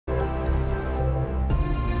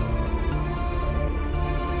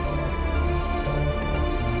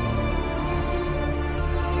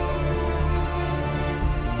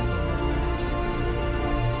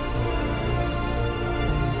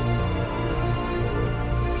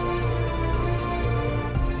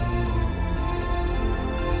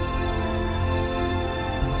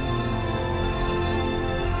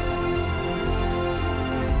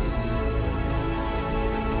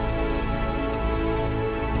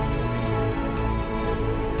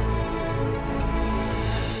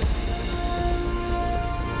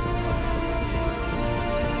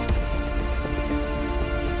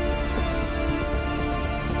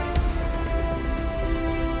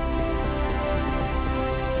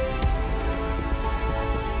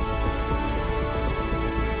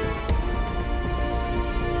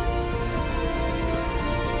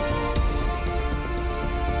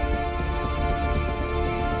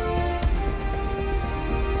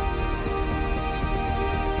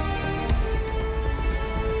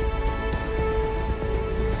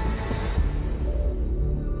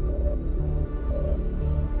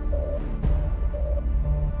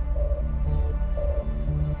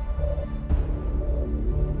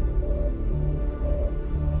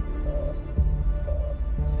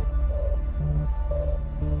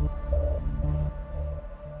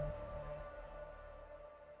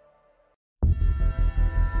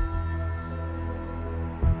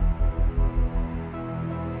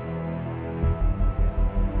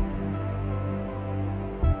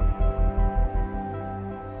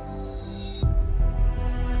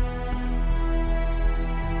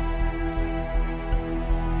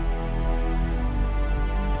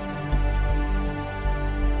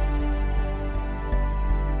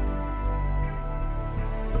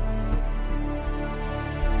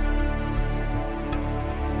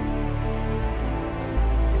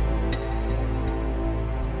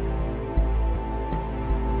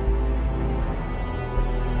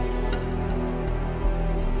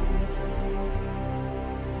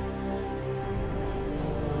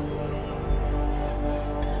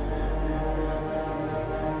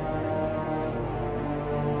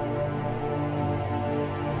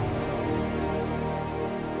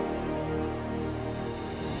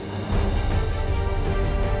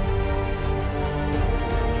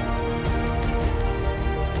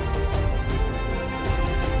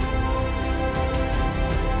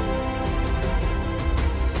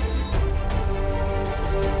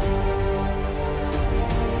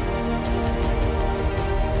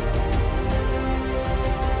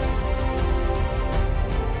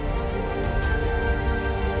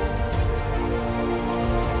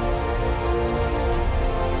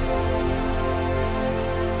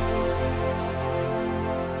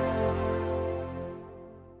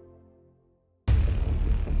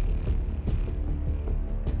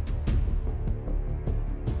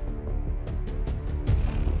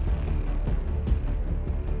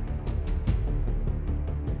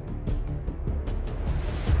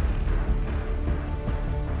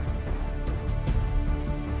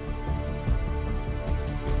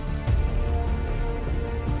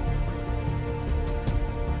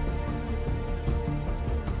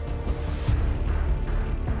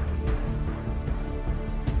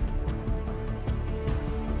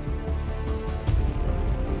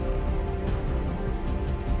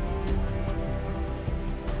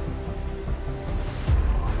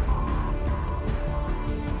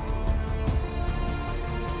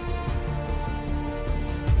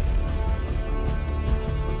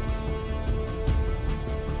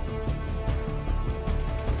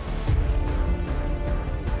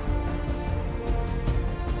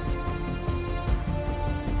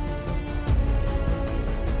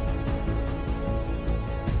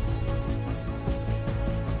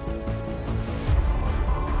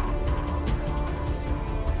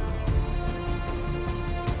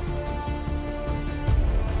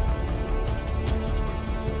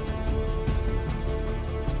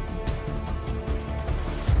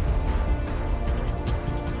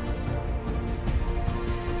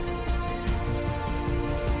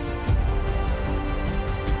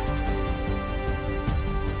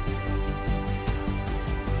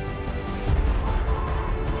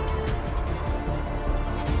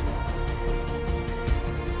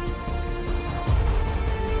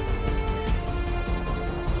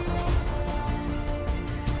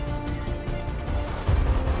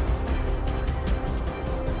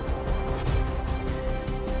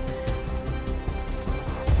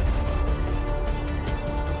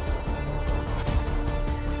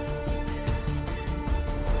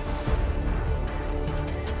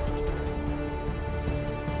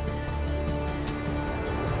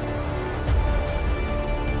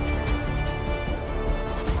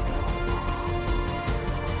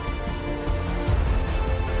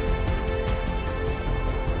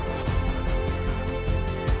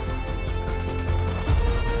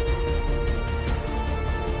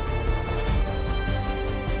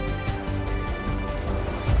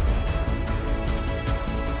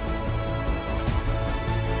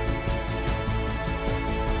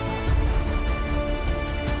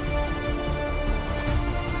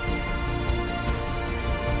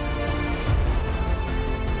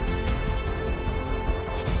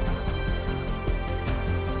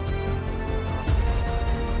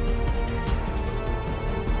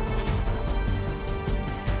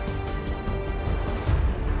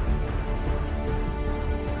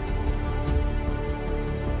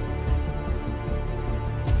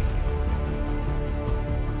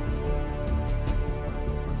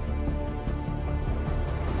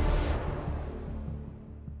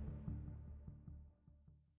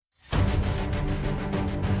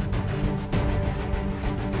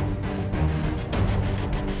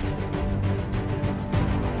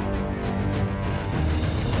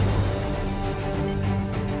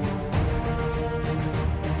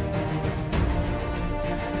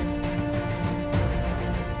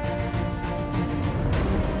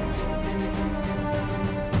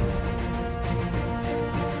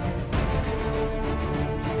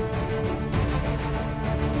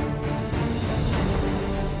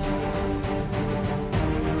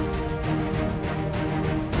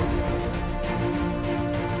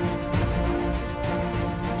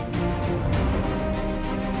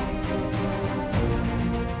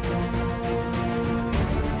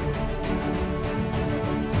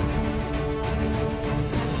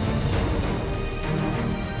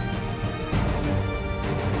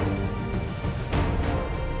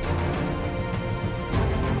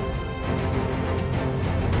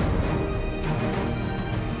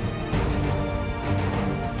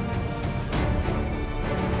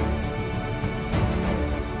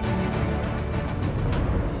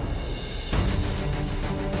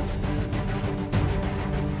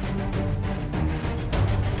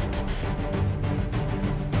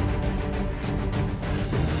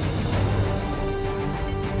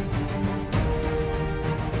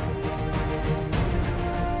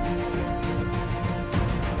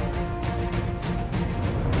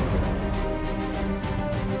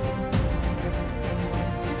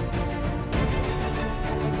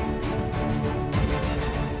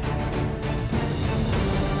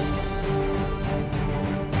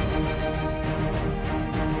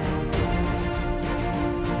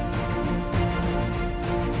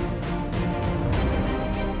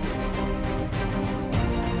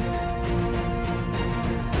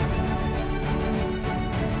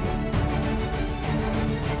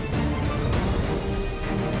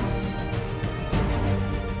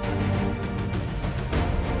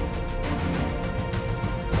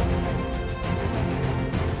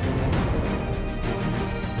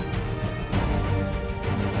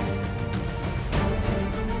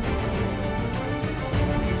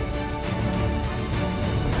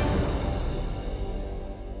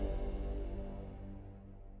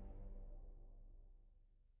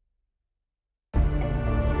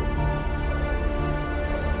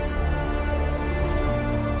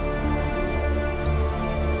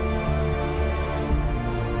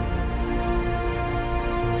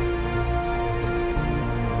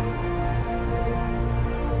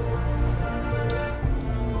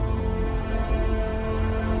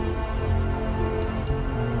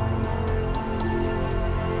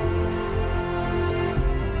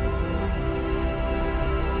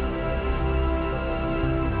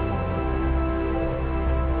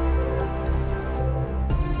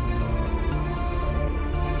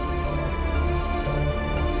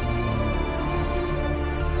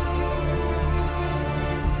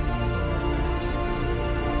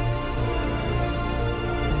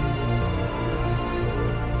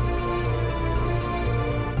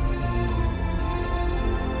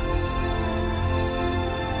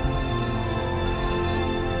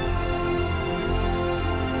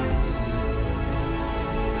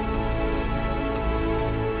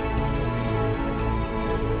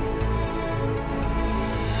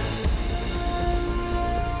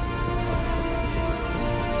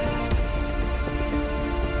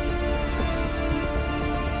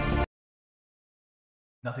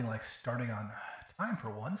Nothing like starting on time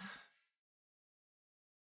for once.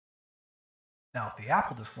 Now, if the app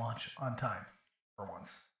will just launch on time for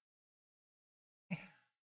once.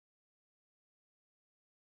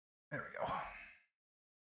 There we go.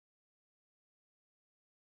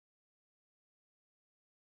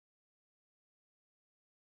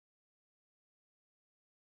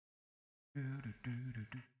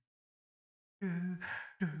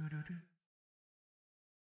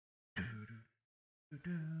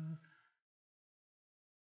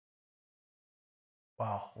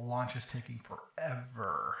 Wow, launch is taking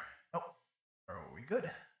forever. Oh, are we good?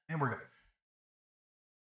 And we're good.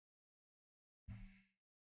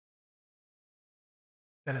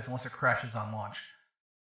 That is, unless it crashes on launch,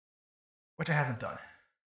 which it hasn't done.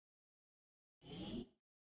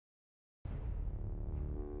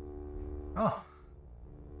 Oh,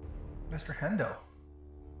 Mr. Hendo.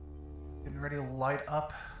 Getting ready to light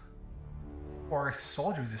up for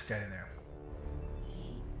soldiers just standing there.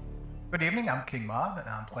 Good evening, I'm King Mob, and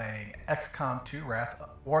I'm playing XCom 2 Wrath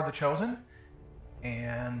War of the Chosen.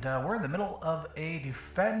 And we're in the middle of a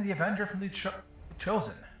Defend the Avenger from the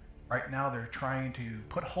Chosen. Right now they're trying to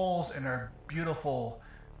put holes in our beautiful,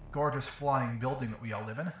 gorgeous flying building that we all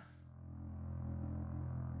live in.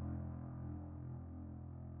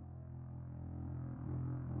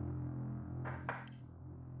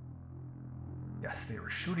 Yes, they were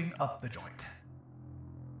shooting up the joint.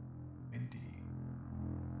 Indeed.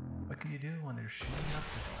 What can you do when they're shooting up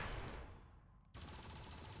the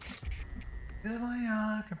joint? Is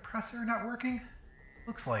my compressor not working?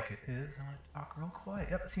 Looks like it is. I'm going to talk real quiet.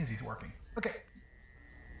 Yep, it seems he's working. Okay.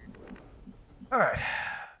 Alright.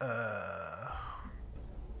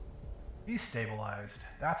 Destabilized.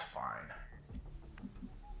 That's fine.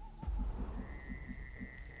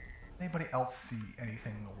 Anybody else see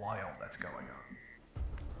anything wild that's going on?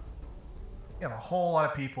 You have a whole lot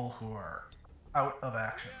of people who are out of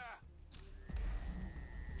action.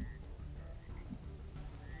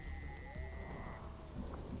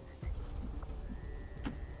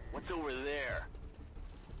 What's over there?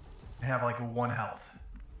 They have like 1 health.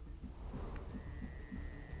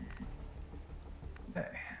 Okay.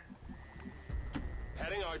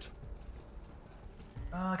 Heading out.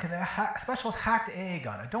 Can the specialist hack the AA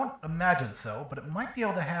gun? I don't imagine so, but it might be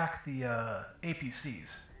able to hack the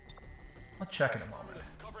APCs. I'll check in a moment.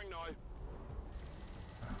 Covering now.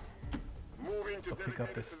 Moving to Pick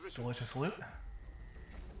up this delicious loot.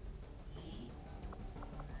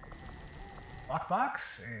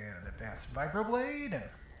 Lockbox and advanced vibroblade, and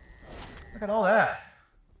look at all that.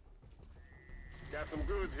 Got some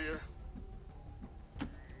goods here.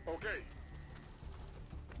 Okay.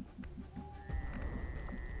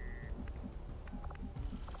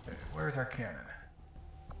 Okay, where's our cannon?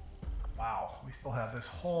 Wow, we still have this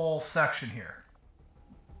whole section here.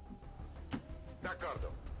 D'accordo.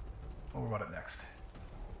 What about it next?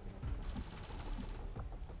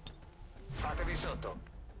 Fatevi sotto.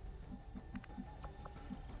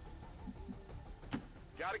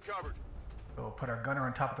 Got it covered. We'll put our gunner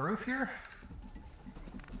on top of the roof here.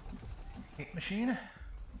 Hate machine.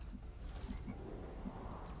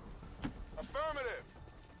 Affirmative.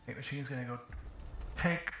 Hate machine's gonna go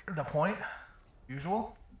take the point.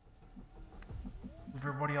 Usual. Move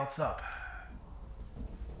everybody else up.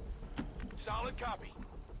 Solid copy.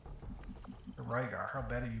 Rygar, how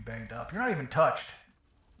bad are you banged up? You're not even touched.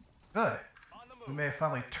 Good. We may have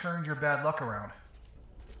finally turned your bad luck around.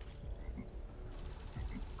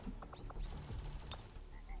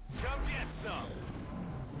 Come get some.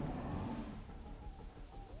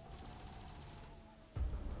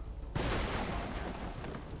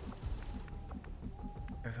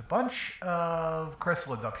 There's a bunch of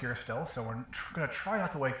chrysalids up here still, so we're going to try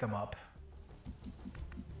not to wake them up.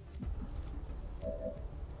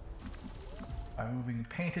 By moving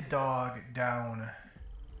Painted Dog down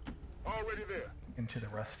Already there. into the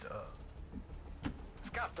rest of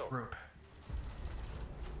Scatto. the group.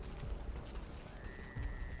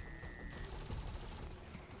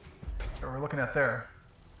 So we're looking at there.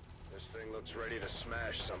 This thing looks ready to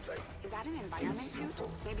smash something. Is that an environment suit?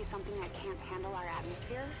 Maybe something that can't handle our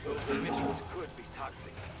atmosphere? Those emissions could be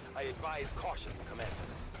toxic. I advise caution, Commander.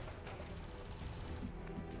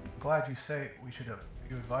 Glad you say we should have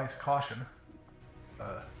you advise caution.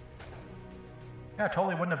 Yeah, I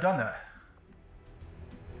totally wouldn't have done that.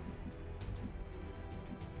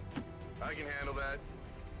 I can handle that.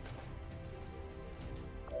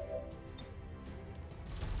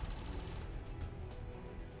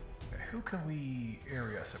 Okay, who can we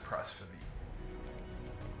area suppress for the...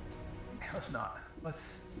 Let's not.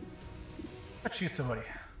 Let's shoot somebody.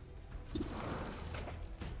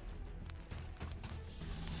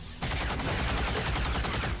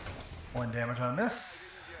 1 damage on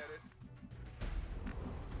this.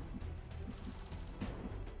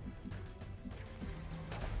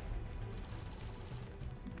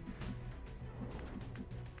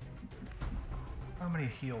 How many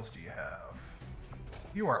heals do you have?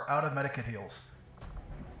 You are out of medikit heals.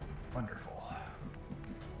 Wonderful.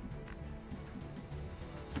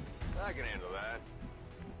 I can handle that.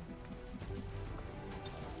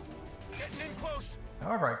 Getting in close.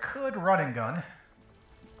 However, I could run and gun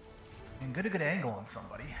and get a good angle on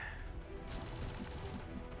somebody.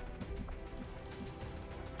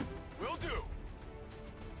 Will do.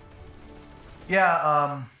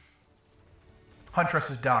 Yeah, Huntress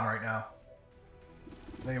is down right now.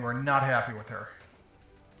 They were not happy with her.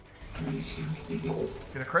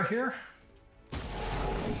 Get a crit here.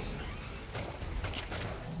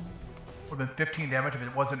 Would have been 15 damage if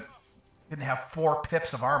it didn't have 4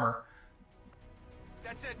 pips of armor.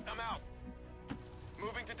 That's it. I'm out.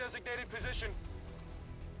 Moving to designated position.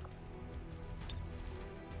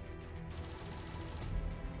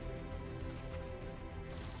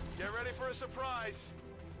 Get ready for a surprise.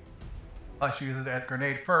 I should use that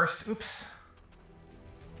grenade first. Oops.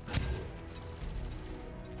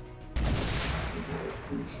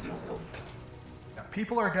 Now,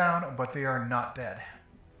 people are down, but they are not dead.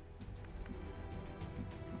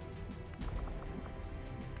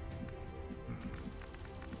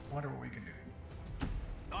 Wonder what we can do.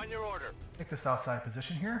 On your order. Take this outside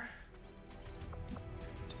position here.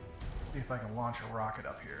 See if I can launch a rocket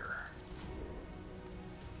up here.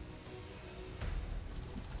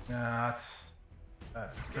 Nah,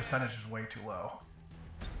 that percentage is way too low.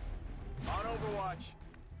 On Overwatch.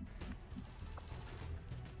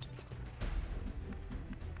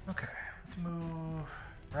 Okay, let's move.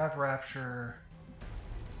 Rev Rapture.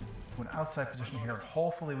 To an outside position here.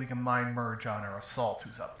 Hopefully we can mind merge on our assault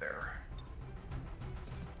who's up there.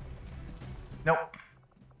 Nope.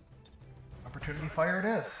 Opportunity fire it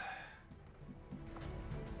is.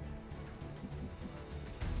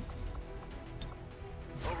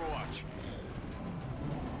 Overwatch.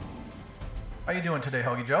 How you doing today,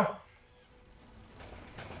 Hoagie Joe?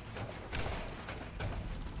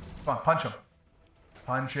 Come on, punch him.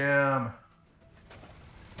 Punch him.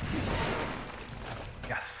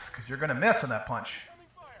 Yes, because you're going to miss on that punch.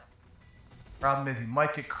 Problem is he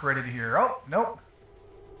might get critted here. Oh, nope.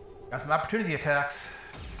 Got some opportunity attacks.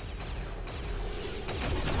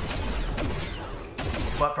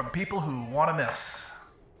 But from people who want to miss.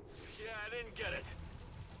 Yeah, I didn't get it.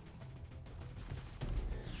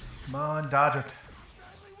 Come on, dodge it.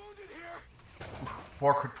 Badly wounded here.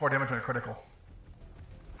 Oof, 4 damage on a critical.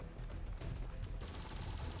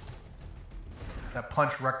 That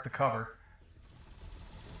punch wrecked the cover.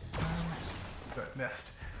 Good,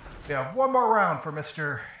 missed. We have 1 more round for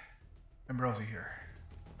Mr. Ambrosi here.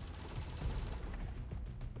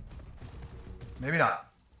 Maybe not.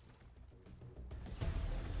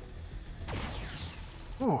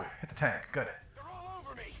 Ooh, hit the tank. Good. They're all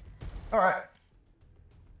over me. All right.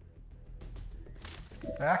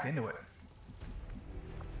 Back into it.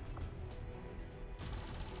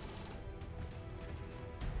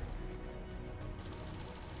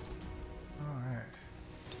 All right.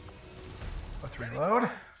 Let's reload.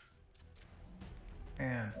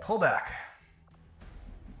 And pull back.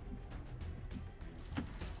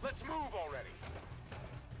 Let's move already.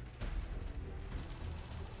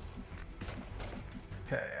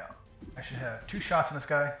 Okay, I should have 2 shots on this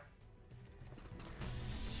guy.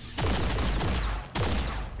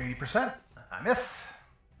 80%. I miss.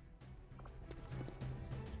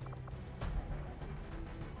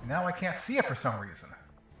 Now I can't see it for some reason.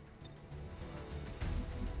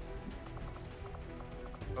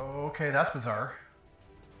 Okay, that's bizarre.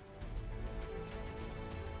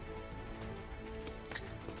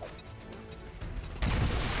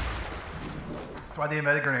 That's why they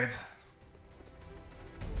invented grenades.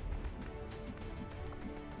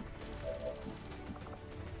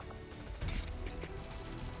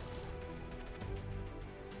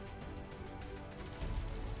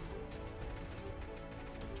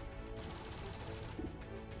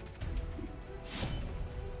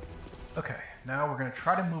 Okay, now we're going to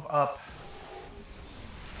try to move up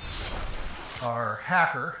our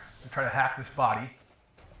hacker to try to hack this body.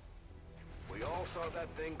 We all saw that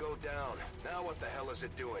thing go down. Now what the hell is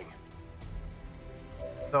it doing?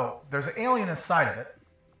 So, there's an alien inside of it.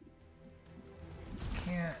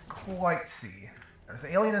 Can't quite see. There's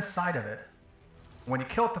an alien inside of it. When you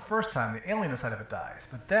kill it the first time, the alien inside of it dies.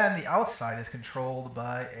 But then the outside is controlled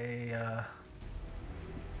by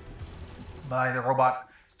by the robot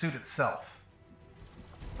suit itself.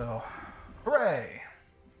 So, hooray!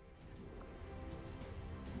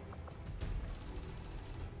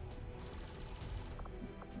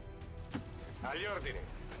 Agli ordini.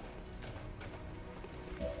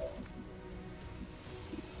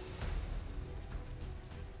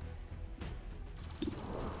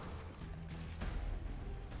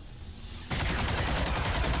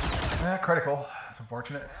 Critical. That's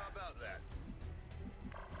unfortunate. How about that?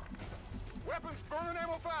 Weapons burning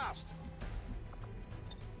ammo fast.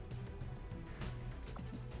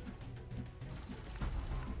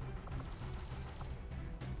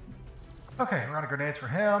 Okay, we're out of grenades for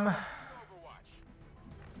him. Overwatch.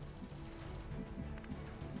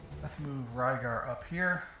 Let's move Rygar up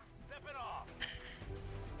here. Stepping off.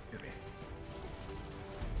 Excuse me.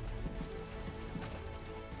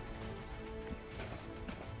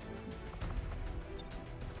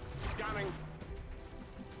 Scanning.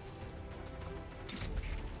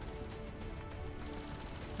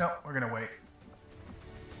 No, we're gonna wait.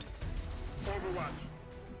 Overwatch.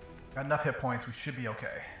 Got enough hit points, we should be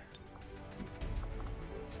okay.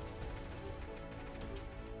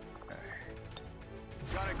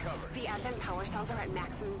 Got it covered. The advent power cells are at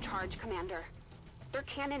maximum charge, Commander. Their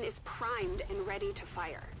cannon is primed and ready to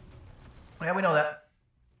fire. Yeah, we know that.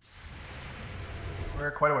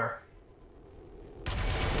 We're quite aware.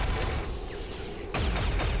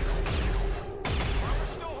 Armor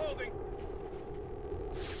still holding.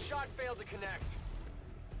 Shot failed to connect.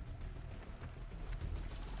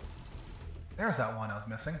 There's that one I was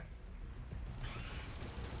missing.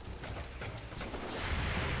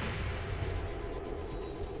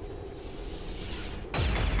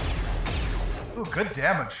 Ooh, good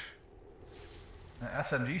damage. An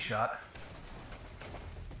SMG shot.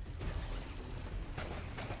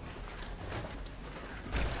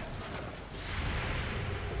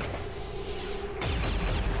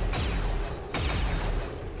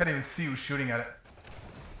 Can't even see who's shooting at it.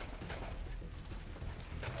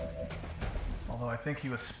 Although I think he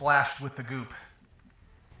was splashed with the goop.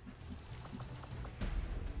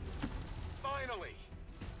 Finally.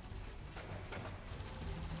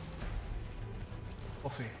 We'll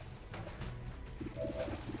see.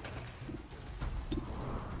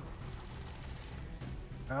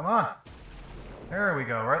 Come on. There we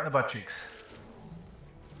go, right in the butt cheeks.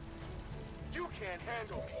 You can't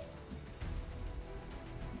handle me.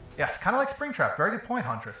 Yes, kind of like Springtrap. Very good point,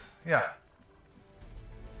 Huntress. Yeah.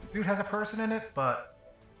 Dude has a person in it, but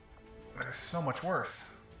there's so much worse.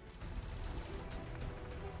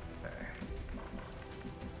 Okay.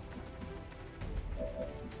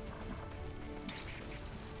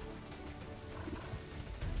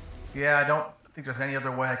 Yeah, I don't think there's any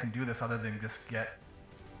other way I can do this other than just get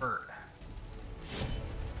hurt.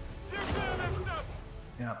 You're good at stuff.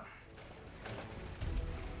 Yeah.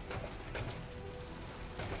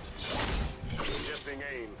 Adjusting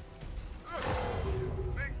aim.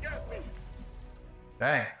 They got me.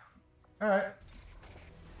 Dang. All right.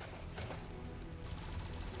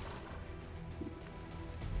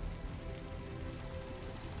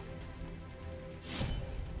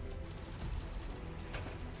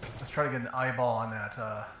 Let's try to get an eyeball on that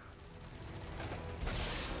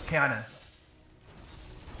cannon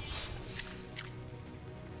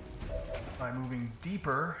by moving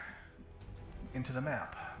deeper into the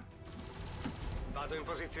map. Vado in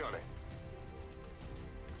posizione.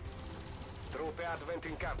 Truppe advent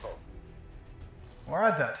in campo. More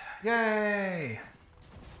advent. Yay!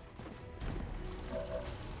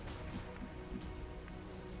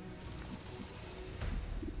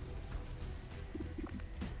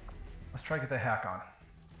 Let's try to get the hack on.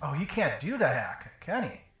 Oh, he can't do the hack, can he?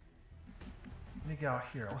 Let me get out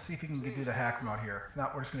here. We'll see if he can do the hack from out here. If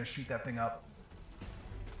not, we're just going to shoot that thing up.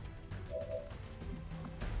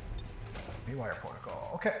 Haywire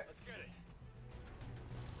protocol. Okay. Let's get it.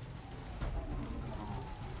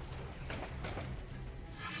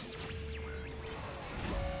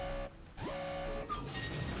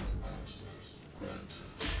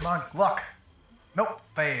 Come on, luck. Nope,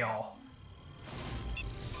 fail.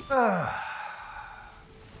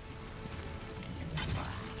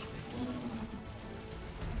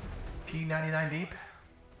 T99 deep?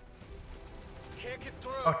 Can't get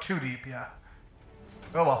through. Oh, too deep, yeah.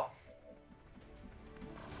 Oh well.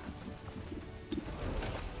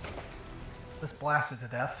 Let's blast it to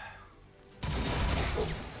death.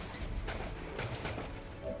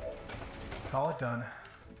 Call it done.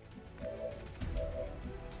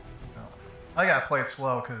 Oh. I gotta play it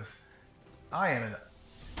slow because I am in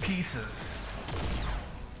pieces.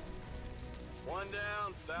 One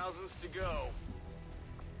down, thousands to go.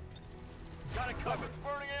 Got it covered. It's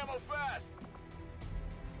burning ammo fast.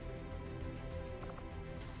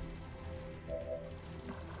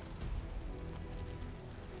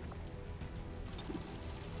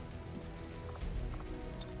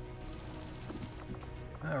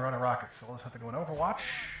 We're out of rockets, so we'll just have to go in Overwatch.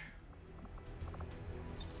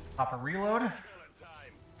 Pop a reload.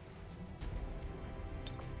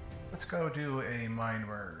 Let's go do a mind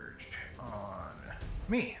merge on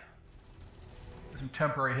me. Some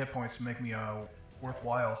temporary hit points to make me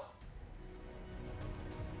worthwhile.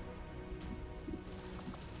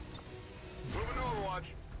 Moving to Overwatch.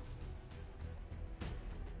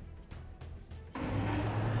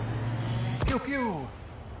 Pew pew!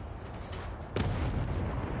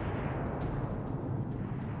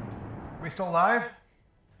 Are we still alive?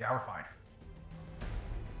 Yeah, we're fine.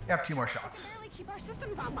 We have 2 more shots. We can barely keep our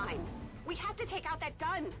systems online. We have to take out that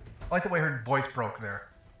gun. I like the way her voice broke there.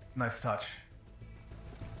 Nice touch.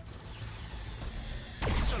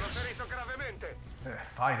 Sono ferito gravemente.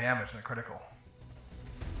 5 damage and a critical.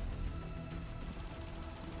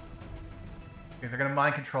 Okay, they're gonna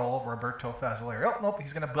mind control Roberto Fazzolari. Oh, nope,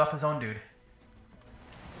 he's gonna buff his own dude.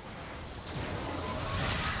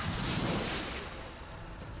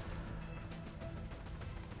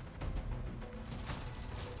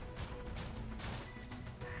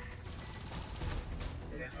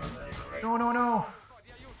 No, no, no.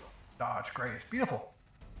 Dodge, Grace. Beautiful.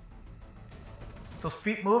 Those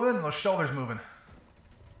feet moving, those shoulders moving.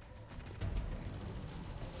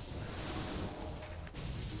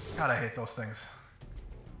 God, I hate those things.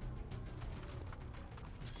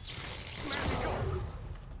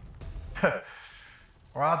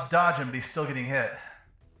 Rob's dodging, but he's still getting hit.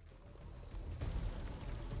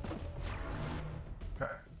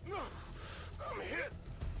 Okay. I'm hit.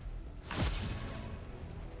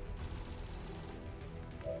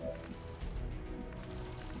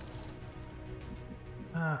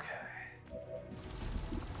 Okay.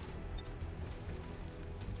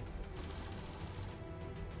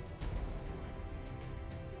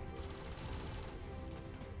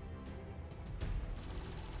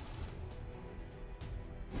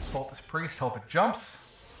 Bolt this priest, hope it jumps.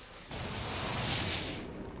 Yes,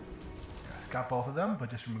 got both of them,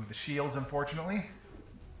 but just remove the shields, unfortunately.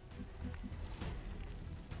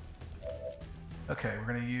 Okay, we're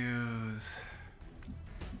gonna use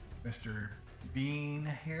Mr. Bean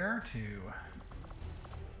here to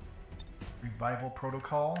revival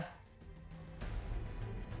protocol.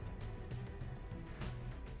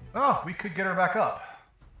 Oh, we could get her back up.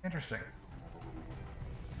 Interesting.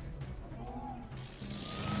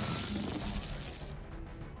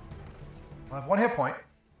 We'll have 1 hit point.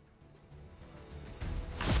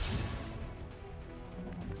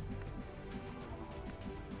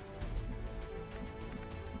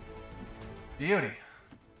 Beauty.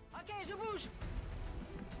 Okay, je bouge.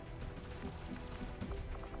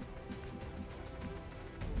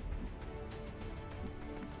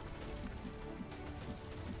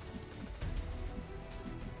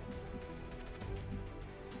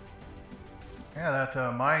 Yeah, that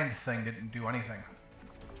mind thing didn't do anything.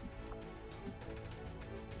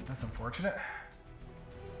 That's unfortunate.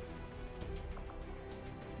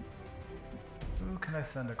 Who can I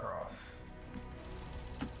send across?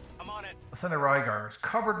 I'm on it. I'll send a Rygar. He's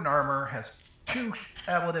covered in armor, has 2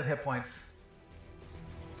 ablative hit points.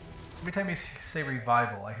 Every time you say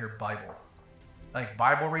revival, I hear Bible. Like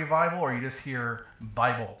Bible revival, or you just hear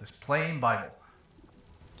Bible, just plain Bible.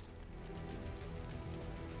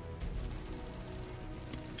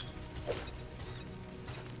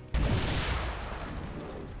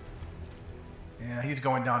 Yeah, he's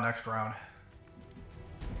going down next round.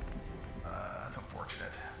 That's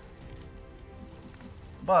unfortunate.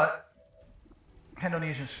 But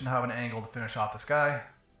Indonesians should have an angle to finish off this guy.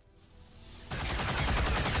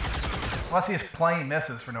 Unless he just plain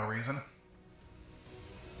misses for no reason.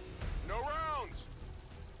 No rounds.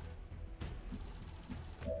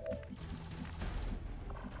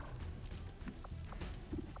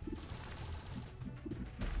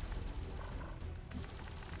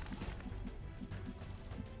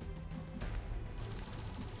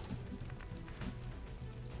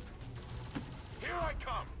 Here I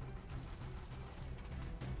come.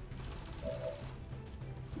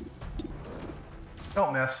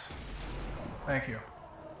 Don't miss. Thank you.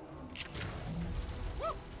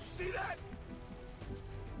 Woo! See that?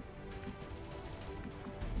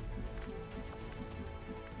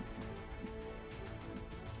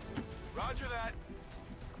 Roger that.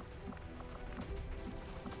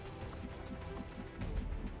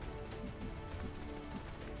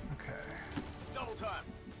 Okay. Double time.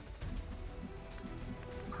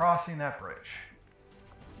 Crossing that bridge.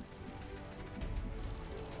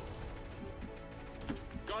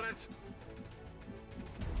 Got it.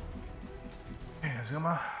 Hey,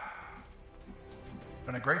 Azuma.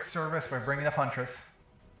 Done a great service by bringing up Huntress.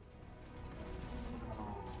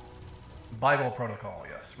 Survival protocol,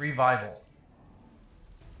 yes. Revival.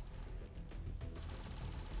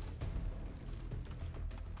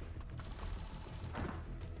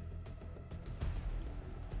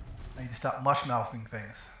 I need to stop mush-mouthing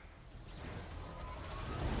things.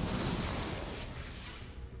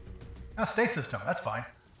 Now, stasis tome, that's fine.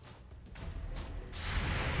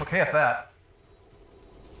 Okay at that.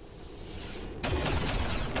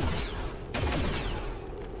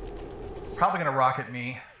 Probably gonna rocket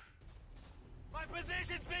me. My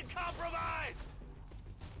position's been compromised!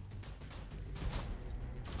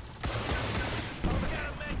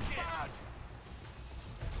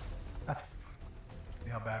 That's... See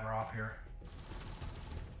how bad we're off here.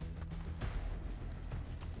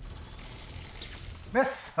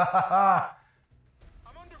 Miss! Ha ha ha!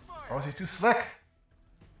 I'm under fire! Rosie's too slick!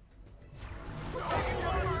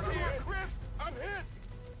 I'm hit!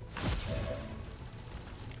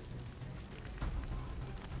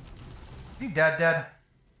 Is he dead?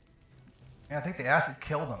 Yeah, I think the acid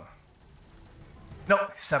killed him.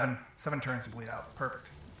 Nope, seven turns to bleed out. Perfect.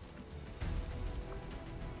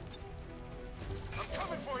 I'm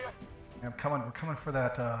coming for you! Yeah, we're coming for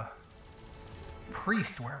that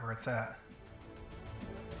priest wherever it's at.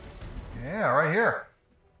 Yeah, right here.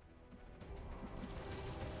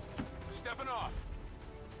 Stepping off.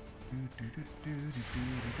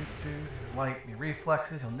 Lightning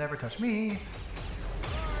reflexes, he'll never touch me.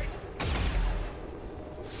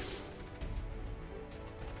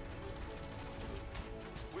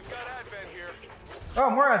 We've got Advent here. Oh,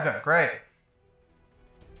 more Advent, great.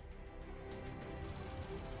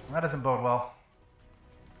 That doesn't bode well.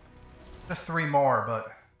 Just 3 more,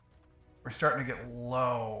 but we're starting to get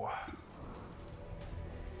low.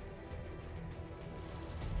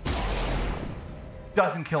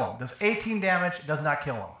 Doesn't kill him. Does 18 damage, does not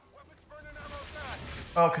kill him.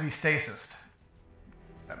 Oh, because he's stasised.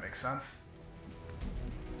 That makes sense.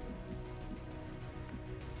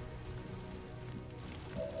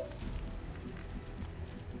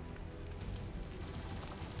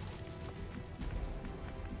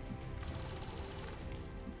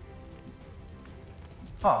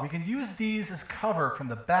 Oh, we can use these as cover from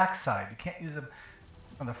the back side. You can't use them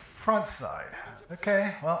on the front side.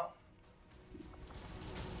 Okay, well.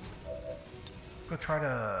 Go try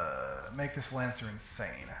to make this Lancer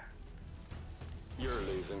insane. You're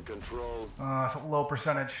losing control. It's a low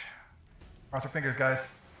percentage. Cross your fingers,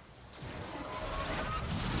 guys.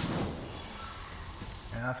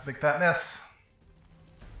 And that's a big fat miss.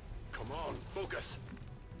 Come on, focus.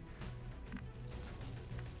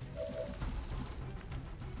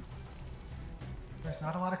 There's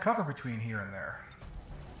not a lot of cover between here and there.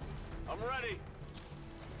 I'm ready.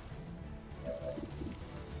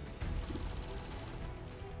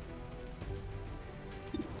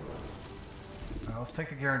 Let's take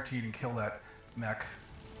the guaranteed and kill that mech.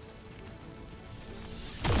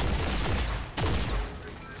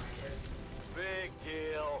 Big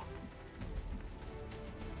deal.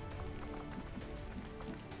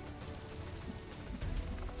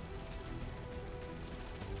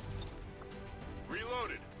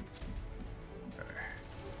 Reloaded. Okay.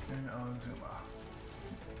 And Ozuma.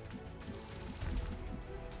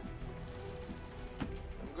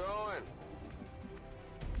 I'm going.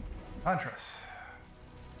 Huntress.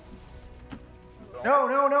 No,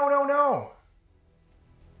 no, no, no, no!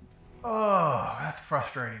 Oh, that's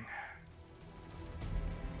frustrating.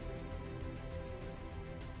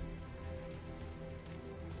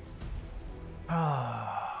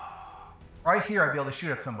 Right here, I'd be able to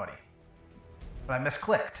shoot at somebody. But I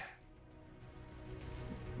misclicked.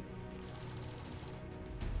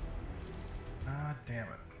 Ah, damn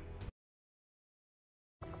it.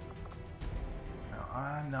 No,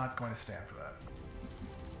 I'm not going to stand for that.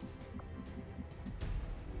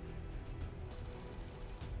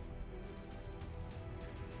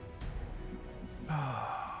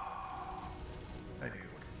 I do.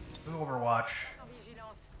 Overwatch.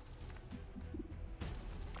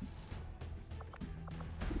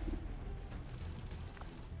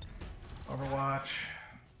 Overwatch.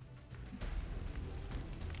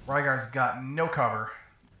 Rygar's got no cover.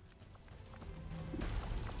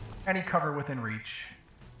 Any cover within reach.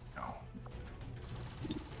 No.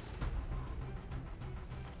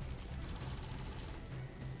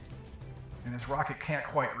 And his rocket can't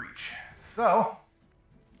quite reach. So...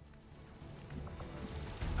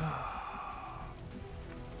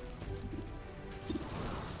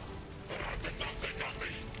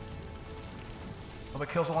 Well, it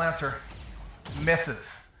kills a Lancer.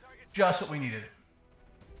 Misses. Just what we needed.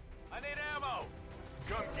 I need ammo.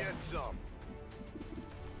 Come get some.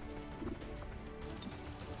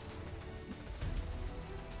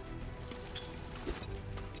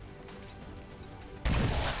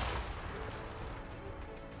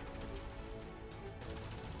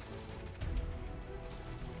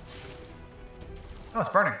 Oh,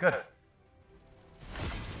 it's burning. Good.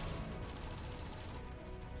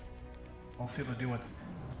 We'll see what they do with.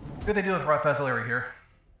 What they do with Artillery here.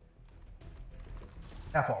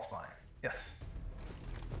 Apple's fine. Yes.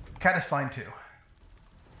 Cat is fine too.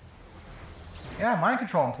 Yeah, mind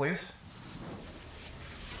control him, please.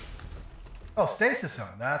 Oh, stasis zone.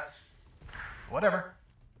 That's whatever.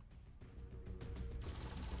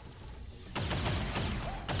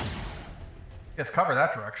 Yes, cover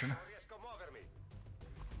that direction.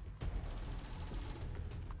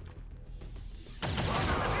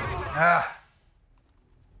 Ah.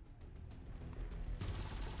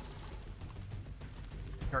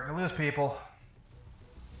 Starting to lose people.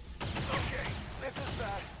 Okay, this is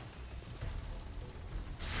bad.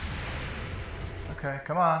 Okay,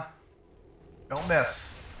 come on. Don't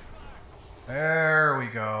miss. There we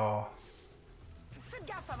go. Faites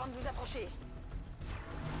gaffe avant de vous approcher.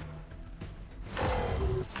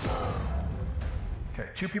 Okay,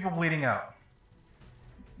 2 people bleeding out.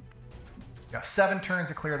 Got 7 turns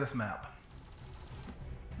to clear this map.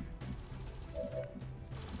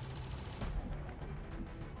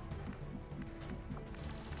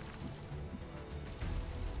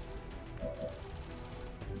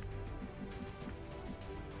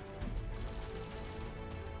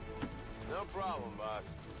 No problem, boss.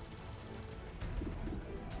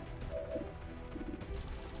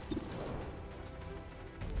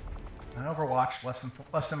 And Overwatch, less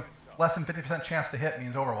than 50% chance to hit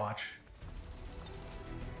means Overwatch.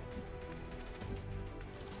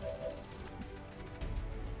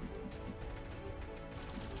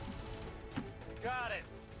 Got it.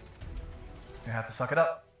 You have to suck it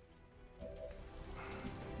up.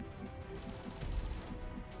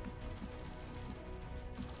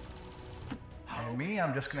 And me,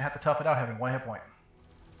 I'm just gonna have to tough it out having 1 hit point.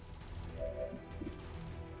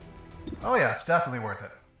 Oh yeah, it's definitely worth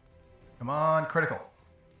it. Come on, critical.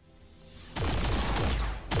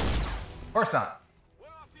 Of course not.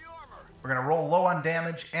 We're gonna roll low on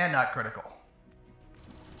damage and not critical.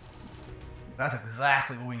 That's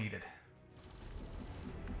exactly what we needed.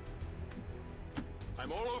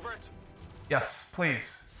 I'm all over it. Yes,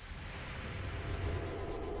 please.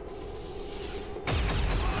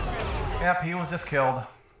 Yep, he was just killed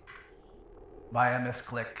by a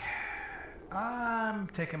misclick. I'm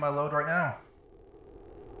taking my load right now.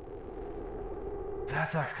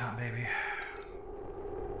 That's XCom, baby.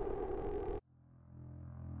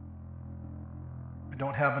 I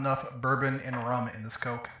don't have enough bourbon and rum in this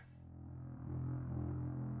Coke.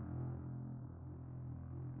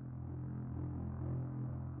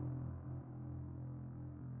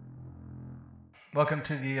 Welcome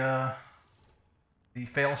to the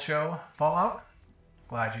fail show, Fallout.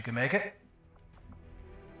 Glad you can make it.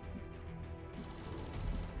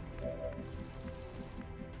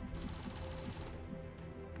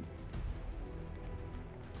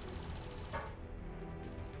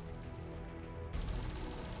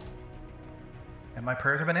 And my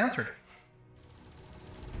prayers have been answered.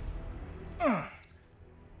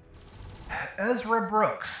 Ezra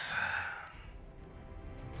Brooks.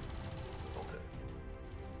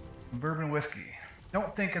 Bourbon whiskey.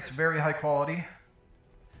 Don't think it's very high quality,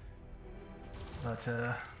 but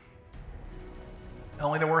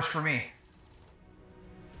only the worst for me.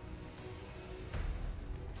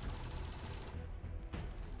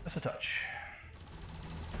 Just a touch.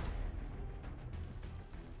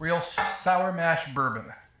 Real sour mash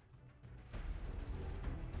bourbon.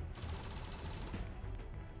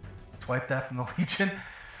 Let's wipe that from the Legion.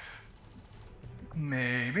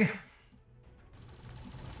 Maybe.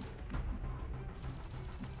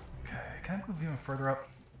 Can I move even further up?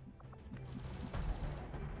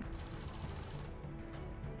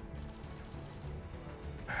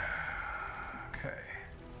 Okay.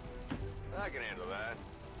 I can handle that.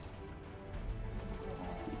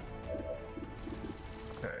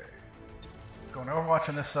 Okay. Going to Overwatch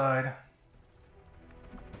on this side.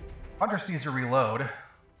 Huntress needs to reload.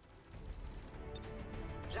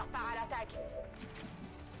 Je repars à l'attaque.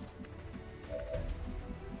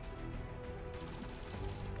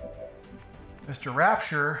 Mr.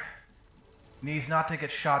 Rapture needs not to get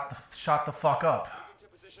shot the fuck up.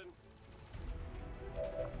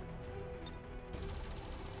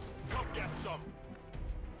 Come get some.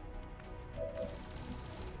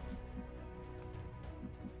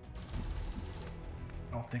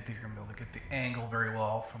 I don't think they're going to be able to get the angle very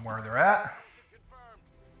well from where they're at.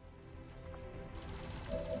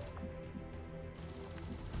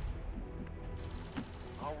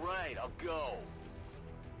 All right, I'll go.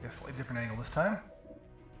 A slightly different angle this time.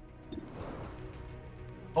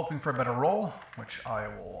 Hoping for a better roll, which I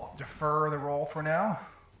will defer the roll for now.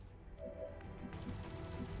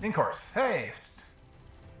 In course. Hey!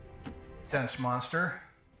 Stench monster.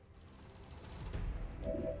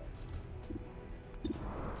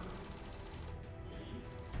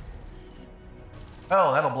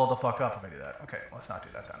 Oh, that'll blow the fuck up if I do that. Okay, let's not do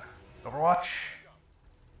that then. Overwatch.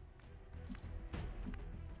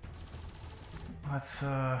 Let's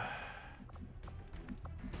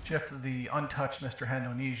shift the untouched Mr.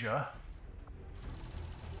 Indonesia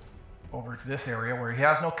over to this area where he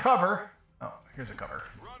has no cover. Oh, here's a cover.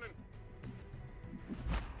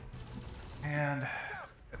 And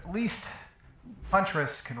at least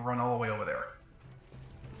Huntress can run all the way over there.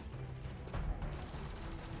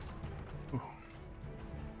 Ooh.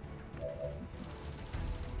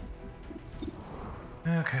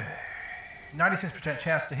 Okay. 96%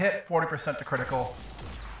 chance to hit, 40% to critical.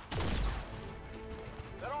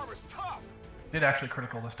 That armor's tough. Did actually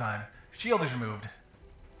critical this time. Shield is removed.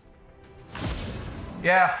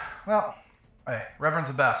 Yeah, well, hey, Reverend's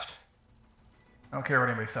the best. I don't care what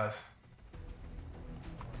anybody says.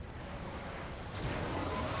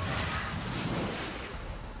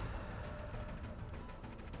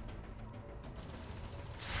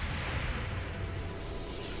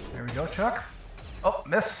 There we go, Chuck. Oh,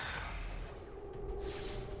 miss.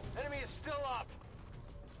 Enemy is still up.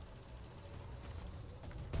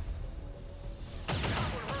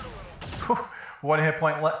 Whew. 1 hit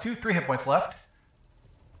point left. 3 hit points left.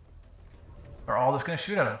 Are all just gonna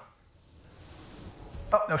shoot at him?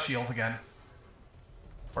 Oh, no shields again.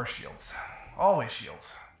 Or shields. Always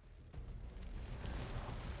shields.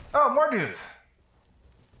 Oh, more dudes.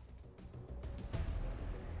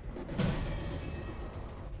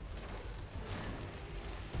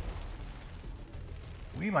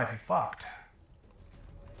 We might be fucked.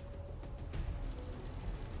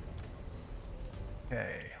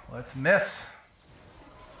 Okay, let's miss.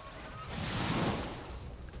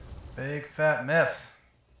 Big fat miss.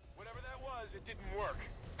 Whatever that was, it didn't work.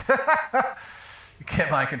 You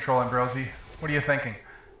can't mind control Ambrosi. What are you thinking?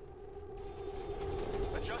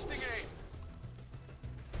 Adjusting aim.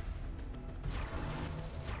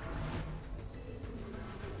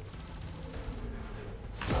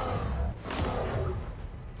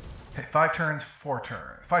 Okay, 5 turns, 4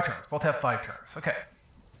 turns. 5 turns. Both have 5 turns. Okay.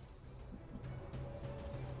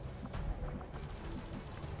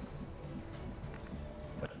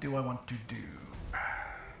 What do I want to do?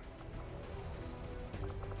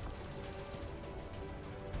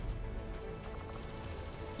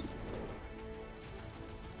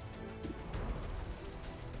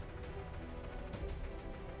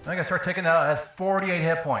 I gotta start taking that out. It has 48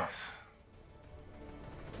 hit points.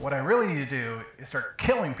 What I really need to do is start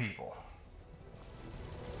killing people.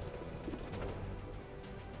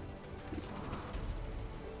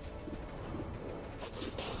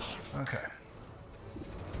 Okay.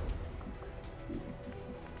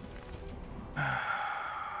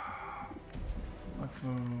 Let's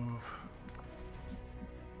move.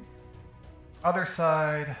 Other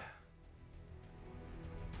side.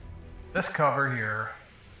 This cover here.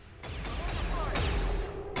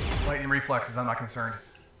 Lightning reflexes, I'm not concerned.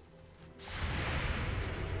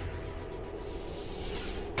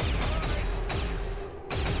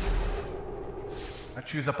 I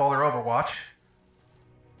chews up all their Overwatch.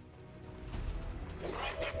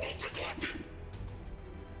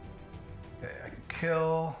 Okay, I can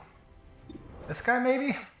kill this guy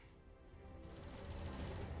maybe?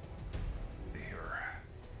 Here.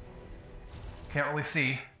 Can't really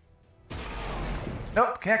see.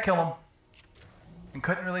 Nope, can't kill him. And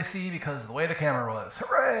couldn't really see because of the way the camera was.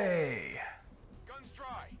 Hooray! Guns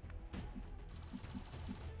dry.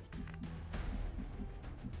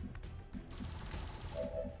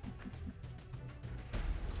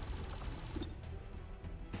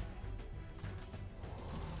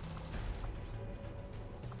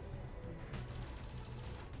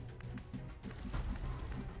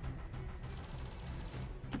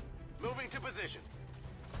 Moving to position.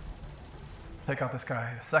 Take out this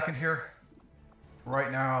guy a second here.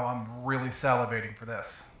 Right now, I'm really salivating for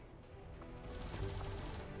this.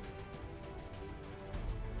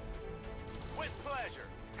 With pleasure.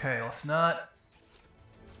 Okay, let's not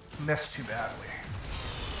miss too badly.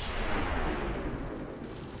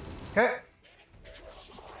 Okay.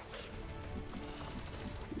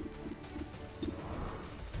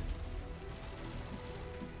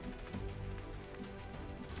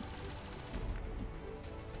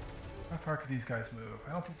 How far could these guys move?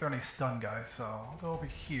 I don't think there are any stun guys, so I'll go over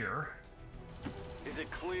here. Is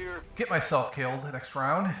it clear? Get myself killed next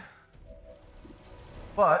round.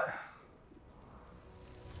 But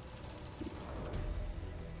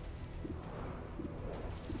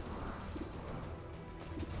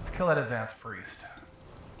let's kill that advanced priest.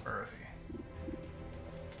 Where is he?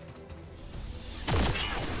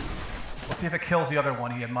 We'll see if it kills the other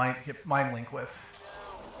one he had mind link with.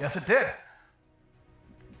 Yes, it did.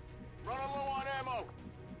 Running low on ammo.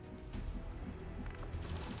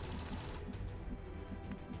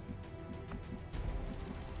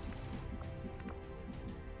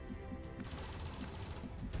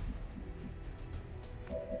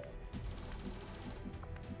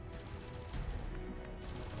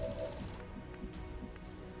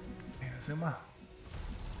 Inazuma.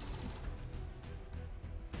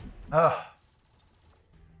 Ugh.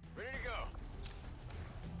 Ready to go.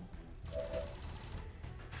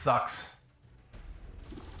 Sucks.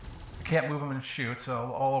 I can't move him and shoot,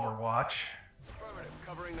 so all Overwatch. Affirmative.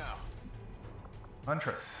 Covering now.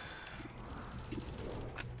 Huntress.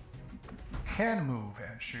 Can move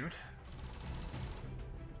and shoot.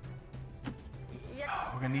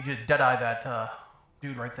 We're gonna need you to deadeye that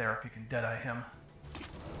dude right there if you can deadeye him.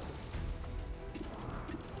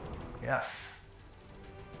 Yes.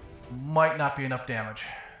 Might not be enough damage.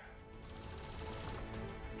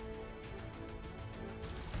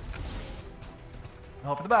 I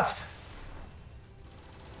hope for the best.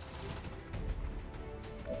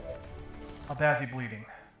 How bad is he bleeding?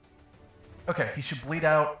 Okay, he should bleed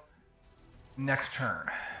out next turn.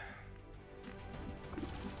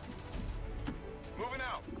 Moving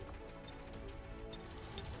out.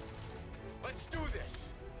 Let's do this.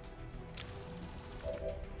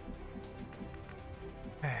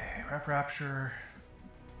 Okay, Rep Rapture.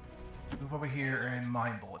 Move over here and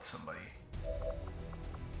Mind Bullet somebody.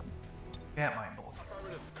 Can't Mind Bullet.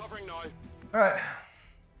 Affirmative. Covering now. Alright,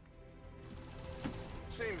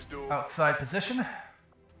 Seems doable. outside position.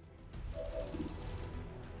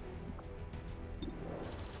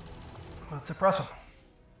 Let's suppress him.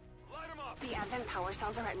 Light 'em up. The Advent power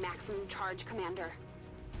cells are at maximum charge, Commander.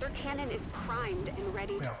 Their cannon is primed and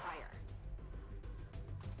ready to Yeah. fire.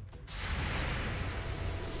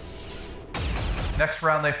 Next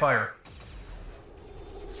round they fire.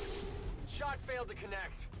 Shot failed to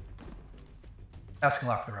connect.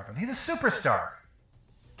 Escalaf the Reverend. He's a superstar.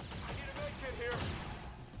 I need a med kit here.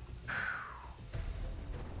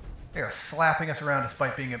 They are slapping us around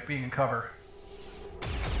despite being in cover.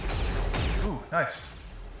 Ooh, nice.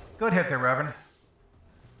 Good hit there, Reverend.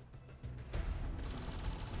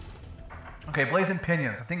 Okay, Blazing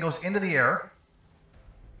Pinions. The thing goes into the air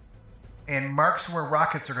and marks where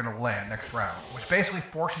rockets are going to land next round, which basically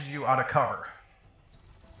forces you out of cover.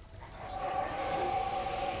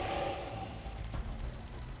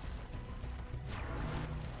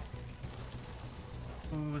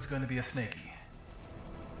 Who's going to be a Snaky?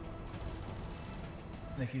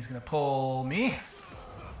 Snaky's going to pull me.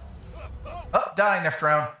 Oh, dying next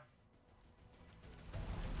round.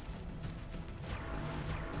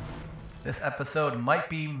 This episode might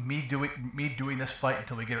be me doing this fight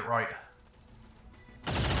until we get it right.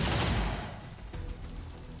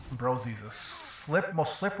 Brosy's a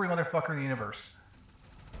most slippery motherfucker in the universe.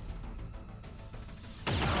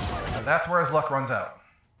 And that's where his luck runs out.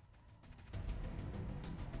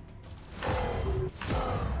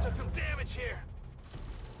 Took some damage here.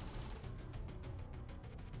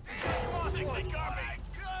 They got me.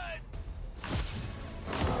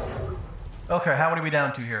 Good. Okay, how many are we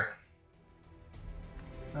down to here?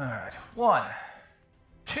 Alright. 1,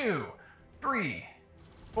 2, 3,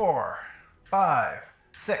 4, 5,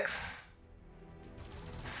 6.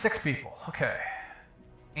 6 people. Okay.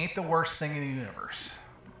 Ain't the worst thing in the universe.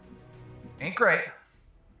 Ain't great.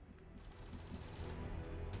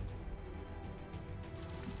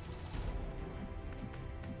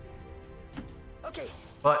 Okay.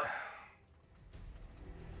 But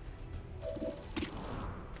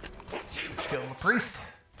kill the priest.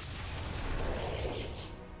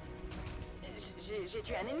 J'ai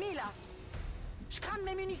tué un ennemi là. Je crame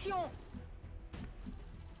mes munitions.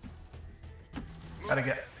 Gotta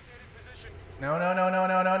get. No.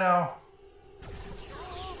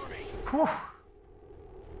 Whew.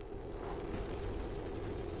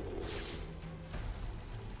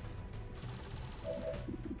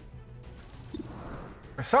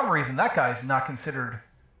 For some reason, that guy's not considered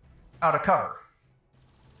out of cover.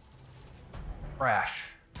 Crash.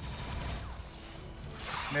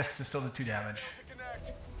 Missed to still do 2 damage.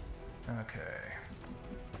 Okay.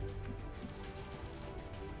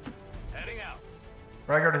 Heading out.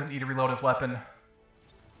 Rhaegar doesn't need to reload his weapon.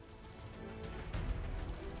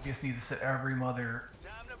 He just needs to set every mother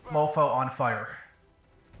mofo on fire.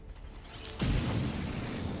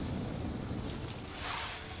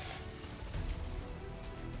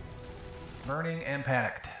 Burning and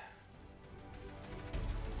panicked.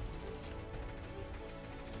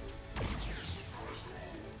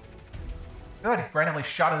 Good, he randomly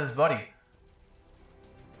shot at his buddy.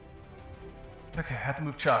 Okay, I have to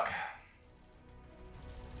move Chuck.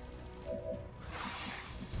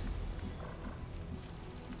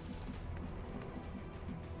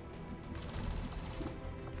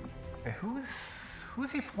 Okay,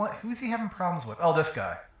 who's he having problems with? Oh, this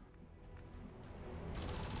guy.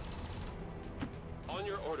 On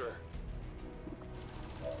your order.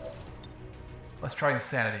 Let's try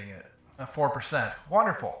insanitying it. 4%.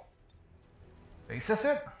 Wonderful. Basis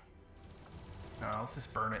it? No, let's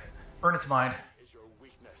just burn it. Burn its mind. Is your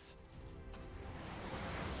weakness.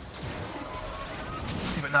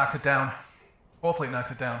 See if it knocks it down. Hopefully it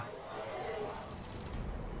knocks it down.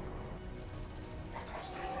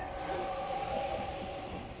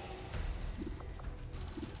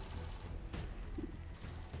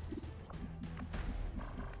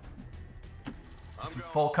 Some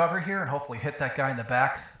full cover here and hopefully hit that guy in the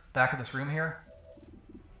back of this room here.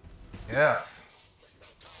 Yes.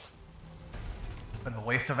 Bit of a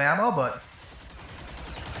waste of ammo, but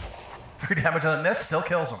 3 damage on a miss still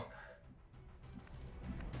kills him.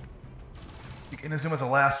 Inazuma is the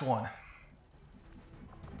last one.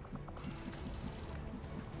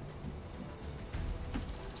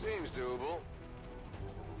 Seems doable.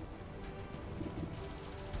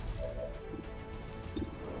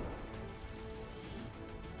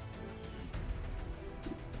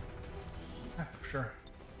 Yeah, for sure.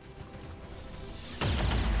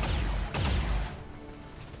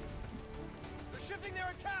 They're shifting their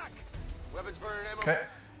attack. Weapons burning ammo. Okay.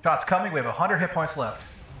 Shots coming. We have 100 hit points left.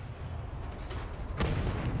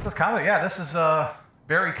 This county, yeah, this is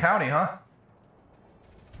Berry County, huh?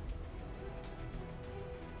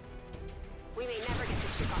 We may never get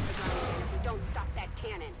this ship off the ground again if we don't stop that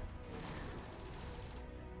cannon.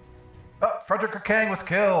 Oh, Frederick Kang was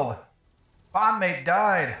killed. Bondmate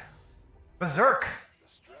died. Berserk. The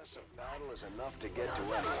stress of battle is enough to get to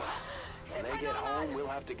anyone. When they get home, we'll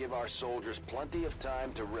have to give our soldiers plenty of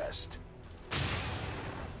time to rest.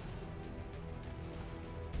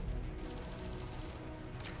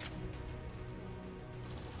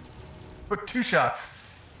 Put 2 shots,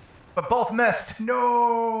 but both missed.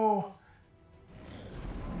 No.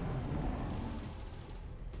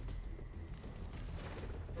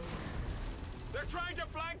 They're trying to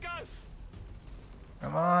flank us.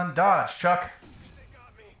 Come on, dodge, Chuck. They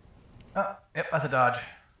got me. Oh, yep, that's a dodge.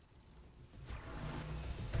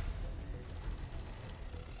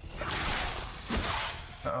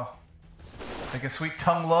 Uh-oh. Take a sweet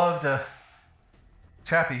tongue love to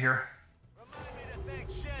Chappie here. Remind me to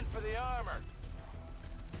thank Shen for the armor.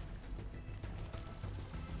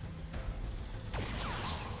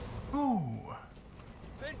 Ooh.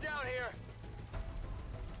 Been down here.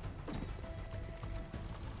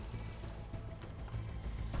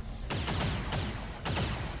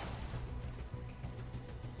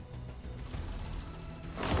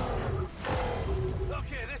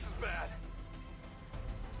 Okay, this is bad.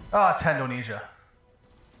 Oh, it's Indonesia.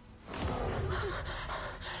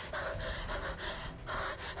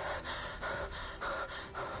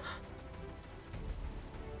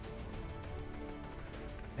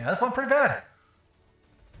 Yeah, that's one pretty bad.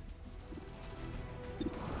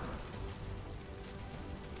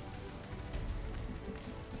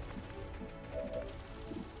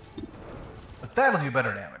 But that'll do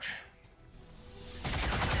better damage.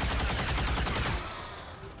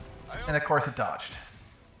 And of course it dodged.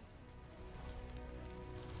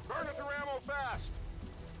 Burn it through ammo fast.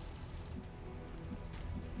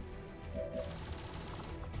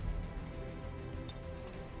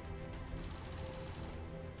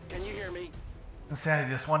 Can you hear me?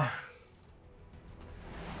 Insanity, this one.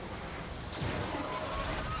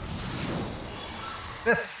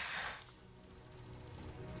 This.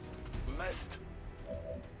 Missed.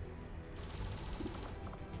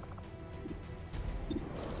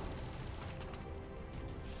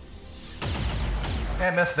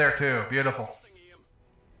 And missed there too. Beautiful.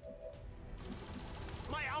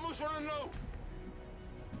 My ammo's running low.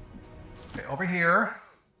 Okay, over here.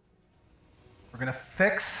 We're gonna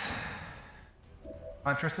fix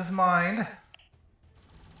Huntress's mind.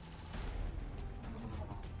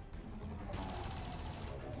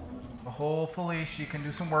 Hopefully she can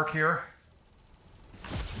do some work here.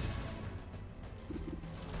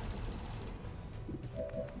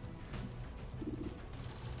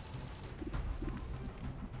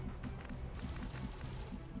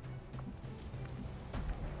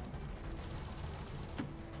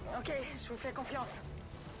 Ok, je vous fais confiance.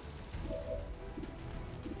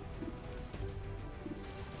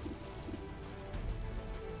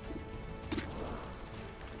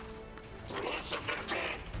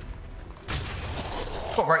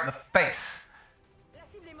 Oh, right in the face.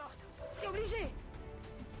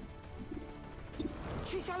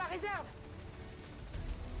 sur la réserve.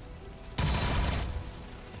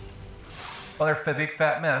 Another big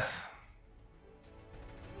fat miss.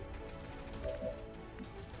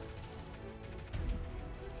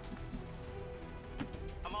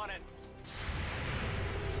 I'm on it.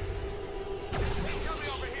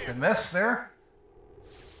 Good miss there.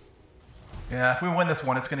 Yeah, if we win this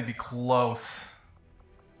one, it's going to be close.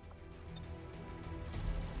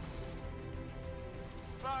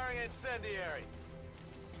 Firing incendiary.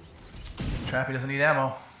 Trappy doesn't need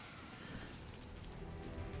ammo.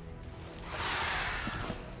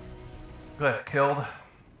 Good, killed.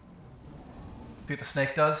 See what the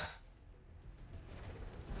snake does.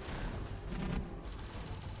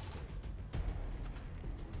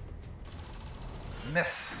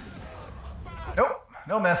 Miss. Nope,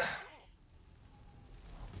 no miss.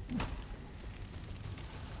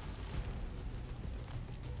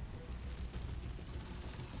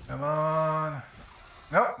 Come on.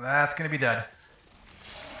 Nope, that's gonna be dead.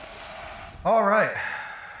 All right.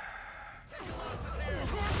 That's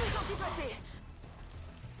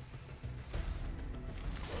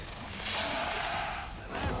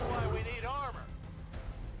why we need armor.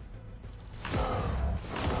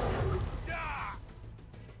 Ah!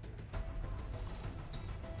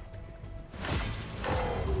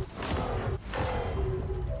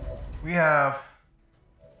 We have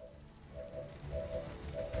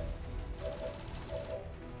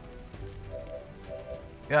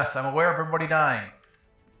yes, I'm aware of everybody dying.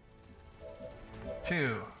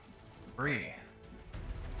 2, 3.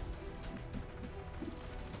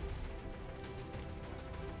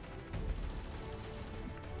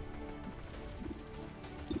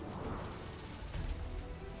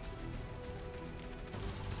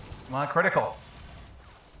 Come on, critical.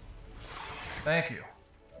 Thank you.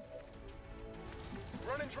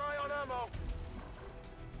 Running dry on ammo.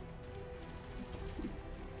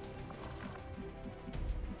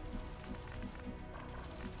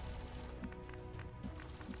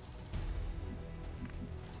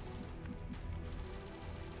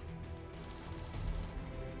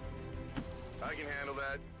 I can handle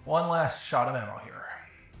that. One last shot of ammo here.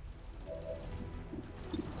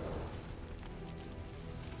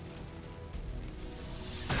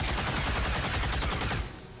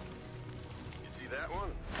 You see that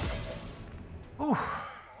one? Ooh. Oh,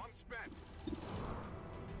 I'm spent.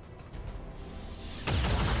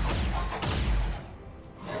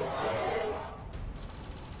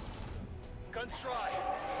 Guns dry.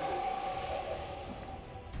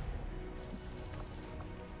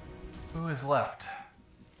 Who is left?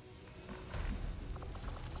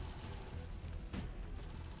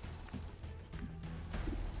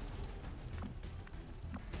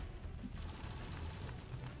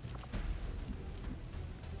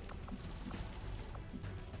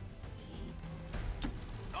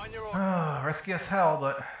 On your order. Risky as hell,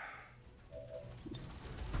 but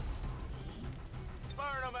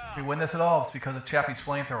Burn them if we out. win this at all, it's because of Chappie's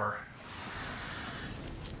flamethrower.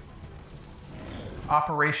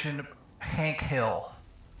 Operation Hank Hill.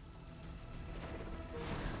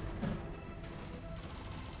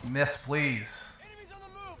 Miss, please. Enemies on the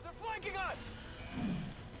move. They're flanking us.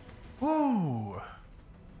 Ooh.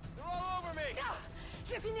 They're all over me.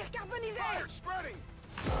 Je vais finir carbonisé. Fire spreading.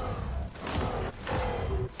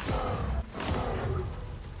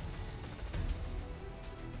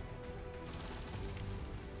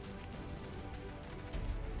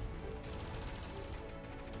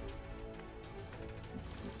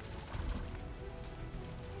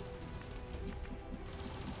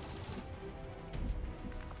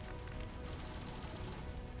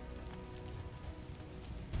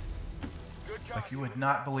 Good copy. Like you would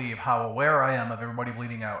not believe how aware I am of everybody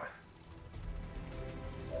bleeding out.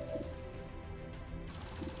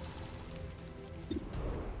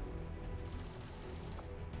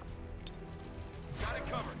 Got it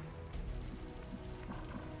covered.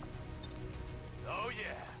 Oh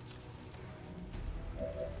yeah.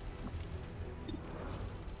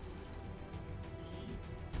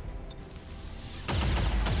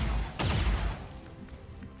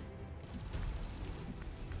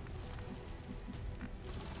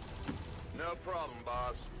 No problem,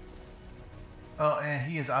 boss. Oh, and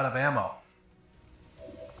he is out of ammo.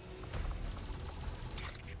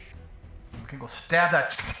 We can go stab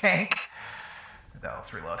that tank. Now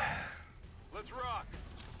let's reload. Let's rock.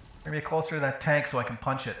 Bring me closer to that tank so I can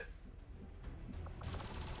punch it.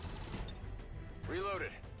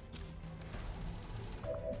 Reloaded.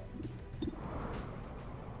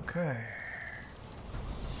 Okay.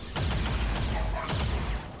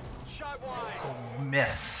 Shot wide. Oh,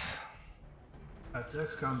 miss. That's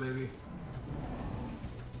XCom, baby.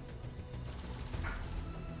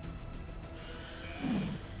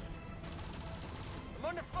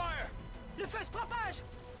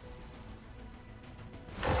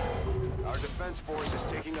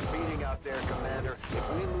 out there, Commander.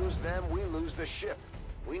 If we lose them, we lose the ship.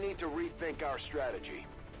 We need to rethink our strategy.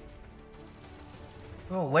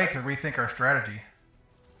 A little late to rethink our strategy.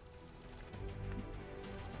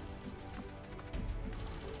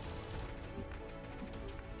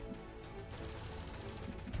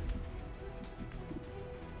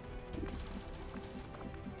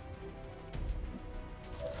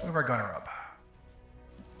 Let's move our gunner up.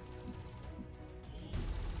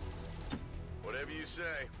 Whatever you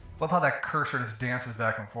say. Love how that cursor just dances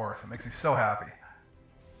back and forth. It makes me so happy.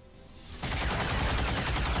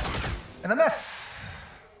 And a miss!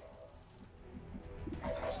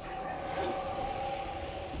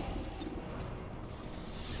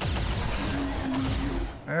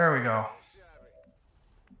 There we go.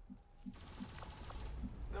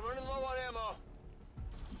 I'm running low on ammo.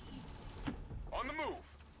 On the move.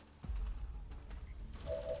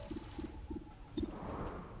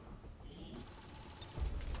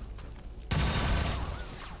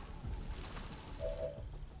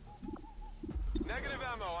 Negative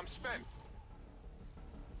ammo, I'm spent.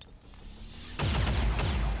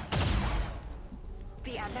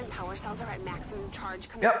 The advent power cells are at maximum charge,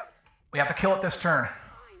 Commander. Yep. We have to kill it this turn.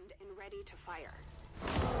 Primed and ready to fire.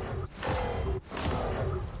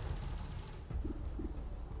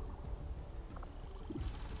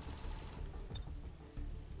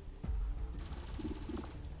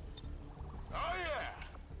 Oh yeah!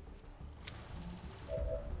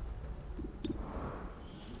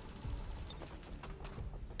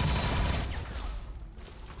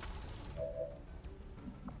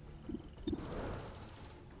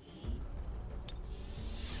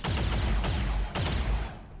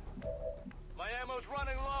 My ammo's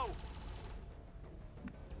running low.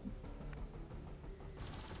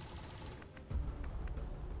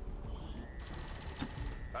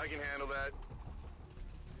 I can handle that.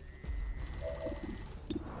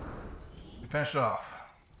 We finished it off.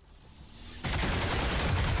 Good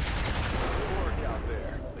work out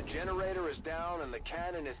there. The generator is down and the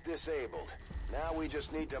cannon is disabled. Now we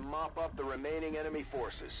just need to mop up the remaining enemy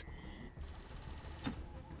forces.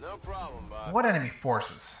 No problem, boss. What enemy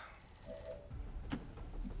forces?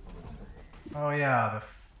 Oh yeah,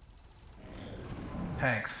 the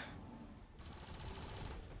tanks.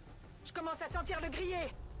 Je commence à sentir le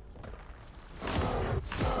grillé.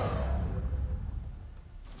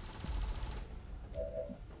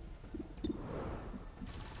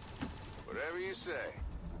 Whatever you say.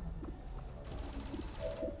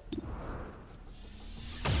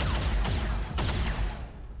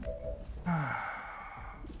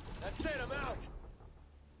 That's it, I'm out.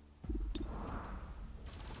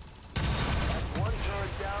 That's one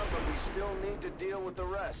turret down, but we still need to deal with the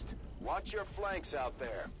rest. Watch your flanks out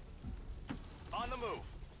there. On the move.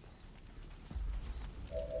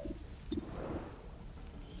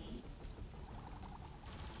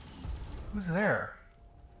 Who's there?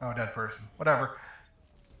 Oh, dead person. Whatever.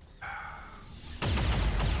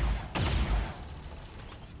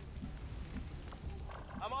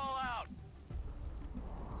 I'm all out.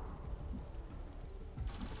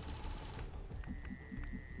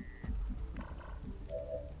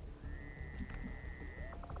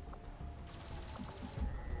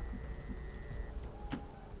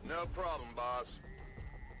 No problem, boss.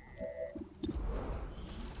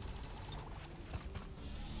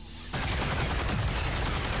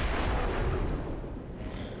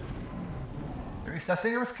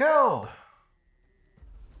 Singer was killed.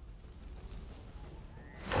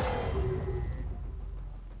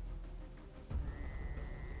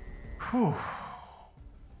 Whew.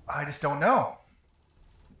 I just don't know.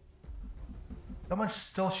 Someone's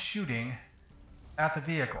still shooting at the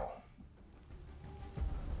vehicle.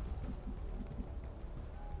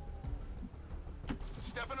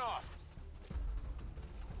 Stepping off.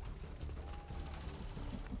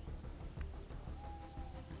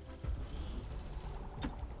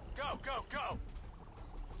 Go, go, go!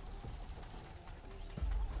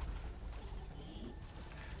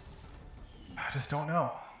 I just don't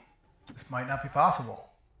know. This might not be possible.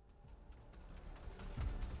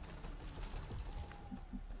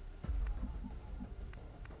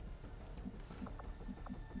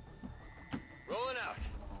 Rolling out.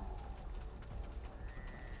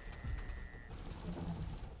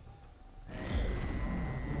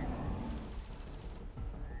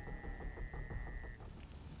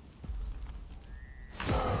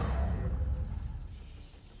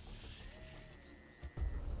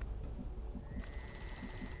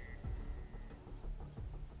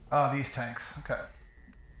 Oh, these tanks. Okay.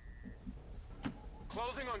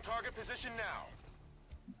 Closing on target position now.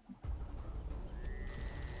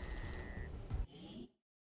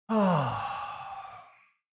 Oh.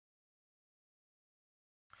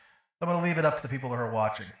 I'm going to leave it up to the people that are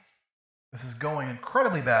watching. This is going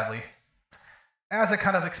incredibly badly, as I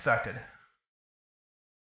kind of expected.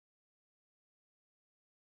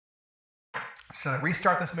 Should I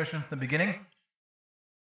restart this mission from the beginning?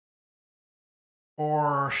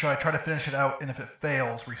 Or should I try to finish it out, and if it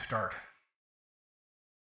fails, restart?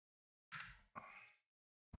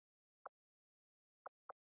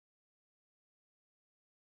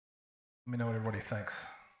 Let me know what everybody thinks.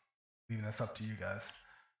 Leaving this up to you guys.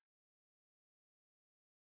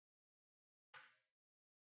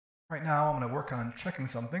 Right now, I'm going to work on checking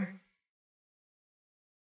something.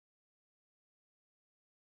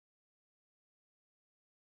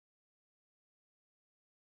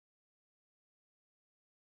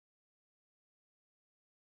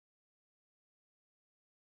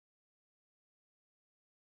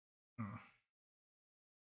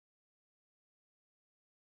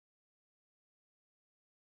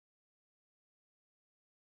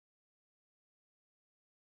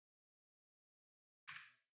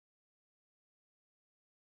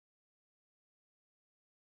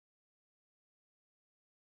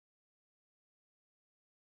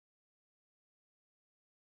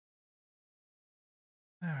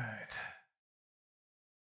 All right.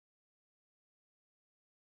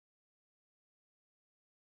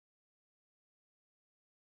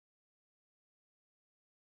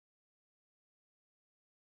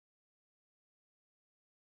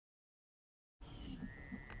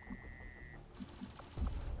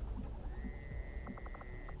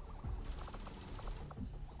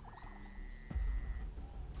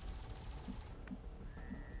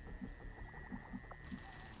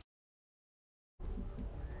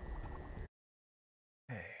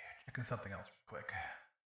 Hey, checking something else real quick.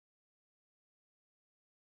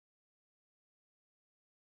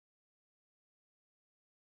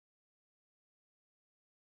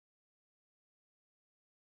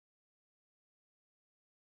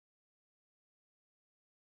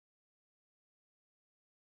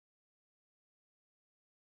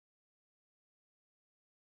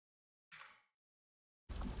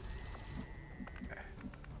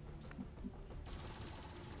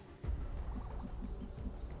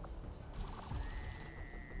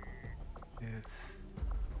 It's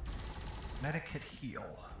Medikit Heal.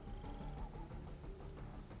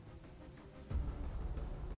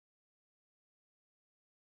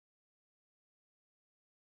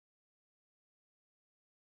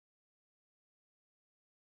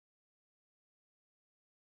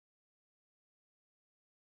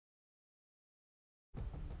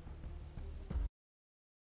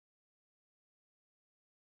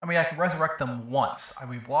 I mean, I can resurrect them once.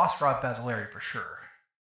 We've lost Rob Basilari for sure.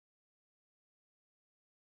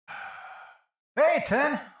 Hey,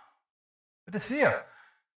 10! Good to see you.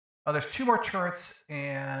 There's 2 more turrets,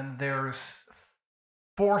 and there's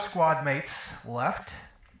 4 squad mates left.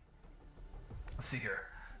 Let's see here.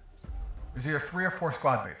 There's either 3 or 4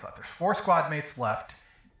 squad mates left. There's 4 squad mates left,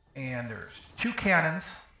 and there's 2 cannons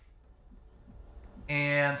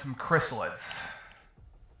and some chrysalids.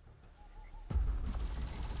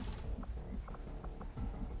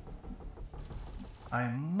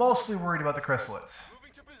 I'm mostly worried about the chrysalids.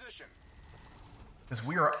 Because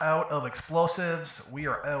we are out of explosives, we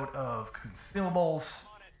are out of consumables.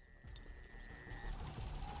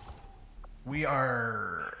 We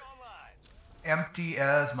are empty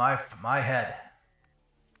as my head.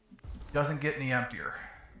 Doesn't get any emptier.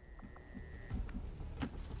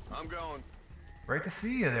 I'm going. Great to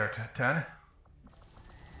see you there, 10.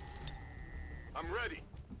 I'm ready.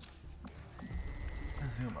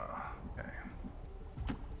 Azuma. Okay.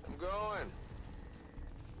 I'm going.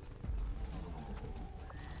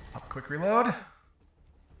 Up, quick reload.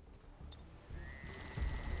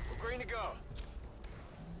 We're green to go.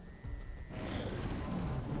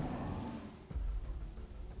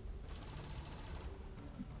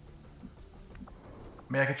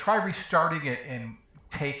 I mean, I could try restarting it and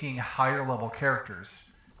taking higher level characters.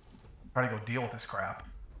 Try to go deal with this crap.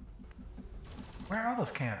 Where are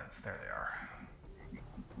those cannons? There they are.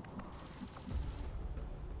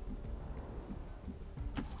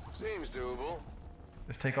 Seems doable.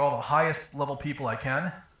 Just take all the highest level people I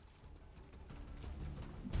can.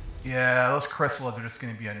 Yeah, those chrysalids are just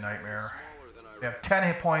going to be a nightmare. They have 10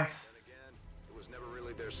 hit points. And again, it was never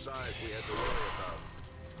really their size we had to worry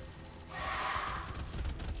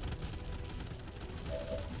about.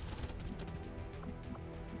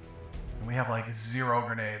 And we have like 0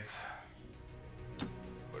 grenades.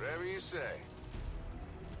 Whatever you say.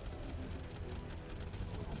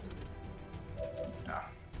 Yeah.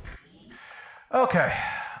 Okay,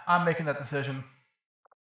 I'm making that decision.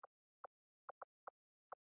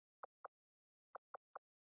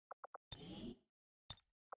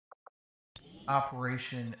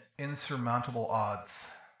 Operation Insurmountable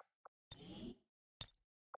Odds.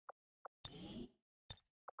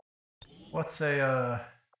 What's a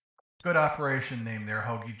good operation name there,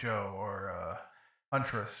 Hoagie Joe, or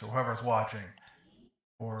Huntress, or whoever's watching,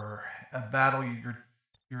 or a battle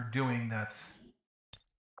you're doing that's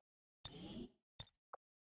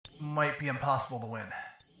might be impossible to win.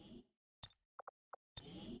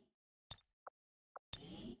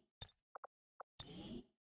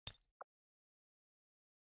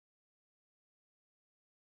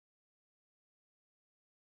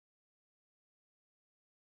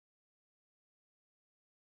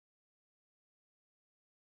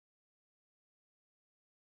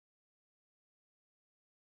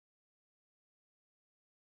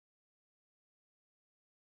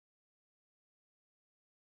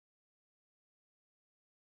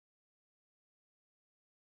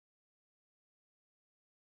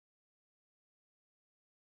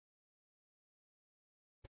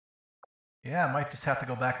 Yeah, I might just have to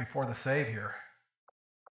go back before the save here.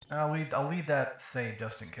 I'll leave that save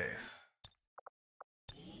just in case.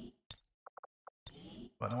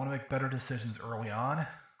 But I want to make better decisions early on. I'll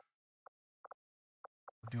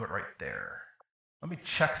do it right there. Let me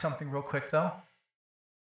check something real quick though.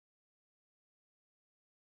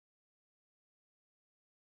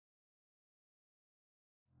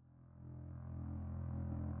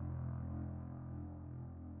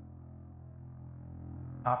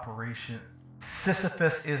 Operation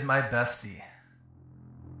Sisyphus is my bestie.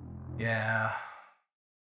 Yeah.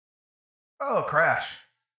 Oh, crash.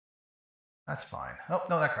 That's fine. Oh,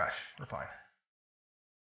 no, that crashed. We're fine.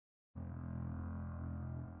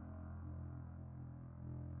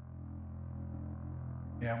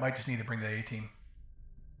 Yeah, I might just need to bring the A-team.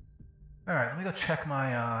 Alright, let me go check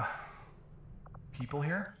my people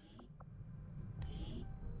here.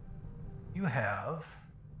 You have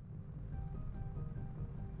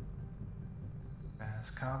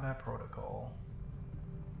mass combat protocol.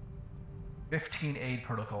 15 aid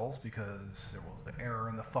protocols because there was an error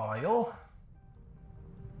in the file.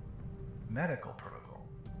 Medical protocol.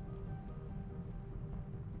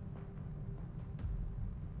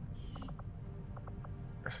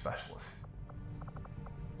 Or specialist.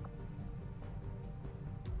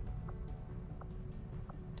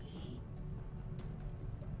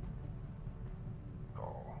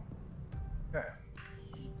 Oh. Okay.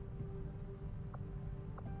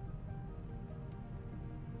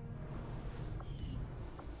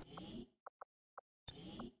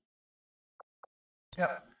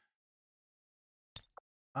 Yep.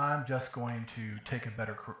 I'm just going to take a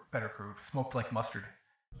better crew. Smoked like mustard.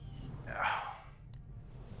 Yeah.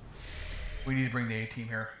 We need to bring the A-team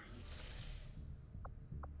here.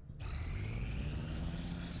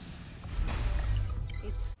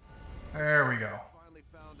 There we go. Finally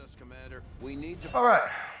found us, Commander. We need to. All right.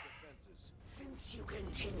 Since you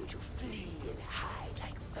continue to flee and hide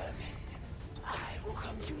like vermin, I will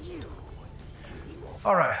come to you.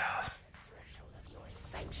 All right. Threshold of your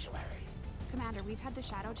sanctuary. Commander, we've had the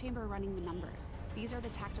Shadow Chamber running the numbers. These are the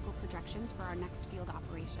tactical projections for our next field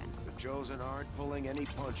operation. The Chosen aren't pulling any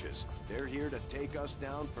punches. They're here to take us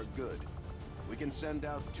down for good. We can send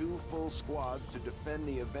out 2 full squads to defend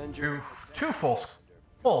the Avenger. Two full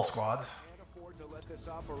squads. Can't afford to let this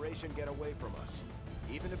operation get away from us.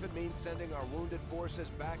 Even if it means sending our wounded forces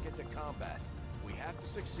back into combat. We have to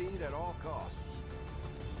succeed at all costs.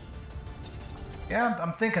 Yeah,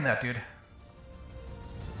 I'm thinking that, dude.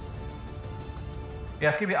 Yeah,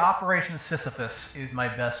 it's gonna be Operation Sisyphus is my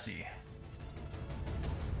bestie.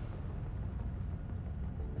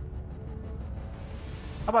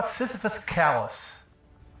 How about Sisyphus Callus?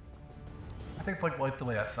 I think like the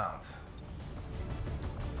way that sounds.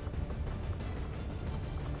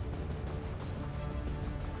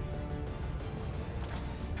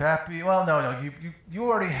 Chappie, well, no, you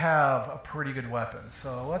already have a pretty good weapon,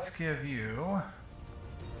 so let's give you.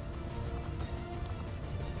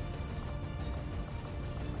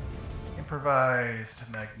 Improvised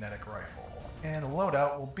magnetic rifle. And the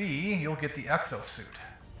loadout will be, you'll get the exosuit.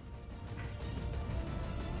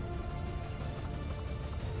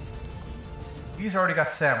 He's already got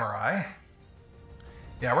samurai.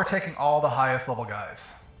 Yeah, we're taking all the highest level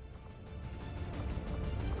guys.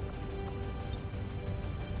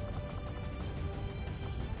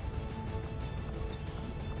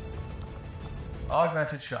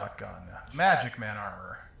 Augmented shotgun. Magic man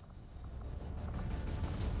armor.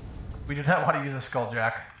 We do not want to use a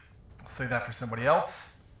skulljack. I'll save that for somebody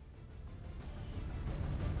else.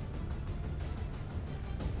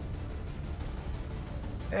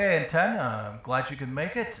 Hey, and 10, I'm glad you could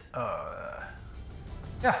make it.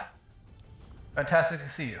 Yeah. Fantastic to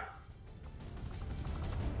see you.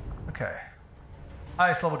 Okay.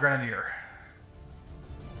 Highest level grenadier.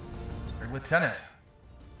 Or lieutenant.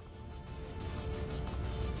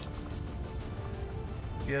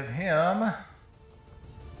 Give him a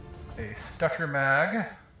stutter mag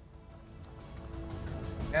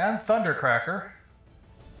and thundercracker.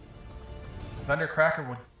 Thundercracker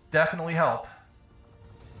would definitely help.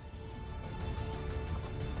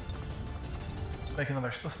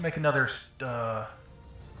 Let's make another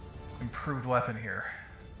improved weapon here.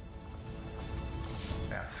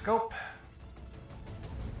 That scope.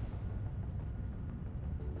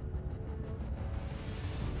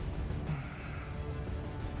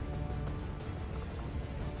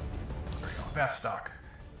 There we go. Best stock.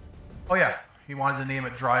 Oh yeah, he wanted to name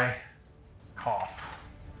it Dry Cough.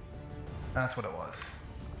 That's what it was.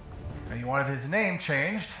 And he wanted his name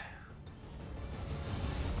changed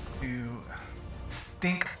to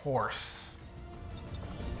Stink Horse.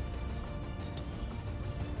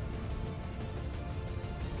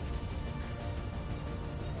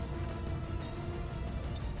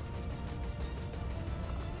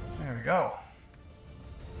 There we go.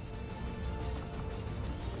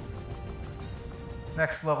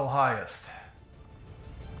 Next level highest.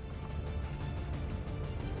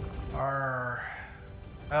 Our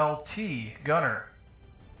LT Gunner.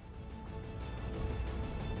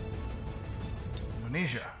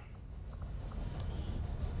 Indonesia.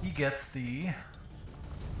 He gets the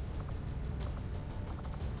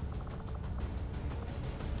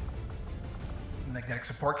magnetic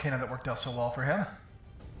support cannon that worked out so well for him.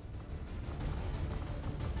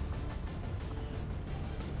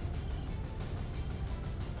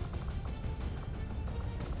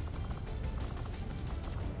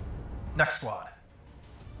 Next squad.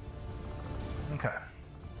 Okay.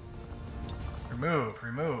 Remove,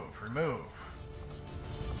 remove, remove.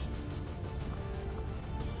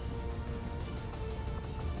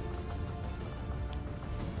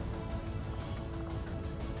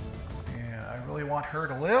 And I really want her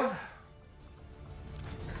to live.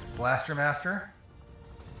 Blaster Master.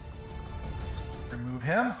 Remove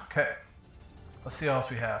him. Okay. Let's see what else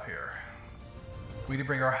we have here. We need to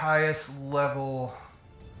bring our highest level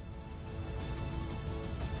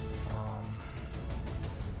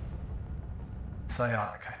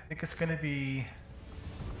psionic. I think it's going to be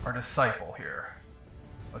our disciple here.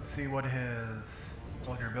 Let's see what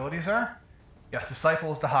your abilities are. Yes,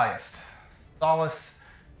 disciple is the highest. Solace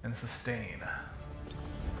and sustain.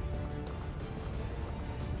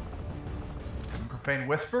 And profane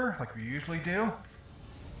whisper, like we usually do.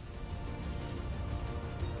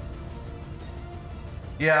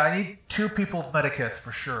 Yeah, I need 2 people with medikits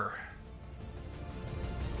for sure.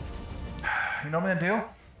 You know what I'm gonna do?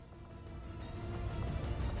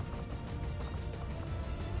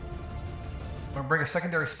 I'm gonna bring a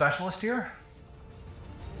secondary specialist here.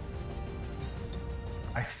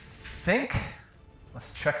 I think.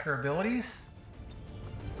 Let's check her abilities.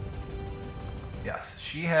 Yes,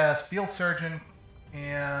 she has field surgeon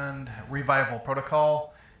and revival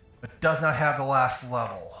protocol, but does not have the last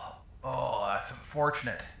level. Oh, that's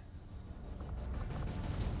unfortunate.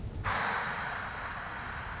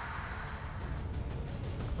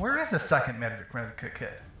 Where is the second medikit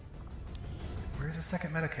kit? Where's the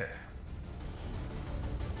second medikit?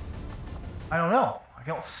 I don't know. I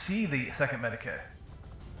don't see the second medikit.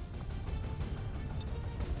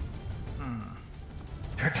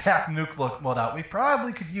 Attack nuke mode out. We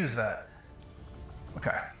probably could use that.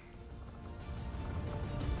 Okay.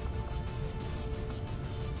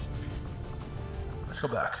 Let's go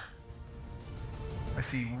back. I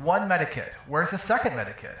see 1 medikit. Where's the second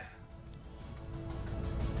medikit?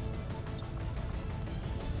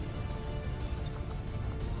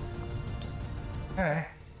 Okay.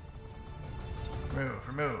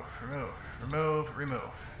 Remove.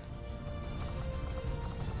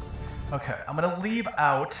 Okay, I'm gonna leave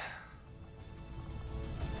out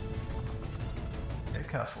Dave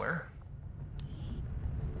Kessler.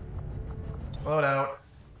 Load out.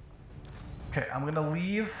 Okay, I'm gonna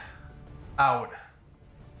leave out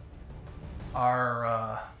our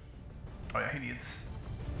oh yeah, he needs.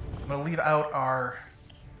 I'm gonna leave out our.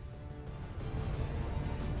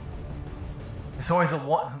 There's always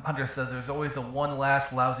Hunter says there's always the one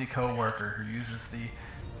last lousy coworker who uses the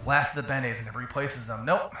last of the band-aids and never replaces them.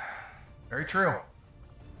 Nope. Very true.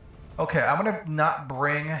 Okay, I'm gonna not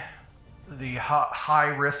bring the high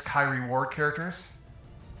risk, high reward characters.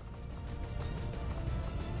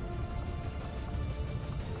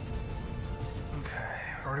 Okay,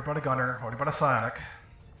 already brought a gunner, already brought a psionic.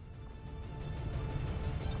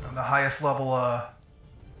 On the highest level,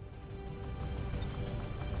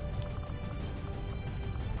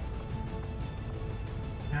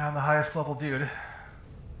 Yeah, I'm the highest level dude.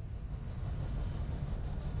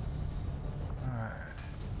 Alright.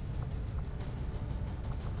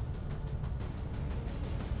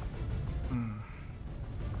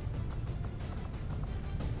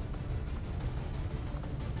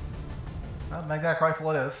 Well, magnetic rifle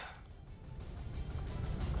it is.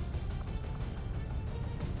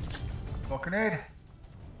 Smoke grenade.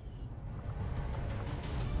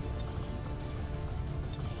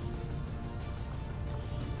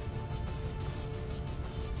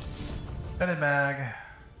 Extended mag.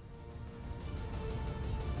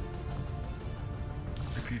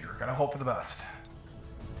 Repeater. Gotta hope for the best.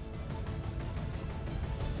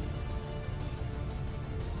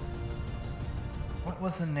 What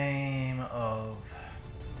was the name of...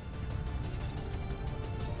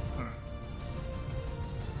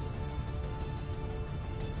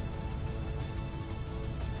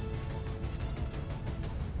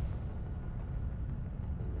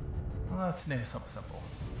 Well, let's name something simple.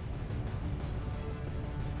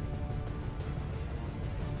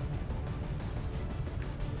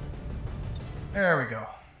 There we go.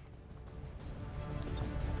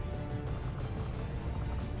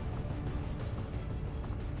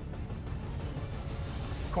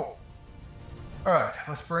 Cool. Alright,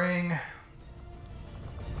 let's bring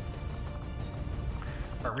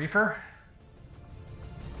our reefer.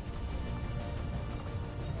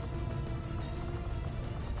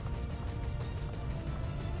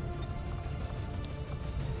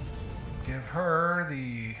 Give her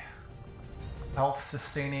the health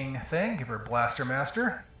sustaining thing. Give her Blaster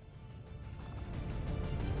Master.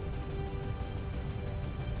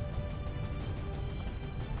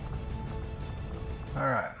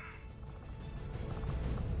 Alright.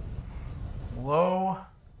 Low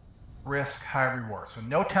risk, high reward. So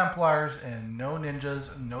no Templars and no ninjas,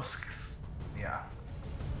 no... Yeah.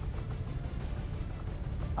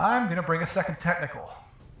 I'm going to bring a second technical.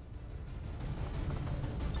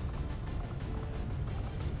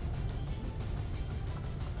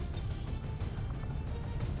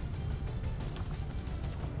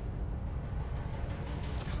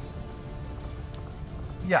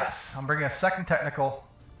 Yes, I'm bringing a second technical.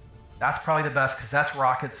 That's probably the best because that's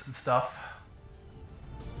rockets and stuff.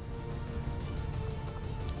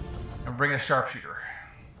 I'm bringing a sharpshooter.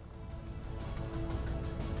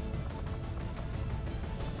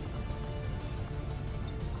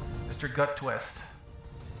 Mr. Gut Twist.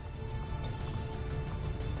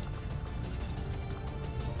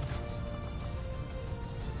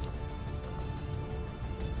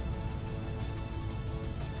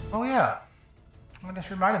 Oh yeah. I just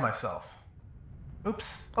reminded myself.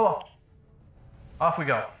 Oops. Oh well. Off we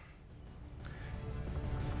go.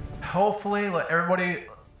 Hopefully, let everybody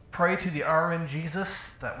pray to the RN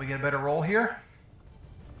Jesus that we get a better roll here.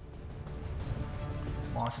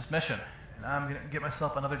 Launch this mission. And I'm going to get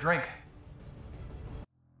myself another drink.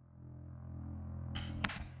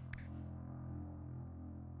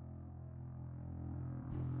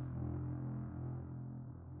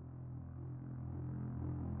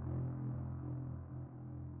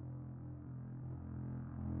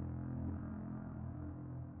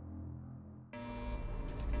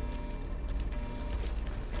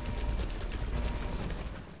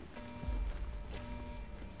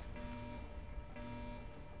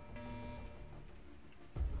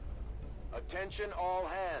 Attention all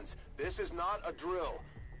hands. This is not a drill.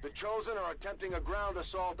 The Chosen are attempting a ground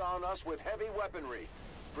assault on us with heavy weaponry.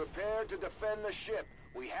 Prepare to defend the ship.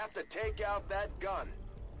 We have to take out that gun.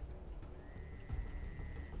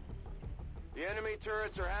 The enemy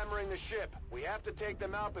turrets are hammering the ship. We have to take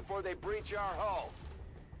them out before they breach our hull.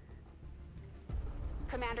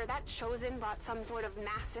 Commander, that Chosen brought some sort of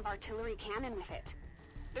massive artillery cannon with it.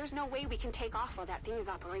 There's no way we can take off while that thing is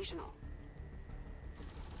operational.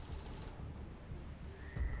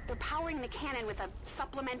 They're powering the cannon with a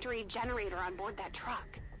supplementary generator on board that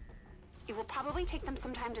truck. It will probably take them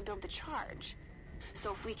some time to build the charge.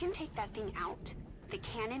 So if we can take that thing out, the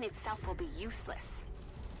cannon itself will be useless.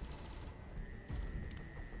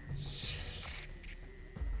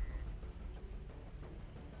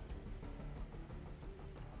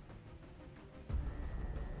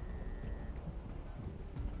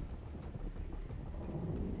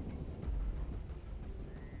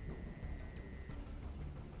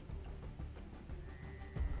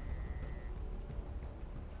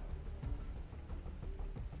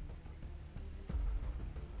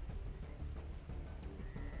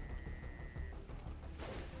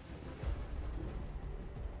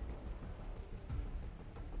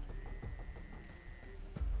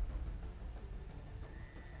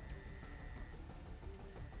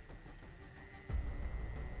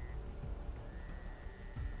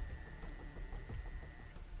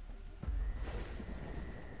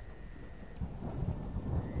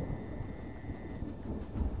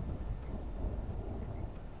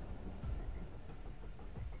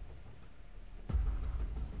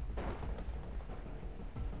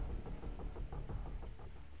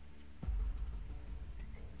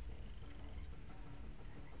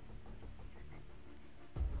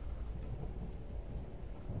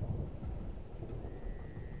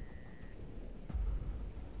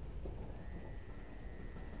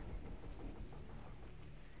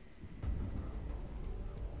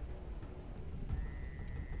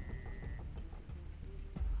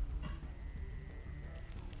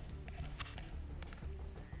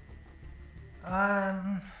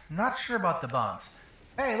 Not sure about the buns.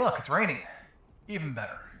 Hey, look, it's raining. Even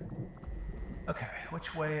better. Okay,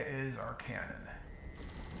 which way is our cannon?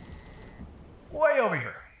 Way over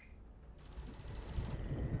here.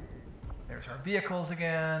 There's our vehicles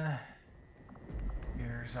again.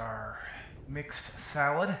 Here's our mixed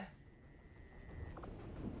salad.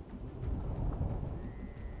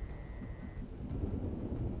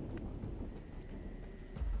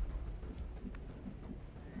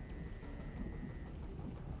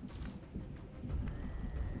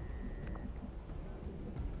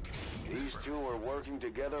 These two are working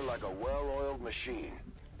together like a well-oiled machine.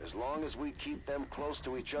 As long as we keep them close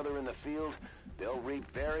to each other in the field, they'll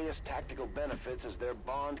reap various tactical benefits as their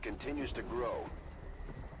bond continues to grow.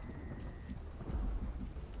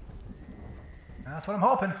 That's what I'm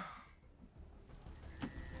hoping.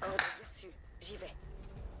 Ordre reçu. J'y vais.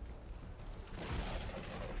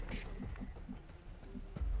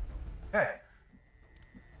 Okay.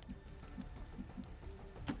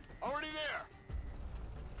 Already there!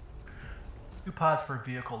 2 pods per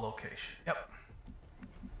vehicle location. Yep.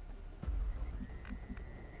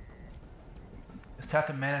 Just have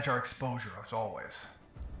to manage our exposure as always.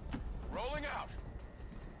 Rolling out!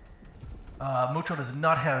 Mucho does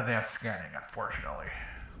not have advanced scanning, unfortunately.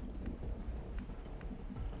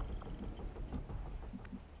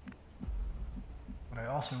 What I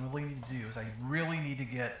also really need to do is I really need to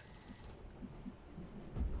get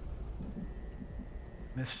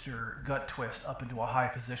Mr. Gut Twist up into a high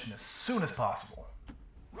position as soon as possible.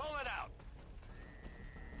 Roll it out!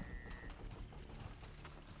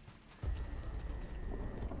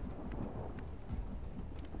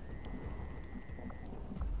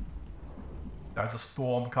 There's a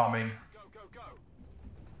storm coming. Go, go, go!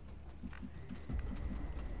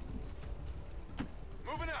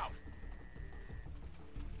 Moving out!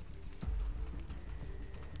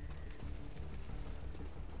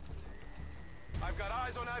 I've got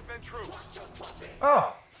eyes on Advent troops.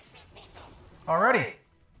 Oh! Already?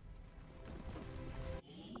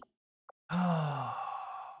 Oh.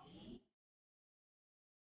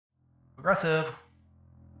 Aggressive.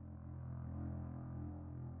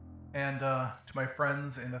 And to my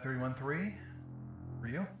friends in the 313, for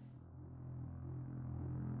you.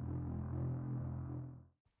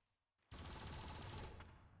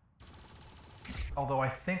 Although I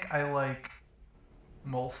think I like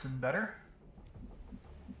Molson better.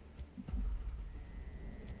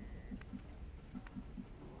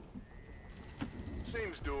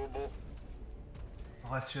 Seems doable.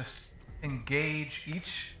 Let's just engage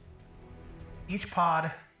each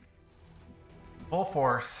pod full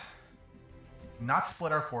force, not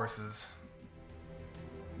split our forces.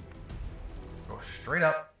 Go straight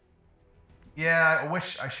up. Yeah, I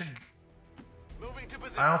wish I should. Moving to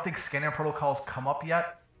position. I don't think scanning protocols come up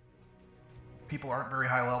yet. People aren't very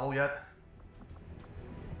high level yet.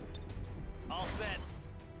 All set.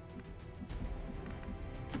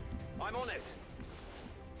 I'm on it.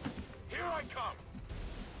 Here I come.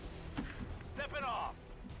 Stepping off.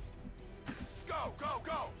 Go, go,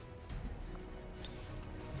 go.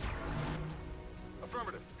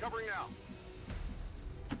 Affirmative. Covering now.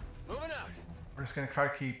 Moving out. We're just gonna try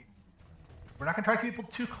to keep. We're not gonna try to keep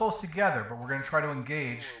people too close together, but we're gonna try to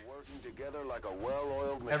engage We're working together like a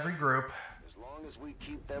well-oiled machine. every group As long as we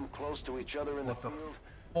keep them close to each other in the with the field,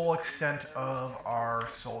 full extent of our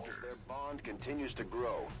soldiers. their bond continues to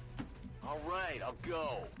grow. All right, I'll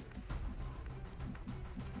go.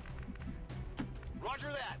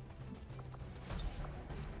 Roger that.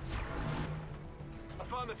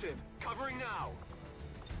 Affirmative. Covering now.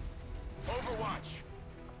 Overwatch.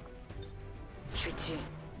 Je suis dessus.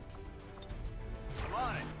 I'm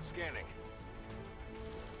on it. Scanning.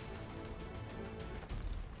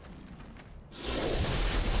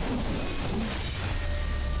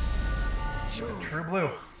 True blue.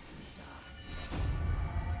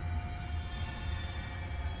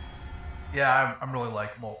 Yeah, I'm really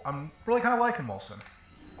like I'm really kind of liking Molson.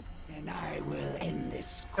 And I will end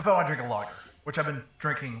this. If I want to drink a lager, which I've been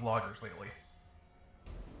drinking lagers lately.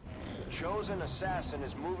 The chosen assassin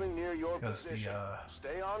is moving near your Because position.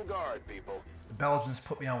 Stay on guard, people. The Belgians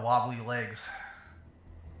put me on wobbly legs.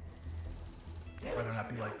 There Better is not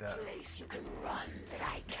be no like that. place you can run that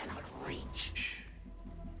I cannot reach.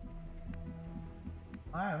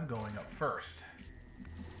 I'm going up first.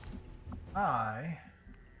 I,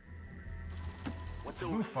 What's the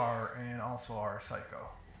Bufar, and also our Psycho.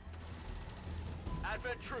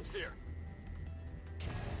 Advent troops here.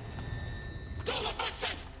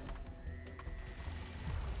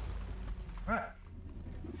 Alright.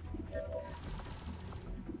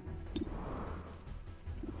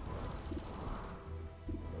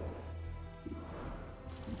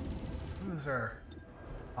 Who's our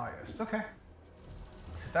highest? Okay.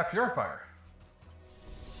 Let's hit that purifier.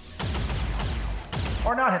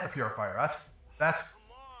 Or not hit the purifier. That's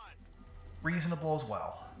reasonable as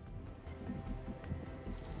well.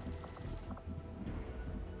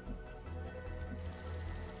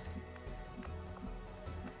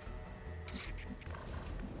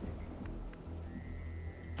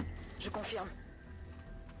 Je confirme.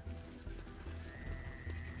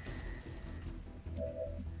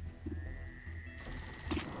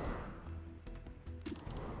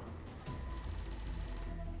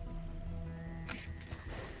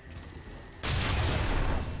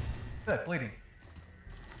 Good, bleeding.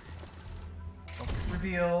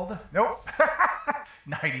 Revealed. Nope.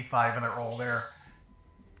 95 in a roll there.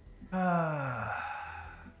 That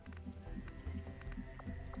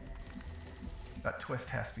twist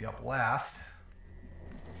has to be up last.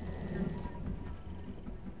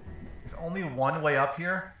 There's only one way up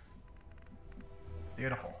here.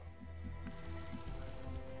 Beautiful.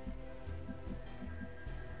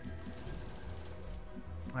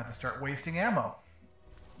 I have to start wasting ammo.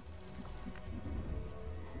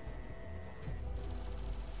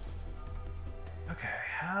 Okay,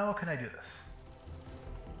 how can I do this?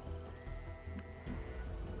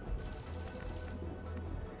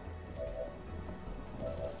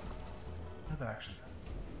 Other actions.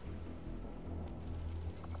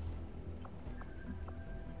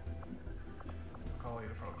 Call you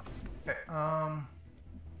to program. Okay,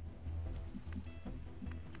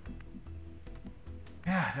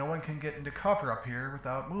 yeah, no one can get into cover up here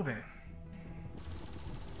without moving.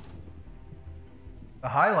 The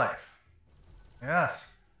high life. Yes.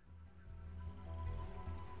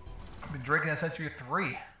 I've been drinking that since you were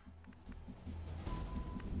 3.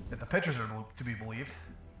 If the pictures are to be believed.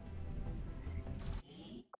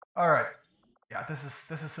 Alright. Yeah, this is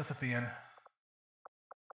Sisyphean.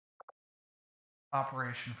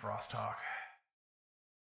 Operation Frosthawk.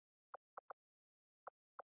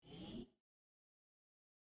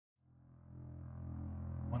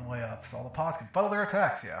 One way up, so all the pods can follow their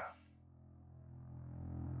attacks, yeah.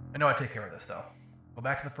 I know I take care of this, though. Go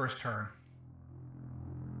back to the first turn.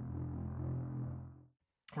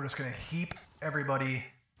 We're just going to heap everybody.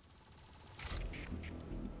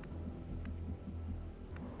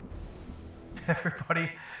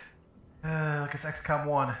 Everybody. Look, it's XCom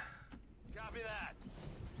 1. Copy that.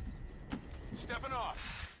 Stepping off.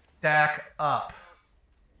 Stack up.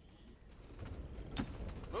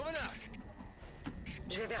 Moving up.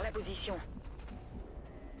 Je vais vers la position.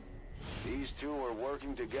 These two are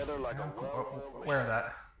working together like a well-oiled Where machine.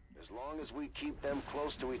 that? As long as we keep them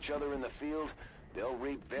close to each other in the field, they'll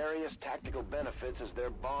reap various tactical benefits as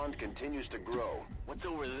their bond continues to grow. What's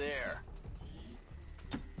over there?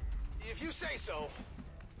 If you say so.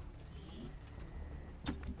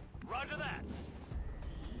 Roger that.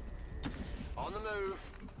 On the move.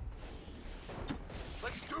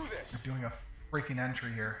 Let's do this. We're doing a freaking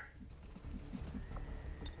entry here.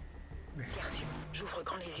 Perçu. J'ouvre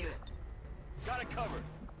grand les yeux. Got it covered.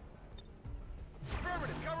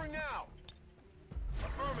 Affirmative, covering now.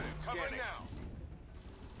 Affirmative, covering now.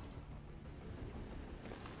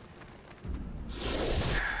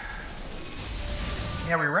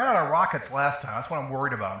 Yeah, we ran out of rockets last time. That's what I'm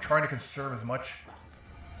worried about. I'm trying to conserve as much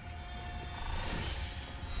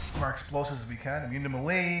of our explosives as we can. Immune to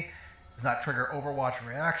melee, does not trigger overwatch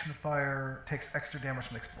reaction fire, takes extra damage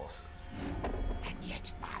from explosives. And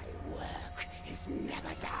yet my work is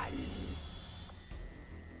never done.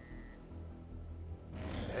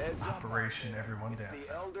 Heads up. Operation Everyone It's Dance.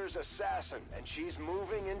 the Elder's assassin, and she's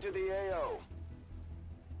moving into the AO.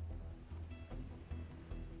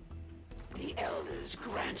 The elders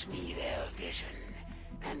grant me their vision,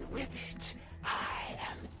 and with it, I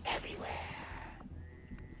am everywhere.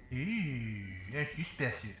 Ooh, yes, you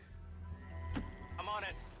special. I'm on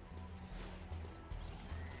it.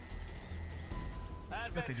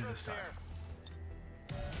 What they do this time?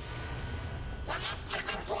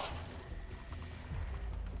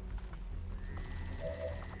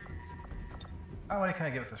 How many can I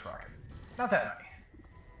get with this rocket? Not that many.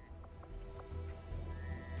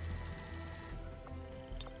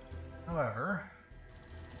 However,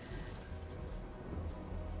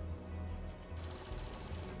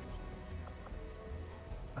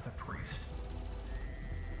 that's a priest.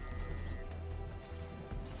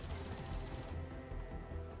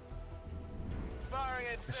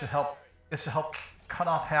 This should help. This should help cut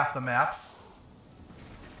off half the map.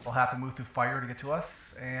 We'll have to move through fire to get to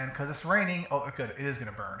us, and because it's raining, oh, good, it is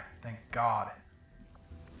gonna burn. Thank God.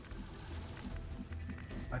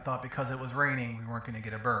 I thought because it was raining, we weren't gonna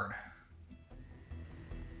get a burn.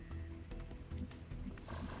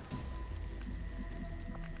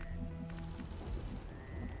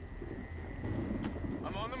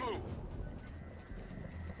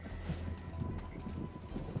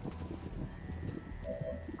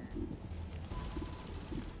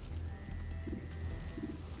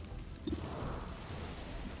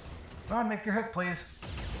 Come on, make your hit, please.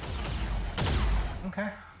 Okay.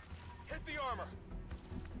 Hit the armor.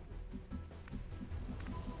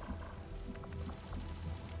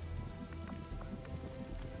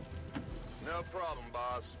 No problem,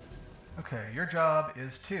 boss. Okay, your job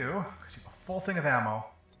is to, 'cause you have a full thing of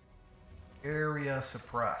ammo, area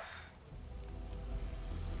suppress.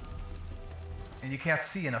 And you can't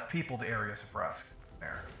see enough people to area suppress.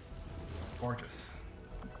 There. Gorgeous.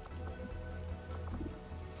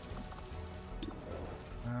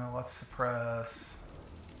 Let's suppress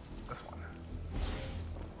this one.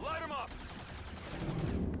 Light him up.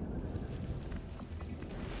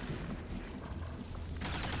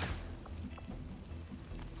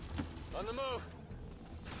 On the move.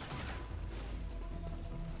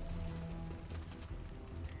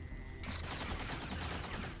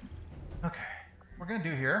 Okay, what we're gonna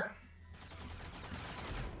do here,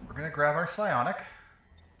 we're gonna grab our psionic.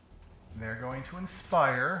 They're going to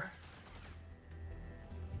inspire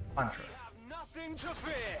Huntress. Have nothing to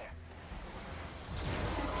fear.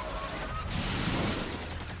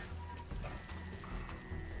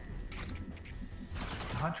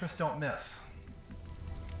 Huntress don't miss.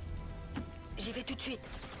 J'y vais tout de suite.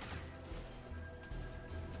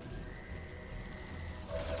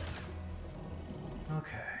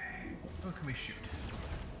 Okay, who can we shoot?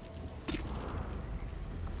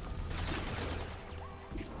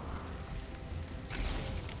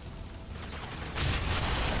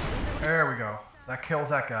 There we go. That kills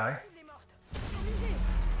that guy.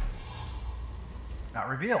 Not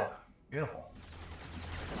revealed. Beautiful.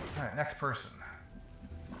 Alright, next person.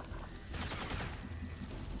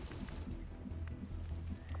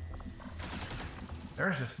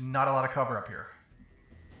 There's just not a lot of cover up here.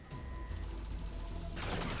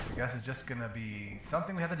 I guess it's just gonna be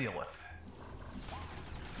something we have to deal with.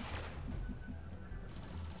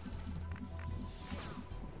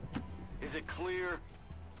 Is it clear?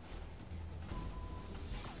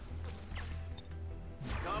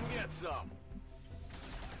 Come get some.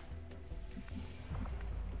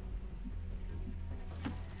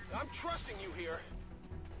 I'm trusting you here.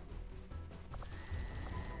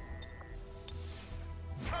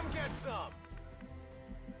 Come get some.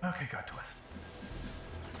 Okay, got to us.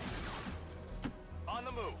 On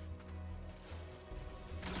the move.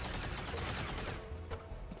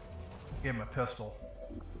 Give him a pistol.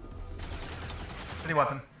 Any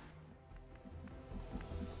weapon.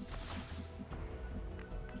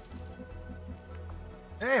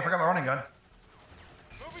 Hey, I forgot my running gun.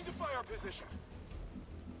 Moving to fire position.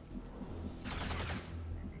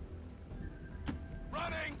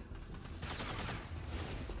 Running.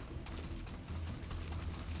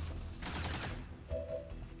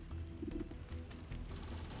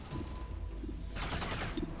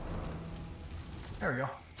 There we go.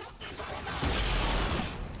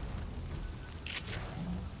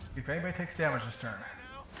 If anybody takes damage this turn.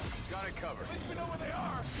 Got it covered. At least we know where they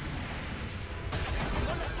are.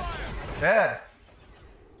 Under fire. Dead.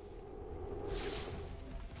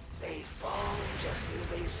 They fall just as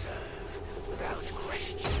they serve, without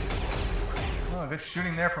question. Oh, good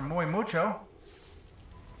shooting there from Muy Mucho.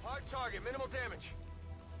 Hard target, minimal damage.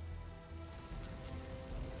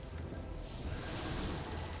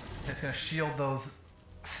 It's gonna shield those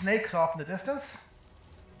snakes off in the distance.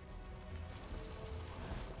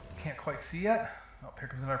 Can't quite see yet. Oh, here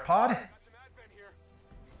comes another pod. Got some advent here.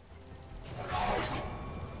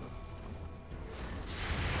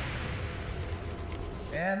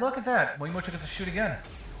 And look at that. Muy Mucho gets to shoot again.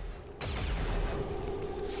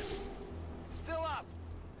 Still up.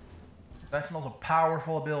 Sentinel's a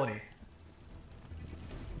powerful ability.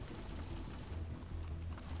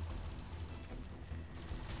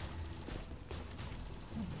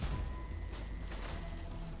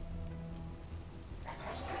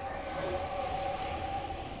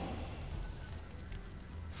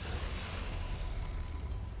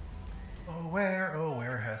 Oh,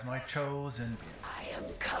 where has my chosen been? I am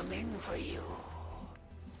coming for you.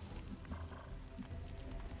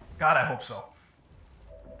 God, I hope so.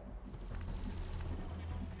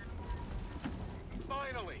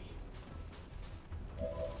 Finally.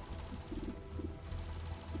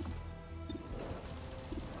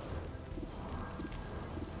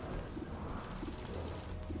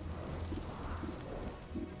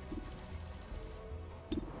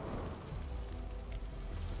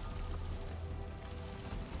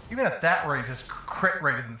 Even at that rate, his crit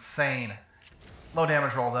rate is insane. Low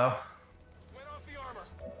damage roll, though. Went off the armor.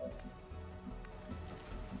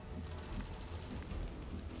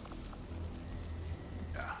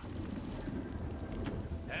 Yeah.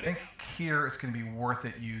 I think here, it's going to be worth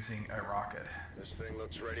it using a rocket. This thing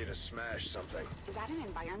looks ready to smash something. Is that an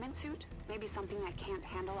environment suit? Maybe something that can't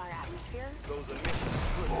handle our atmosphere? Those emissions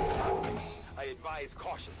could be toxic. I advise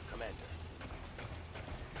caution, Commander.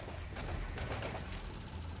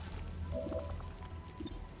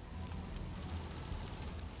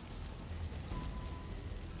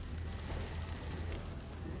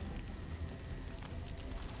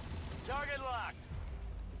 Target locked.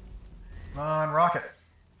 Come on, rocket.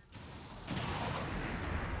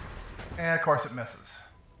 And of course it misses.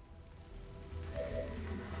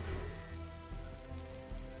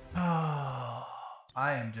 Oh,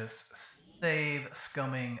 I am just save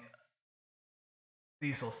scumming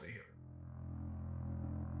ceaselessly here.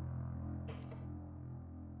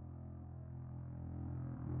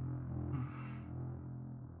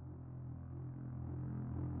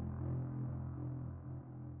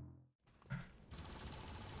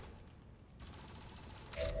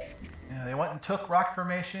 Yeah, they went and took rocket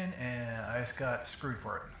formation, and I just got screwed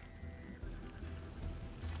for it.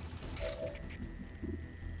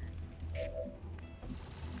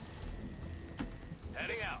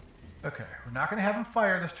 Heading out. Okay, we're not going to have him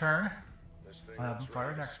fire this turn. This thing I'll have him looks fire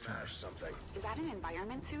ready to next turn. smash something. Is that an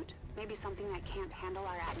environment suit? Maybe something that can't handle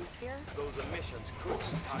our atmosphere? Those emissions could be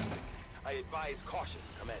toxic. I advise caution,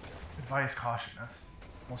 Commander. Advise caution. That's the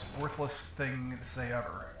most worthless thing to say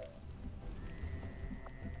ever.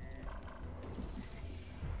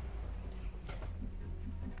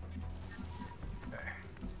 Okay.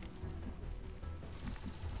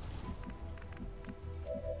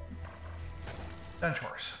 Bench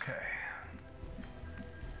horse, okay.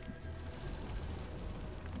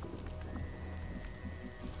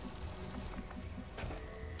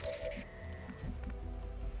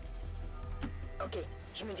 Ok,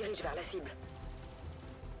 je me dirige vers la cible.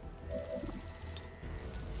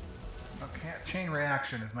 I can't chain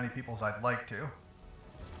reaction as many people as I'd like to.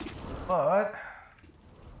 But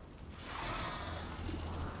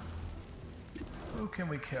who can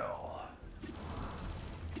we kill?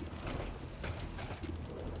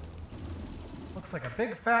 Looks like a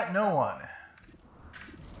big fat no one.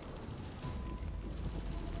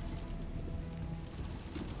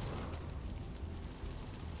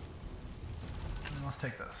 Let's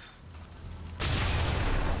take this.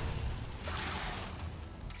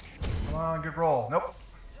 Come on, good roll. Nope.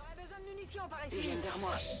 Il vient vers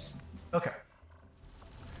moi. Okay.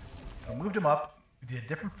 I moved him up. We did a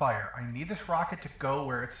different fire. I need this rocket to go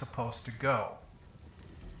where it's supposed to go.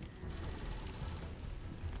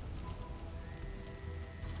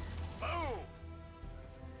 Boom!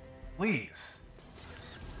 Please.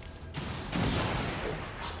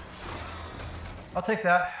 I'll take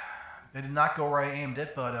that. They did not go where I aimed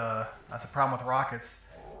it, but that's a problem with rockets.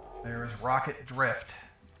 There's rocket drift.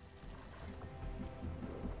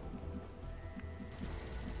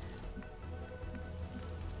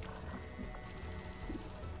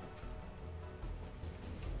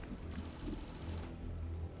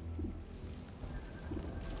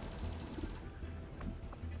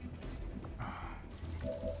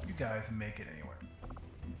 You guys make it anywhere.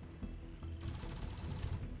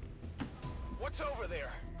 What's over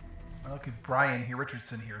there? Look at Brian here.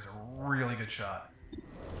 Richardson here is a really good shot.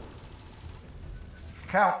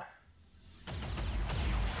 Count.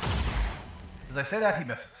 As I say that, he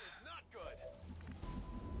misses. Not good.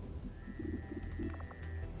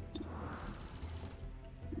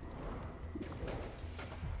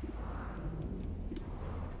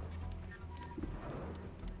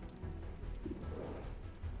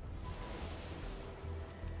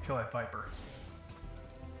 Kill that Viper.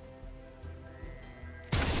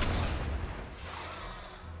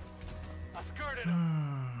 I skirted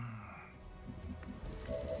him.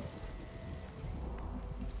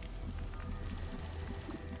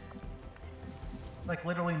 Like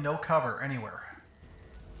literally no cover anywhere.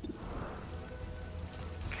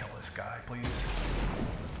 Kill this guy, please.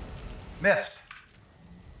 Missed.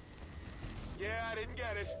 Yeah, I didn't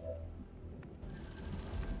get it.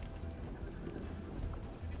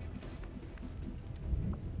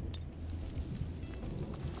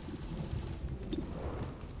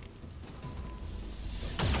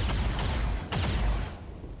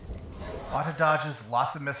 Lots of dodges,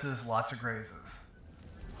 lots of misses, lots of grazes.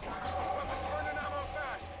 Weapons burning ammo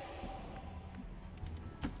fast.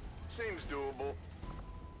 Seems doable.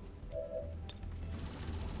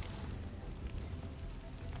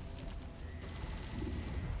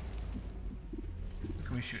 Who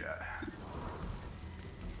can we shoot at?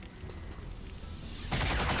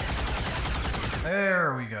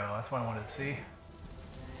 There we go. That's what I wanted to see.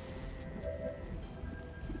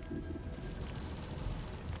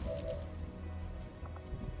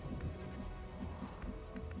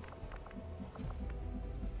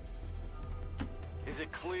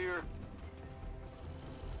 it clear?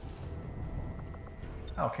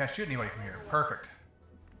 Oh, can't shoot anybody from here. Perfect.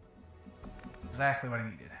 Exactly what I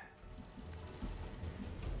needed.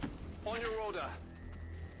 On your order.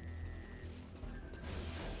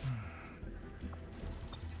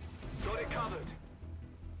 Got it covered.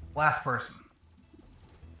 Last person.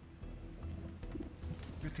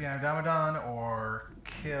 Shoot the Andromedon or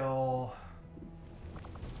kill...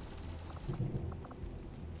 I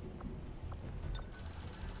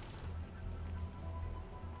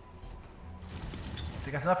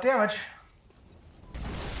think that's enough damage.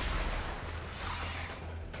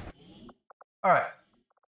 Alright.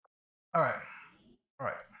 Alright.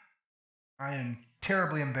 Alright. I am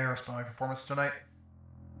terribly embarrassed by my performance tonight.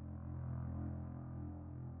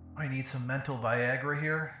 I need some mental Viagra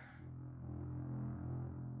here.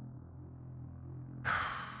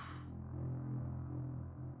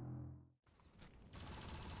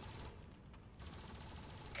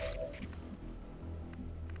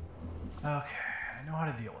 Okay, I know how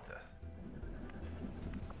to deal with this.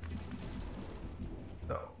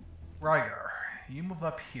 So, Rygar, you move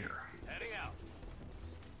up here. Heading out.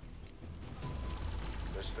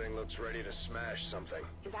 This thing looks ready to smash something.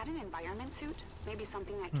 Is that an environment suit? Maybe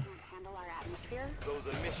something that can handle our atmosphere? Those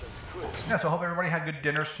emissions could. Yeah, so I hope everybody had good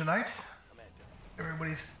dinners tonight.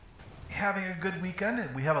 Everybody's having a good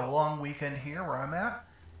weekend. We have a long weekend here where I'm at,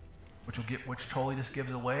 which totally just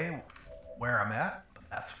gives away where I'm at, but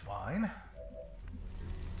that's fine.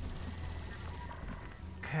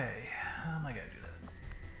 Okay, how am I gonna do this?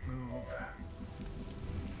 Move.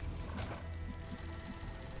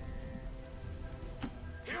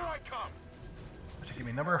 Here I come. That should give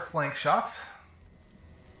me a number of flank shots.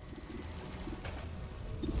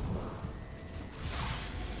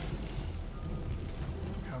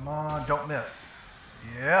 Come on, don't miss.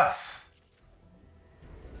 Yes.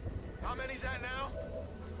 How many's that now?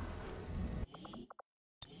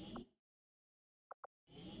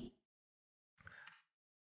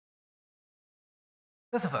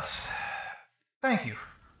 Sisyphus. Thank you,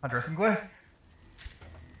 Andres. I'm glad.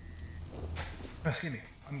 Excuse me.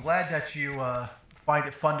 I'm glad that you find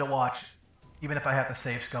it fun to watch, even if I have to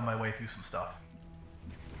save scum my way through some stuff.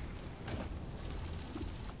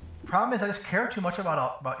 Problem is, I just care too much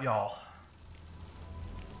about y'all.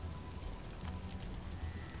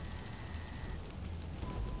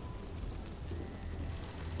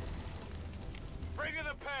 Bring in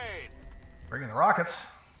the pain. Bring in the rockets.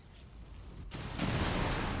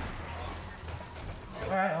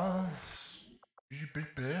 All right.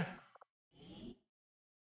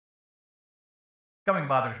 Coming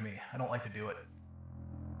bothers me. I don't like to do it.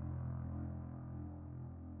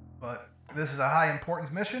 But this is a high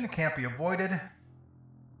importance mission. It can't be avoided.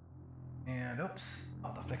 And oops,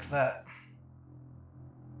 I'll have to fix that.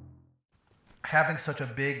 Having such a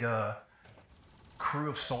big crew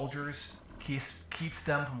of soldiers keeps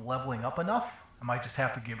them from leveling up enough. I might just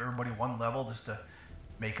have to give everybody one level just to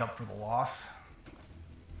make up for the loss.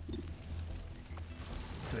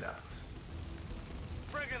 See what happens.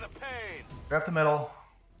 Bring in the pain. Grab the middle.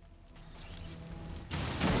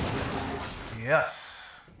 Yes.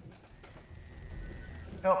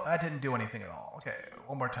 Nope, that didn't do anything at all. Okay,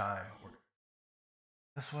 one more time.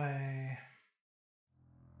 This way.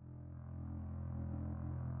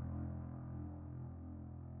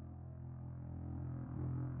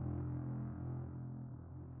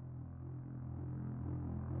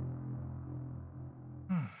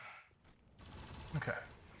 Okay.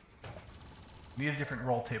 Need a different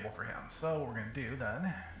roll table for him. So what we're gonna do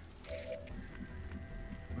then.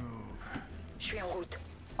 Move. Je suis en route.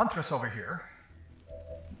 Huntress over here.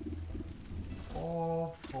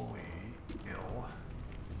 Hopefully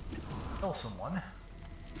kill someone.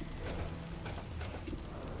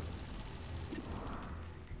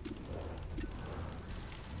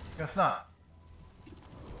 Guess not.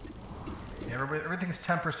 Yeah, everything's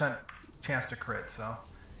 10% chance to crit, so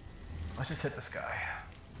let's just hit this guy.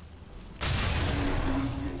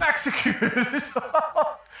 Executed!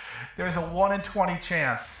 There's a 1 in 20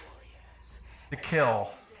 chance to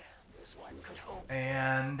kill.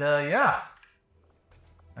 And yeah,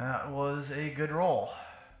 that was a good roll.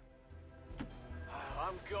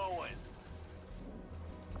 I'm going.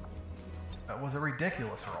 That was a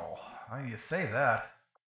ridiculous roll. I need to save that.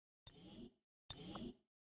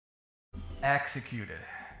 Executed.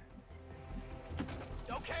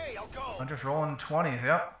 Okay, I'll go. I'm just rolling 20s,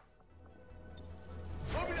 yep.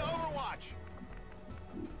 Moving to Overwatch.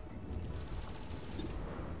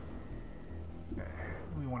 Okay,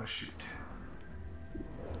 who do we want to shoot?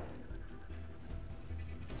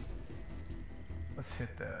 Let's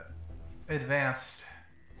hit that. Advanced.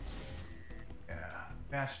 Yeah.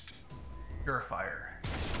 Fast purifier.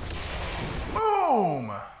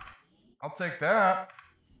 Boom! I'll take that.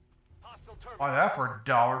 Buy that for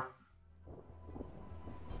 $1.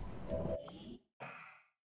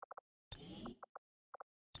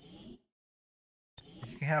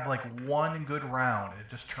 You can have like one good round. It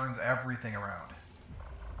just turns everything around.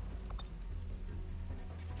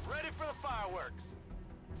 Ready for the fireworks.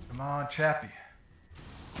 Come on, Chappie.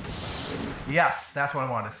 Yes, that's what I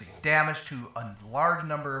wanted to see. Damage to a large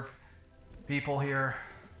number of people here.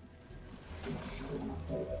 Okay,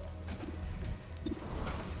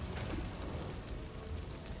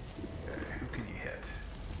 who can you hit?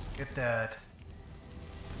 Get that.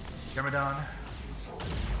 Germadon.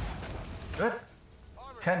 Good.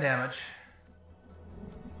 10 damage.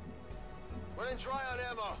 Running dry on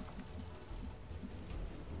ammo.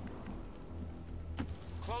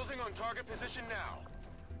 Closing on target position now.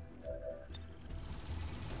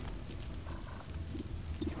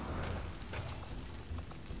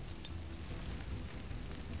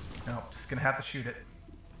 No, just gonna have to shoot it.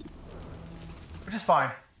 Which is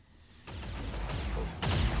fine.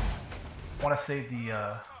 Want to save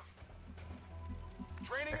the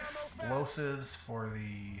explosives for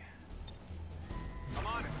the... I'm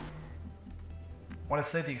on it. Want to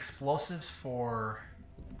save the explosives for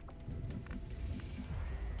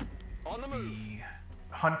On the move.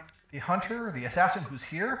 the hunter, the assassin who's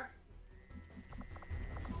here.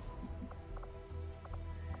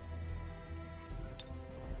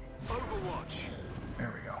 Overwatch.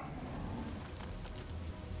 There we go.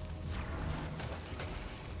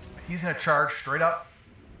 He's gonna charge straight up.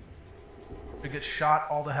 To get shot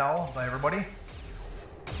all to hell by everybody.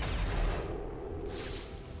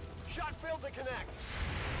 Shot failed to connect.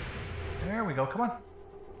 There we go. Come on.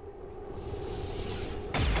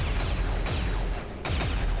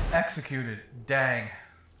 Executed. Dang.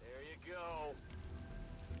 There you go.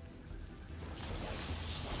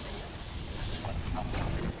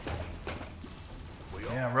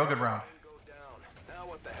 Yeah, real good round. Go down. Now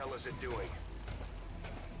what the hell is it doing?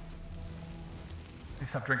 Please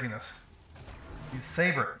stop drinking this. You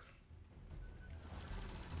savor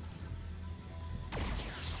it.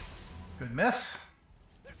 Good miss.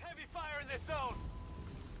 There's heavy fire in this zone.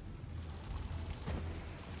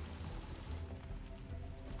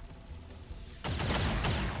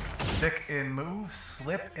 Stick and move,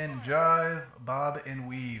 slip and jive, bob and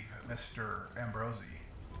weave, Mr. Ambrosi.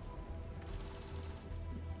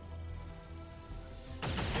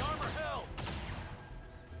 The armor held.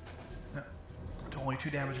 Yeah. Only 2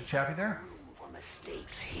 damage to Chappie there. For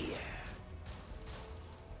mistakes here.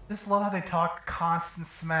 Just love how they talk constant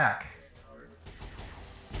smack.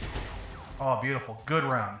 Oh, beautiful. Good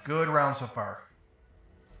round. Good round so far.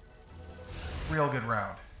 Real good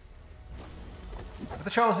round. For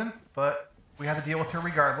the Chosen, but we had to deal with her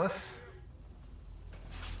regardless.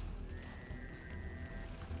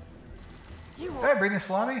 Hey, bring the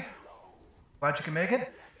salami. Glad you can make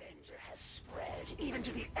it. Avenger has spread even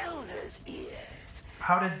to the elders' ears.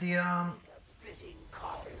 How did the Fitting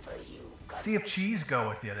call for you. Sea of Cheese go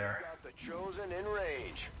with you there? Got the Chosen in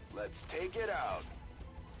range. Let's take it out.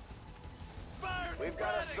 We've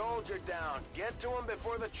got a soldier down. Get to him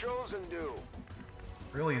before the Chosen do.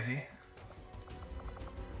 Real easy.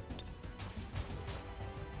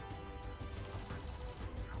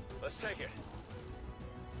 Let's take it.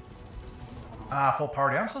 Ah, full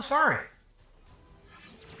party. I'm so sorry.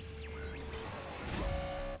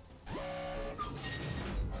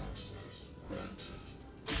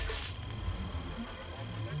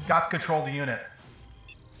 Got to control the unit.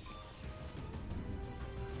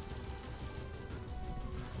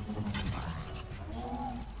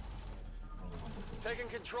 Taking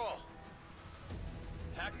control.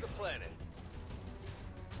 Hack the planet.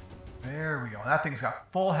 There we go. That thing's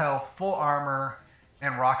got full health, full armor,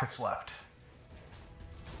 and rockets left.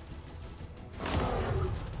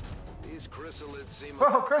 These chrysalids seem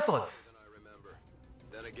Oh, chrysalids. than I remember.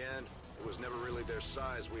 Then again, it was never really their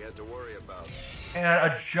size we had to worry about. And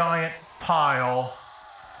a giant pile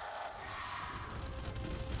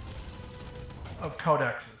of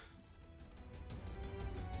codexes.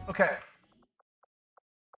 Okay.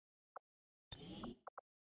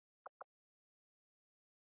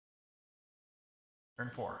 Turn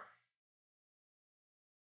 4.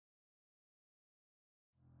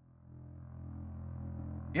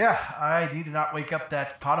 Yeah, I need to not wake up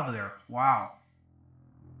that pot over there. Wow.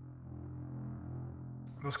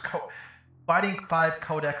 Those fighting 5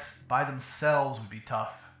 codex by themselves would be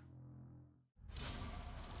tough.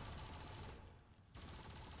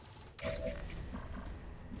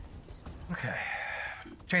 Okay.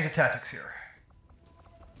 Change of tactics here.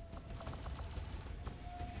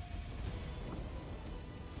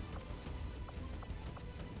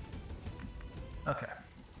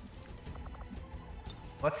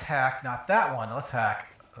 Let's hack, not that one. Let's hack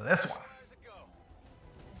this one.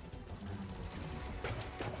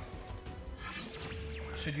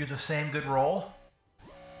 Should use the same good roll.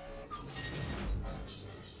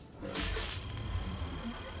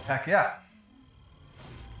 Heck yeah.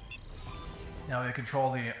 Now we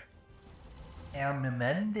control the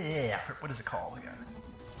armament. What is it called again?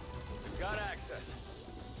 Got access.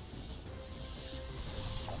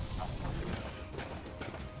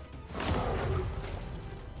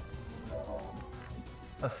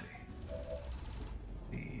 Let's see.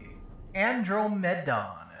 The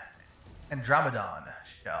Andromedon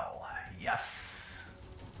shell. Yes.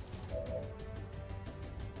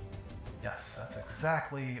 Yes, that's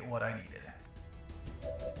exactly what I needed.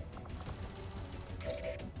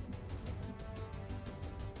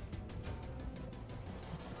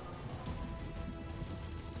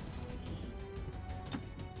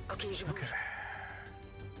 Okay.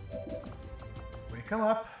 Wake him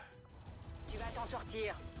up. Tu vas t'en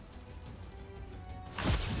sortir.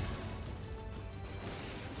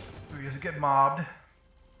 He doesn't get mobbed.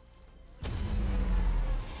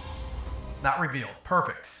 Not revealed.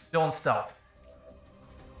 Perfect. Still in stealth.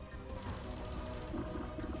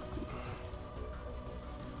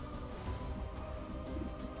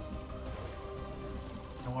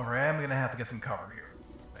 However, I am going to have to get some cover here,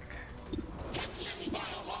 I think.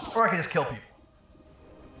 Or I can just kill people.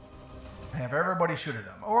 Have everybody shoot at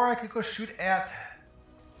them. Or I could go shoot at...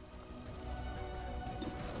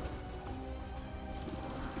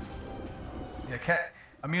 Yeah, cat.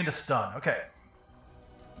 Immune to stun. Okay.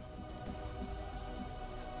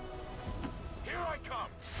 Here I come.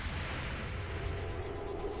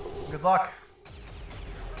 Good luck.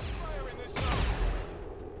 Fire in this zone.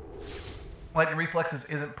 Lightning reflexes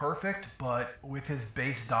isn't perfect, but with his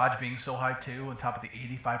base dodge being so high too, on top of the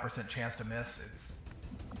 85% chance to miss,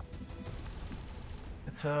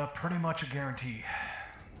 it's pretty much a guarantee.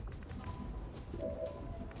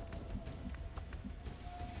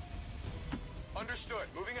 Understood.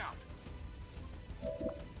 Moving out.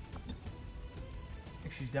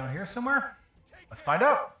 Think she's down here somewhere? Let's find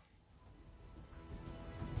out.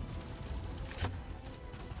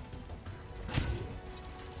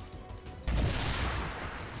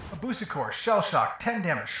 A boosted core, shell shock, 10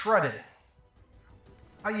 damage, shredded.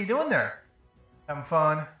 How you doing there? Having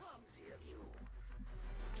fun?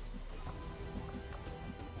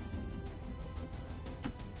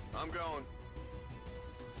 I'm going.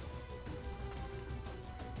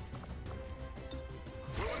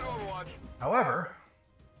 Moving Overwatch. However,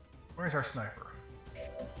 where's our sniper?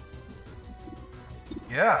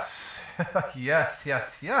 Yes. Yes,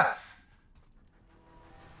 yes, yes.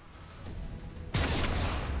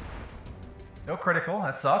 No critical,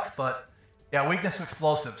 that sucks, but yeah, weakness to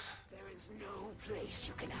explosives. There is no place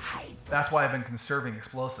you can hide. That's why I've been conserving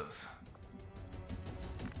explosives.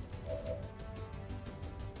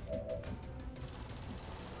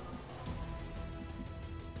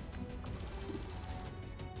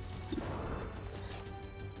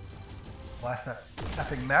 Blast that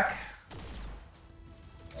effing mech.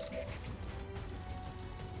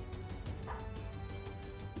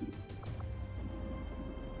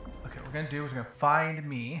 Okay, what we're gonna do is we're gonna find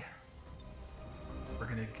me. We're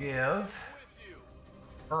gonna give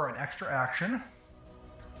her an extra action.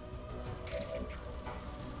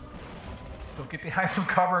 So get behind some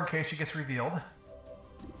cover in case she gets revealed.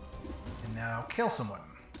 And now kill someone.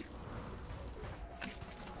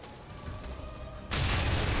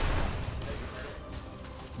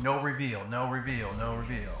 No reveal, no reveal, no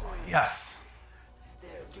reveal. Yes!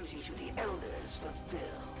 Their duty to the elders fulfilled.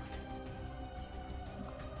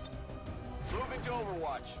 Moving to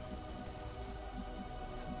Overwatch.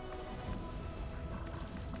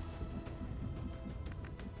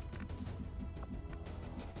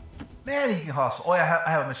 Man, he can hustle. Oh, yeah,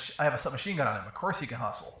 I have a submachine gun on him. Of course he can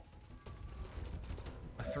hustle.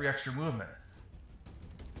 That's 3 extra movement.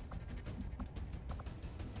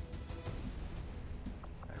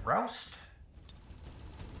 Can I roust?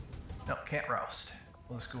 No, can't roust.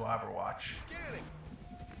 Let's go Overwatch. Scanning.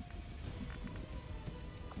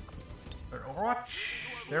 There, Overwatch.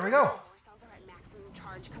 There we go. Power cells are at maximum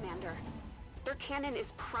charge, Commander. Their cannon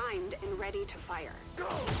is primed and ready to fire. Go!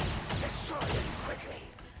 Destroy them quickly.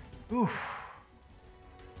 Oof.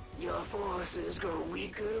 Your forces grow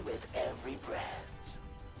weaker with every breath.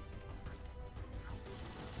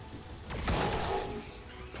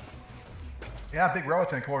 Yeah, big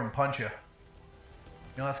robot's gonna come over and punch you. You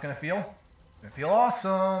know how that's gonna feel? It's gonna feel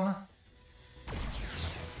awesome.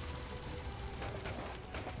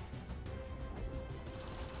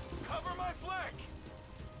 Cover my flank.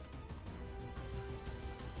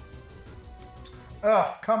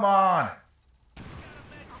 Oh, come on.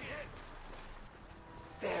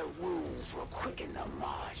 Their wounds will quicken the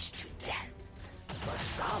march to death. For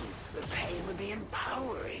some, the pain would be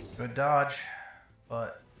empowering. Good dodge,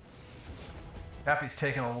 but Happy's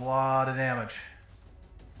taking a lot of damage.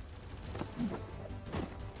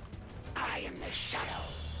 I am the shadow.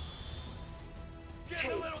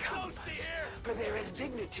 Take comfort, for there is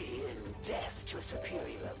dignity in death to a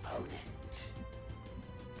superior opponent.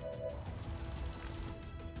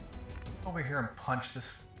 Over here and punch this.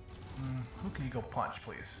 Who can you go punch,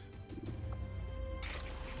 please?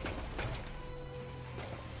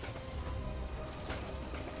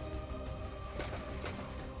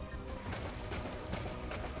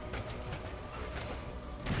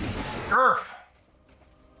 Grf!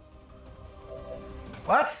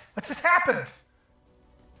 What? What just happened?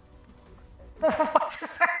 What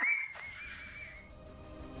just happened?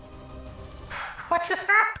 What just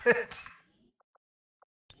happened?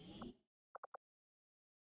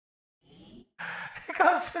 He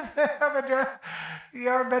goes in there, the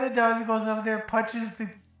Armada does, he goes over there, punches the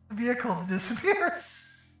vehicle, and disappears.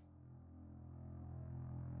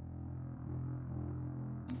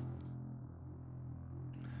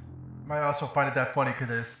 I also find it that funny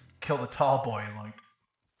because I just killed a tall boy in like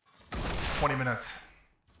 20 minutes.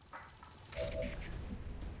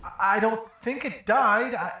 I don't think it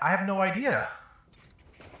died. I have no idea.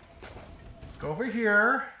 Go over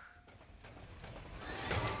here.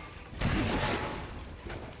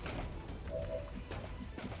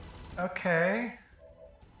 Okay.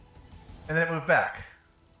 And then it moved back.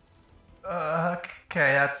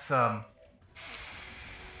 Okay, that's,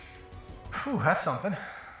 Whew, that's something.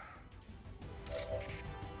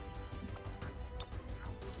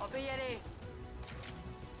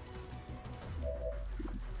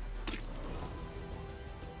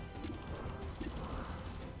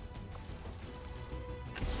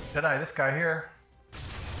 Jedi, this guy here.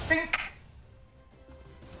 Pink!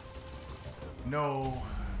 No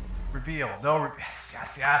reveal. No yes,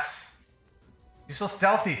 yes, yes. You're so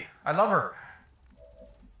stealthy. I love her.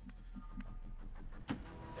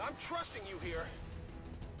 I'm trusting you here.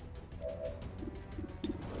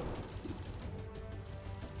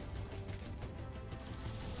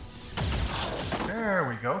 There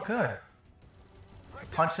we go. Good.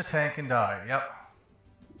 Punch the tank and die. Yep.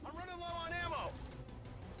 I'm running low on ammo.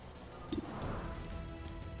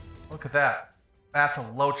 Look at that. That's a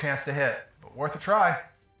low chance to hit, but worth a try.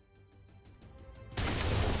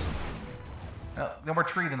 No more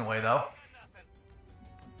treat in the way, though.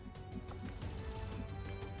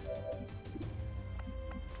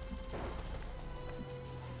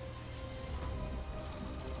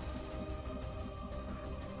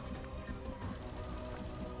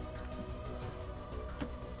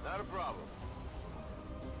 Not a problem.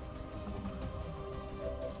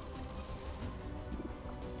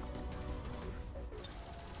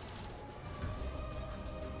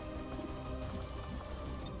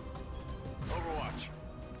 Overwatch.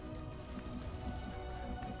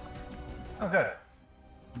 Oh, good.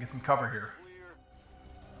 Get some cover here.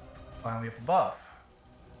 Finally up above.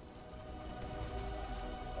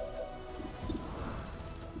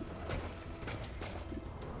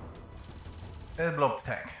 And blow up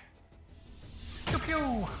the tank. Pew pew!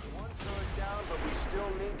 One turret down, but we still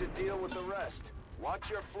need to deal with the rest. Watch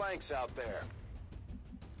your flanks out there.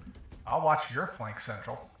 I'll watch your flank,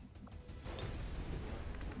 Central.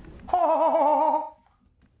 Oh!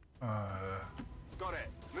 Got it.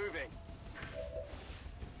 Moving.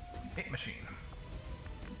 Hate machine.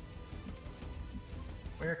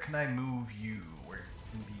 Where can I move you? Where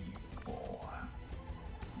can be people?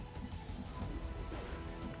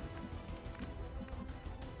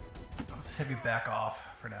 Let's have you back off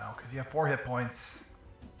for now, because you have 4 hit points.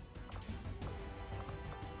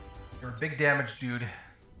 You're a big damage dude.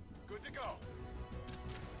 Good to go.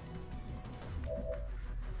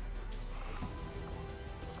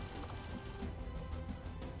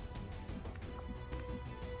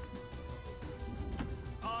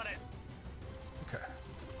 On it. Okay.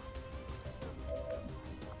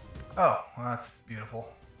 Oh, well, that's beautiful.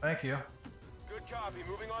 Thank you. Good copy.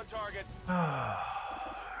 Moving on target.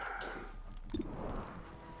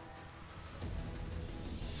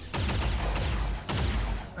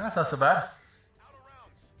 That's not so bad. Out of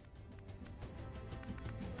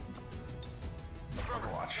rounds.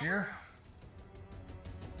 Overwatch here.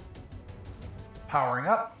 Powering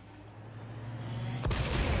up.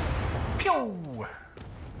 Pew!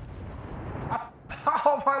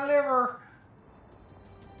 Oh, my liver!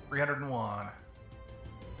 301.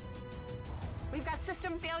 We've got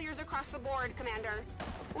system failures across the board, Commander.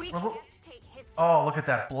 We Well, can't take hits Oh, look at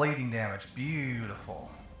that bleeding damage. Beautiful.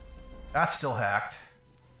 That's still hacked.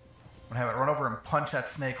 I'm gonna have it run over and punch that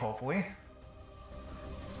snake, hopefully.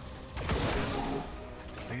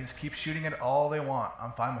 They just keep shooting it all they want.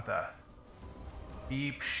 I'm fine with that.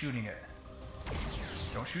 Keep shooting it.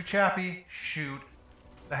 Don't shoot Chappie. Shoot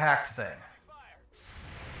the hacked thing.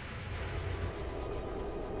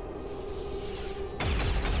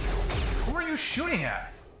 Who are you shooting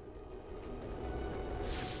at?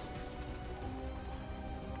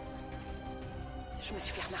 Je me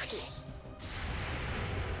suis fait remarquer.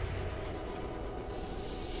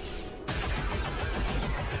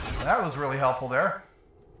 That was really helpful there.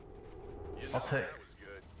 I'll take.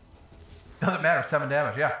 Doesn't matter. 7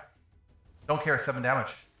 damage. Yeah. Don't care. 7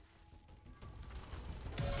 damage.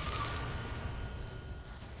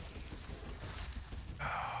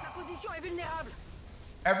 Ma position est vulnérable.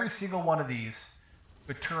 Every single one of these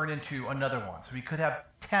could turn into another one. So we could have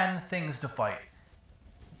 10 things to fight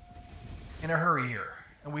in a hurry here.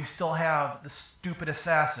 And we still have the stupid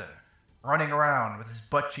assassin running around with his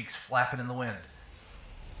butt cheeks flapping in the wind.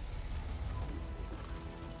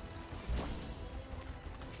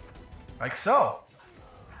 Like so.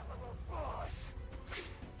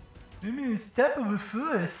 Step of a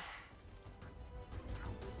force.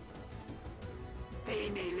 They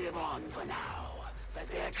may live on for now, but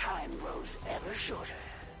their time grows ever shorter.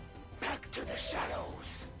 Back to the shadows,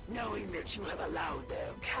 knowing that you have allowed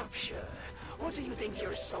their capture. What do you think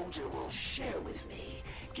your soldier will share with me,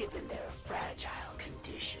 given their fragile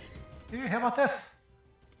condition? Hey, how about this?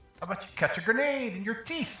 How about you catch a grenade in your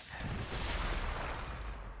teeth?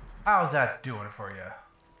 How's that doing for you?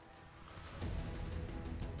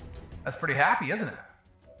 That's pretty happy, isn't it?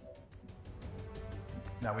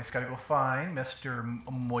 Now we just gotta go find Mr.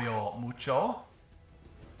 Moyo Mucho.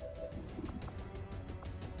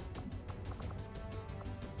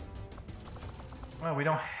 Well, we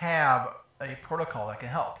don't have a protocol that can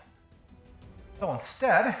help. So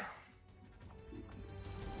instead,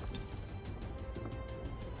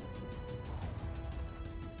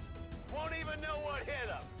 Won't even know what hit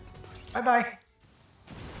him. bye-bye.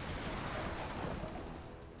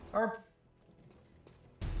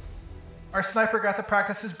 Our sniper got to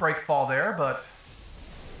practice his break fall there, but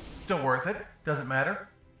still worth it. Doesn't matter.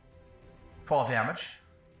 12 damage.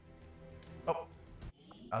 Oh,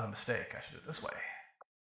 that was a mistake. I should do it this way.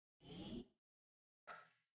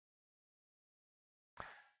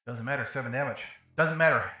 Doesn't matter. 7 damage. Doesn't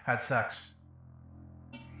matter. Had sex.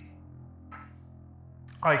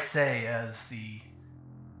 I say as the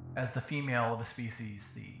female of the species,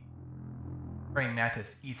 the praying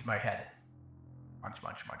mantis eats my head. Munch,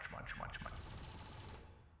 munch, munch, munch, munch, munch.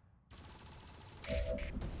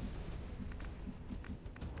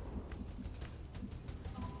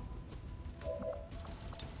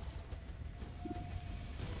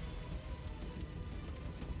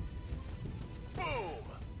 Boom!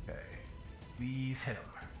 Okay. Please hit him.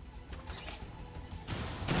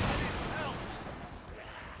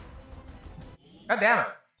 God damn it.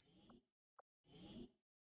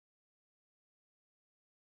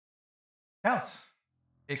 Counts.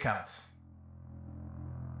 It counts.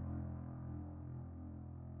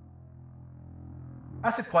 I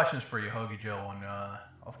have some questions for you, Hoagie Joe, and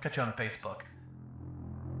I'll catch you on Facebook.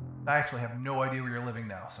 I actually have no idea where you're living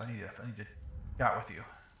now, so I need to chat with you.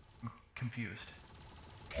 I'm confused.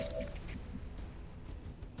 So,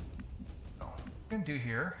 what we're gonna do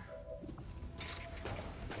here?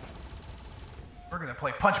 We're gonna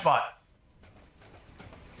play Punchbot.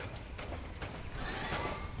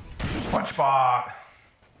 Punchbot.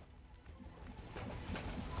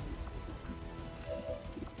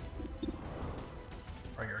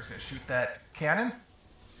 Right here is gonna shoot that cannon,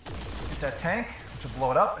 shoot that tank, which will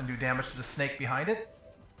blow it up and do damage to the snake behind it.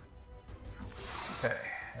 Okay,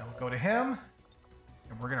 and we'll go to him,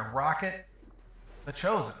 and we're gonna rocket the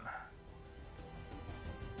Chosen.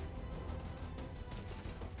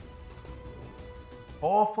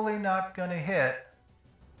 Hopefully not gonna hit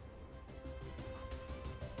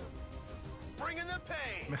Bringing the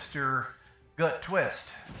pain. Mr. Gut Twist.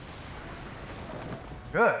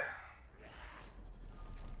 Good.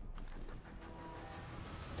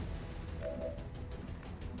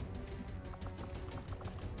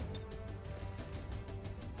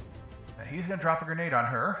 Now he's gonna drop a grenade on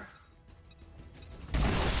her.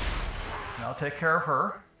 And I'll take care of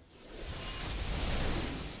her.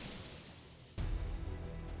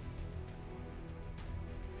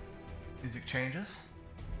 Music changes.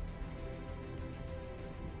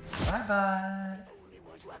 Bye-bye. Only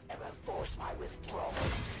ones who have ever forced my withdrawal.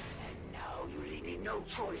 And now you leave me no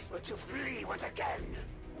choice but to flee once again.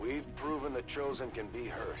 We've proven the Chosen can be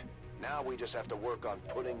hurt. Now we just have to work on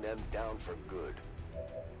putting them down for good.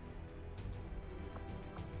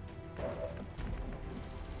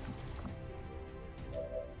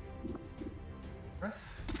 Chris?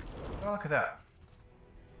 Oh, look at that.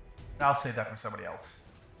 I'll save that for somebody else.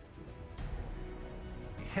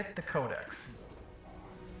 Hit the codex.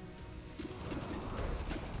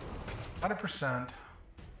 100%.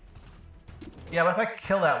 Yeah, but if I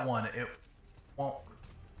kill that one, it won't.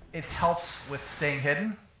 It helps with staying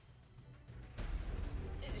hidden.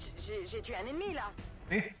 J'ai tué un ennemi là.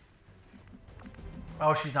 See?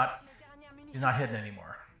 Oh, she's not hidden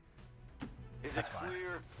anymore. Is That's it fine.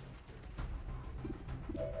 clear?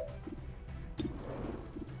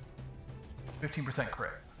 %15%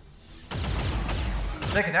 crit.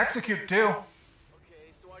 They can execute too.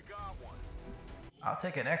 Okay, so I got one. I'll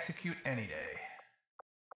take an execute any day.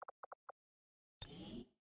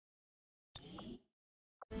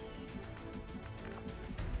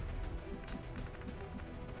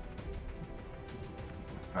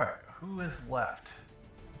 Alright, who is left?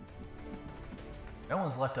 No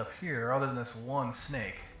one's left up here other than this one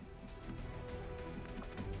snake.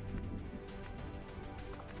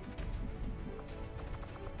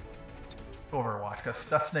 Overwatch, because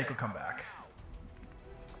that snake will come back.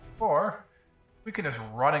 Or we can just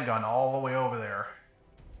run and gun all the way over there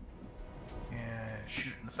and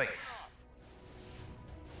shoot in the face.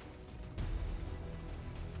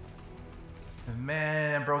 Because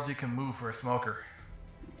man, Ambrosi can move for a smoker.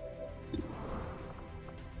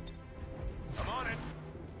 I'm on it.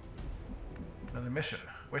 Another mission.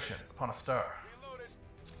 Wishing upon a star. Reloaded.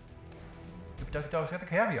 Duke Duck Dog's got the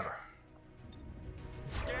caviar.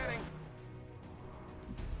 Scanning.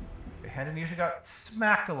 Hendon usually got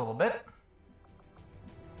smacked a little bit.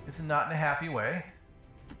 This is not in a happy way.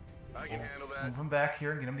 I can handle that. Move him back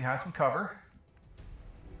here and get him behind some cover.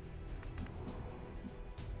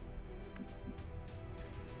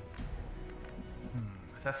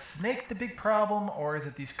 Is that snake the big problem, or is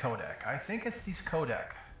it these Kodak? I think it's these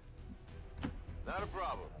Kodak. Not a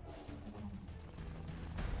problem.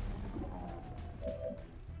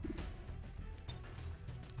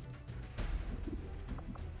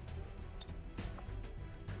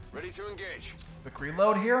 Ready to engage. Quick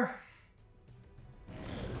reload here.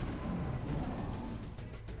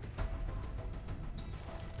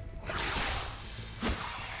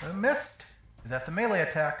 I missed. That's a melee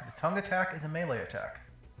attack. The tongue attack is a melee attack.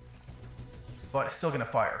 But it's still going to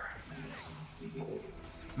fire.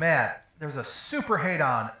 Man, there's a super hate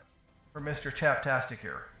on for Mr. Chaptastic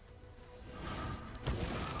here.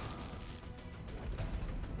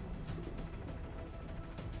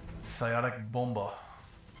 Psionic Bomba.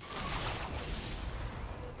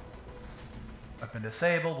 Weapon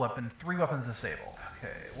disabled. Weapon 3 weapons disabled.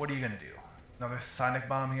 Okay, what are you going to do? Another Psionic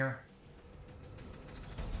Bomb here?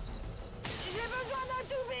 J'ai besoin d'un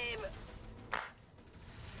tout-bib.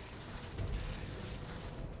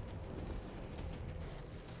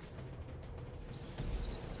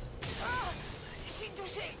 Ah, j'ai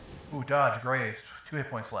touché. Ooh, dodge, graze. 2 hit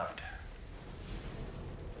points left.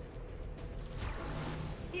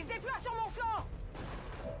 Il se déploie sur mon flanc.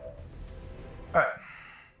 Alright.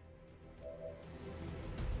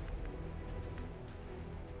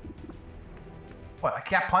 What, I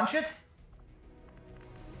can't punch it?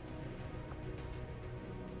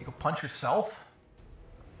 You can punch yourself?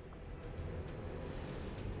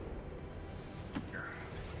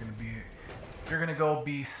 You're gonna go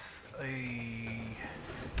be a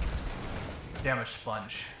damage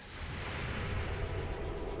sponge.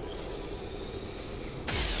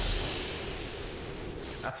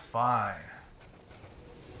 That's fine.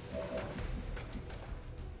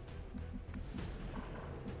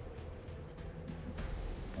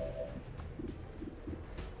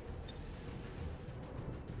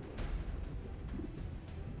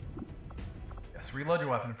 Yes, reload your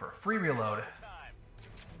weapon for a free reload.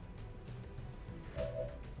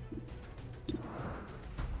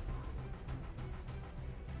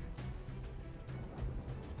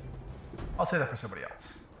 I'll say that for somebody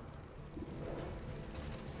else.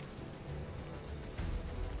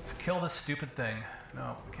 Let's kill this stupid thing.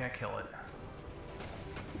 No, we can't kill it.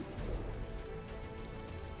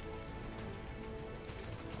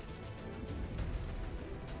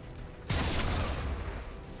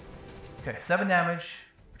 Okay, 7 damage,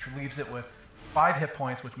 which leaves it with 5 hit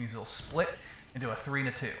points, which means it'll split into a 3 and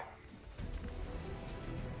a 2.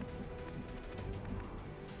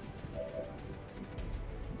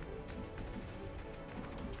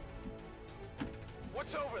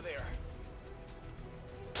 What's over there?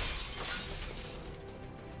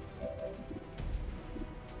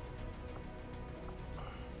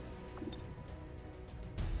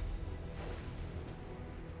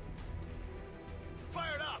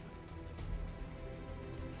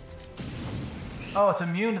 Oh, it's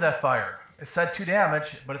immune to that fire. It said 2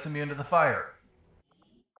 damage, but it's immune to the fire.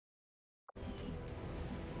 Use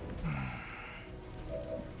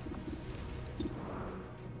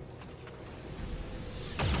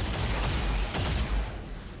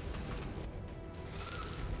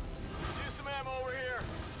some ammo over here.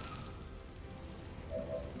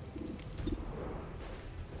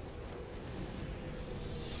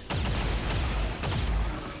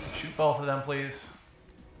 Shoot both of them, please.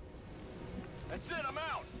 That's it, I'm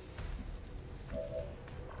out.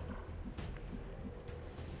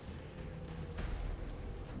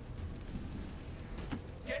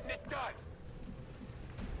 Getting it done.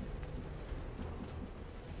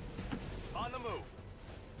 On the move.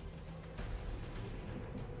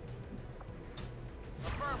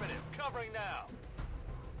 Affirmative, covering now.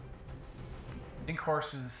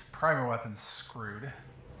 Inkhorse's primary weapon's screwed,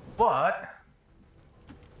 but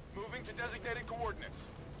Moving to designated coordinates.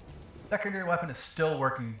 secondary weapon is still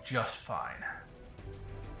working just fine.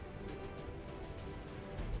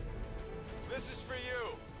 This is for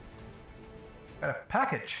you. Got a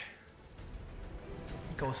package.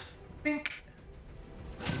 It goes bink.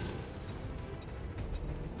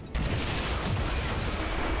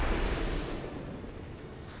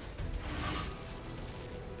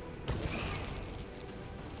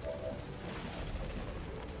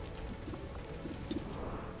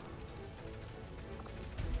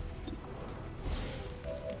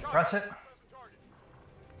 Press it.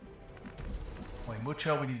 Boy,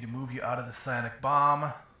 Mucho, we need to move you out of the psionic bomb.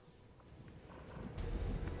 I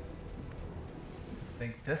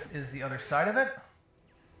think this is the other side of it.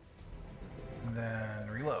 And then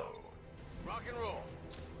reload. Rock and roll.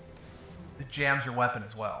 It jams your weapon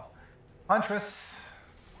as well. Huntress.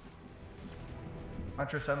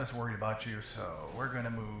 Huntress, I'm just worried about you, so we're going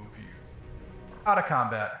to move you out of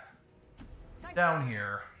combat. Down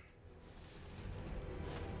here.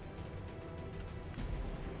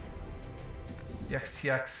 The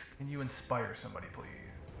XTX, can you inspire somebody, please?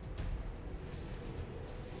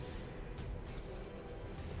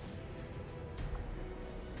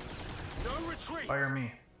 No retreat. Inspire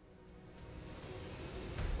me.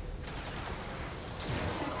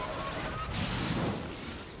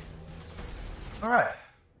 Alright.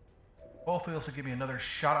 Hopefully this will give me another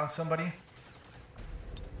shot on somebody.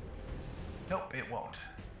 Nope, it won't.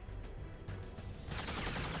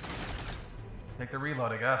 Take the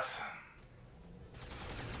reload, I guess.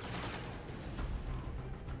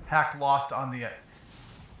 Hacked lost on the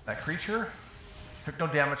that creature. Took no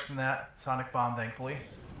damage from that sonic bomb, thankfully.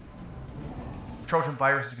 Trojan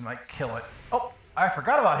virus is gonna like kill it. Oh, I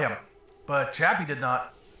forgot about him. But Chappie did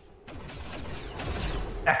not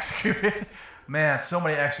execute it. Man, so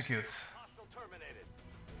many executes. Hostile terminated.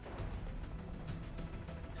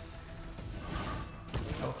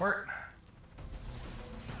 Teleport.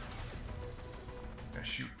 Gonna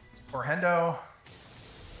shoot Orhendo.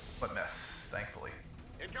 What mess, thankfully.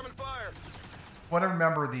 Incoming fire. Want to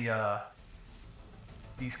remember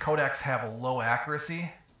these codecs have a low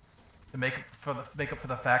accuracy to make up for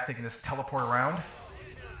the fact they can just teleport around.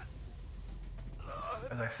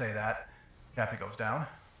 As I say that, Chappie goes down.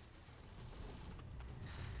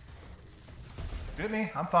 Shoot at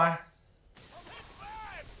me, I'm fine.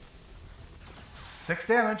 6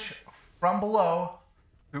 damage from below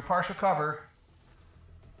through partial cover.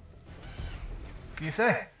 What can you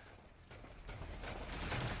say?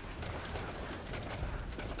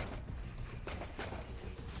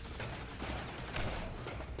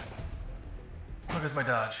 Look at my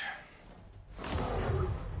dodge.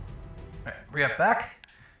 Alright, re-up back.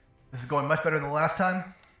 This is going much better than the last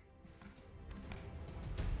time.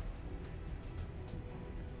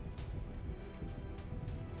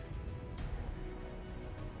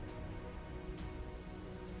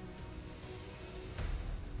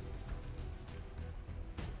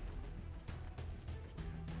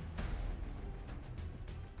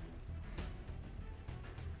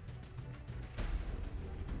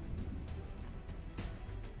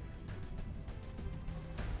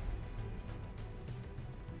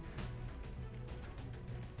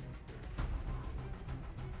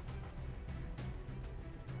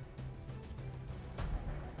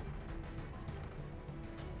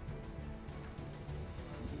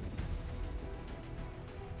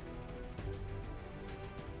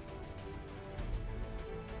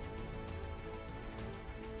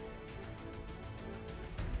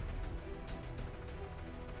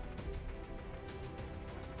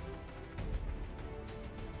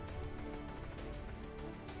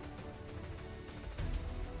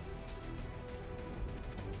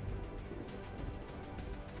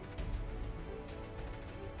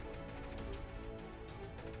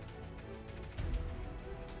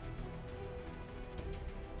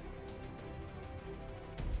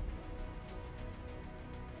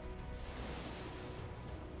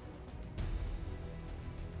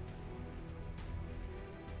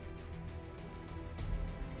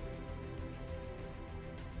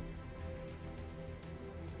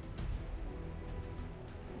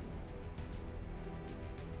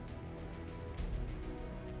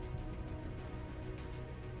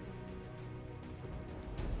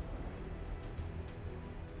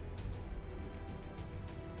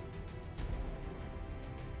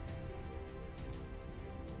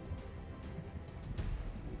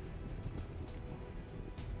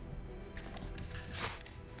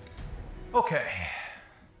 Okay.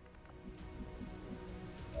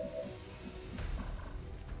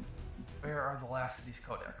 Where are the last of these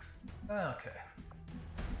codecs? Okay.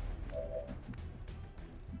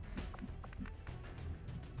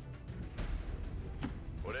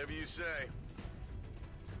 Whatever you say.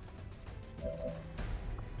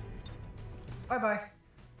 Bye-bye.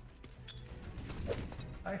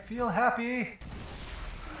 I feel happy.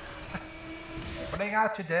 Running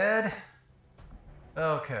out, you dead.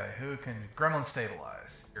 Okay, who can gremlin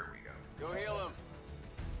stabilize? Here we go. Go heal him.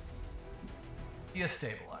 He is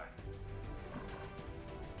stabilized.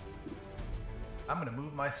 I'm gonna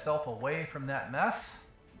move myself away from that mess.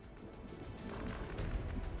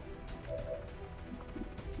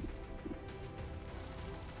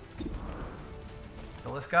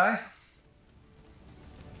 Kill this guy.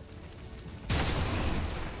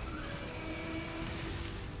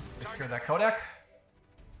 Secure that codec.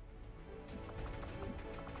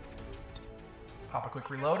 Pop a quick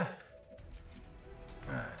reload.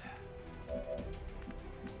 Alright.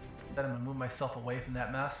 Then I'm gonna move myself away from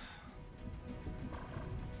that mess.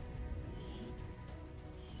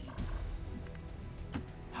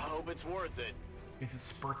 I hope it's worth it. Because it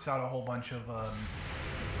spurts out a whole bunch of,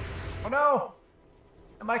 Oh no!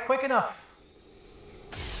 Am I quick enough?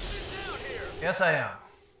 Get down here! Yes, I am.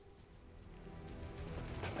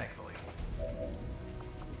 Thankfully.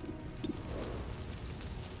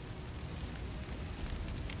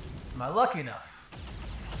 Am I lucky enough?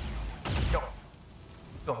 Go.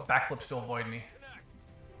 Go, backflips to avoid me.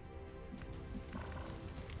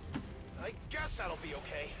 I guess that'll be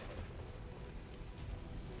okay.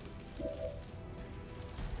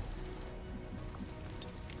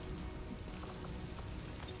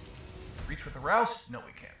 Reach with the rouse? No,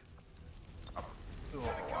 we can't. Up. Do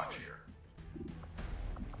Overwatch here.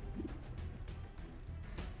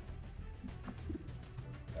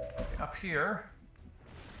 Up here.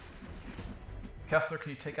 Kessler, can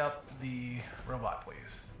you take out the robot,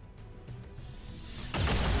 please?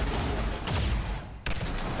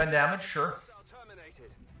 10 damage, sure.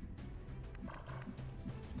 Terminated.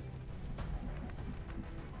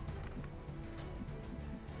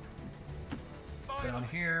 Down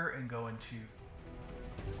here and go into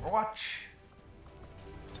Overwatch.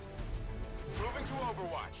 Moving to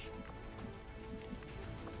Overwatch.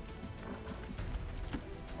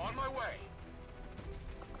 On my way.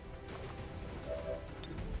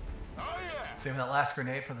 Oh yeah. Saving that last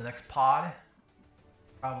grenade for the next pod.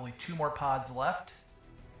 Probably 2 more pods left.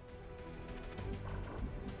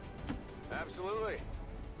 Absolutely.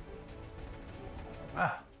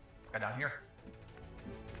 Ah, guy down here.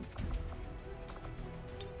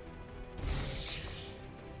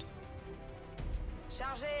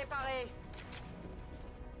 Chargé et paré.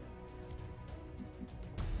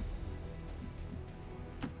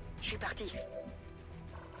 Je suis parti.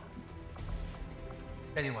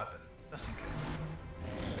 Any weapon, just in case.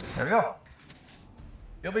 There we go.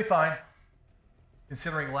 You'll be fine.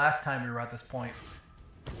 Considering last time we were at this point,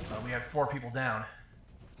 we had 4 people down.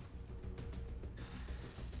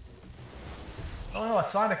 Oh no, a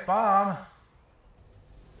sonic bomb.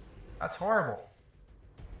 That's horrible.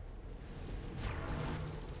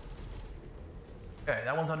 Okay,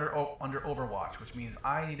 that one's under Overwatch, which means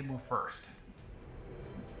I need to move first.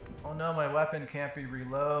 Oh no, my weapon can't be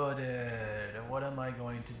reloaded. What am I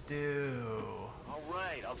going to do? All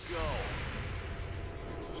right, I'll go.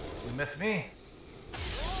 You miss me.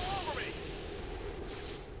 Roll over me.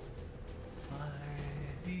 My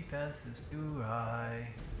defense is too high.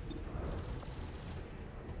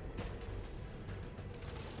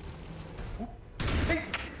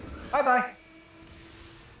 Bye bye.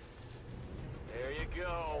 There you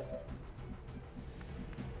go.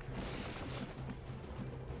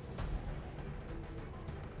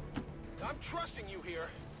 I'm trusting you here.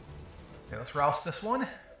 Okay, let's rouse this one.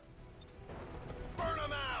 Burn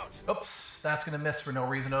them out. Oops, that's gonna miss for no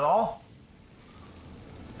reason at all.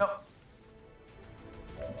 Nope.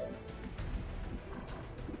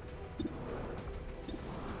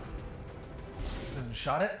 Doesn't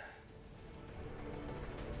shot it.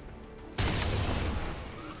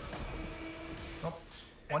 Nope.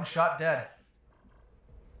 One shot dead.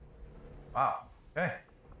 Wow. Okay.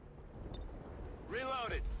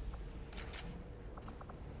 Reloaded.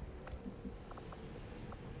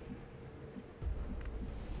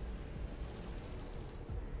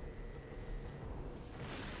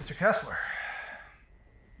 Mr. Kessler,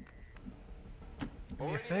 do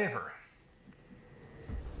me a favor.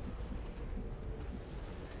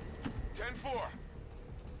 10-4.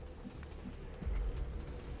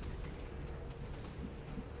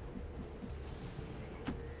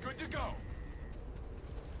 Good to go.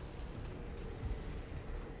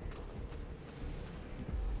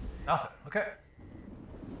 Nothing. Okay.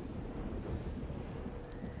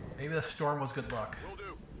 Maybe the storm was good luck. Will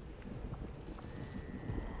do.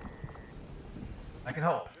 I can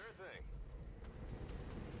hope. Sure thing.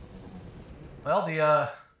 Well,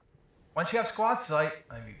 the once you have squad sight,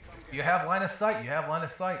 I mean, you have line of sight. You have line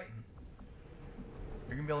of sight.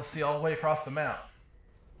 You're gonna be able to see all the way across the map.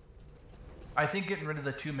 I think getting rid of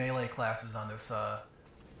the 2 melee classes on this.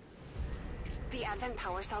 The advent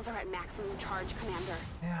power cells are at maximum charge, Commander.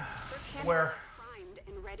 Yeah. Their cannons Where? are primed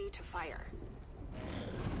and ready to fire.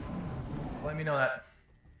 Let me know that.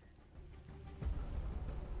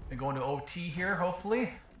 And going to OT here,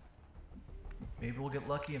 hopefully. Maybe we'll get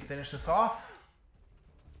lucky and finish this off.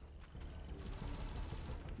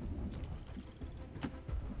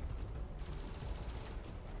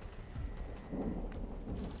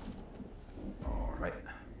 All right.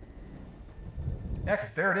 Yeah,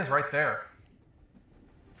 because there it is right there.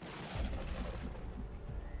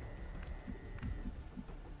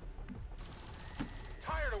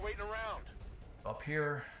 Tired of waiting around. Up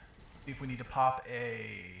here, see if we need to pop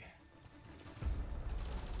a...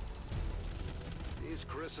 These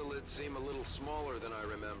chrysalids seem a little smaller than I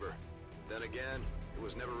remember. Then again, it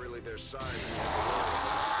was never really their size we had to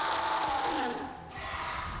worry about.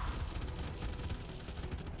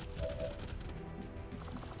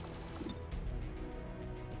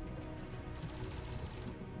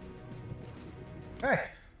 Hey.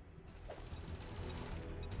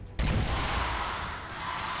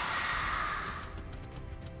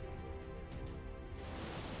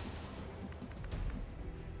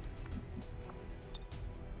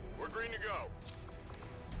 We're green to go.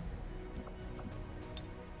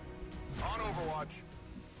 On Overwatch.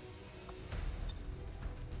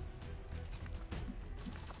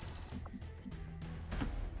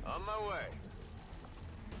 On my way.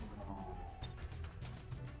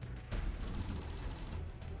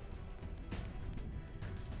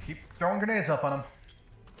 Keep throwing grenades up on them.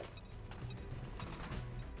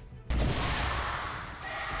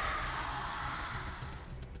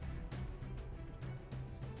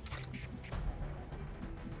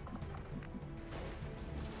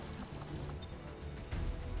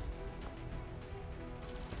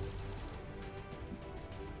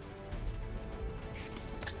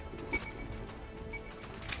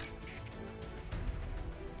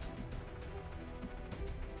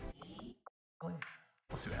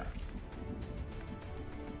 We'll see what happens.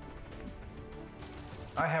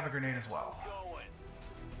 I have a grenade as well. Going.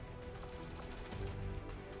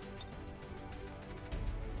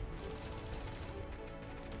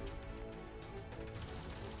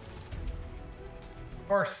 Of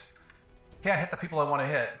course, can't hit the people I want to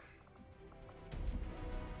hit.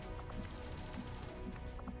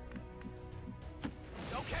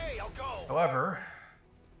 Okay, I'll go. However,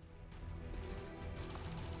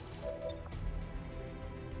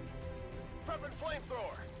 Prepping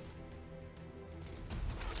flamethrower.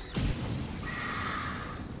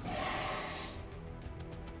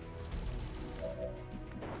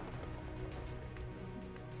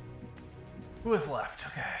 who is left?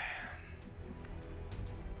 Okay.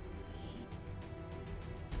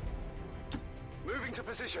 Moving to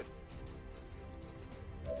position.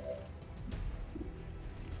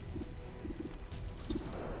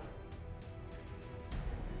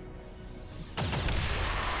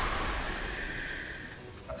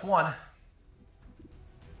 That's one.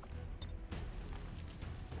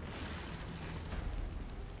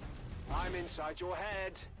 I'm inside your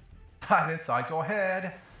head. I'm inside your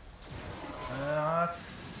head.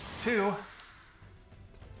 That's two.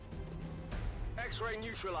 X-ray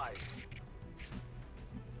neutralized.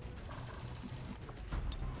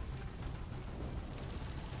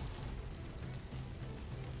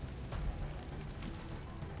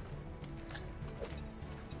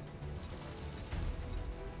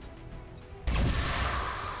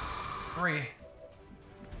 Three.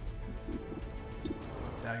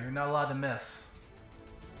 Now you're not allowed to miss.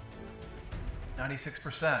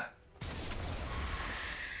 96%.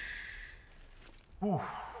 Ooh.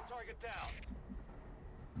 Target down.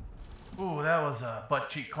 Ooh, that was a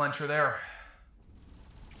butt cheek clencher there.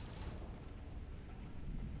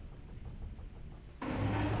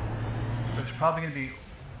 There's probably going to be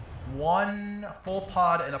one full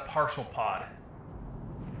pod and a partial pod.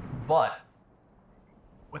 But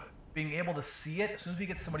with being able to see it, as soon as we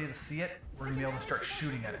get somebody to see it, we're going to be able to start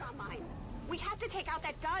shooting at it. Online. We have to take out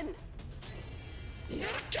that gun.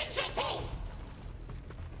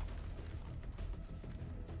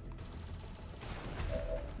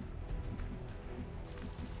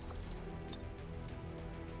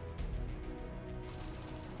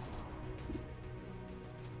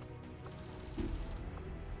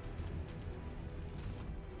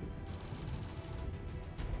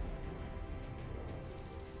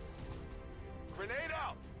 Grenade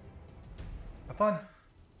out! Have fun.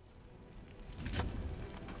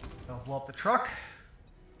 They'll blow up the truck.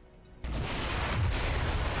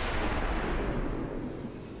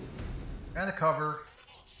 And the cover.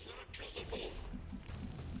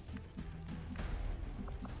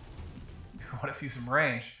 I want to see some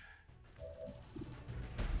range.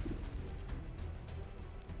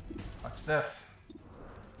 Watch this.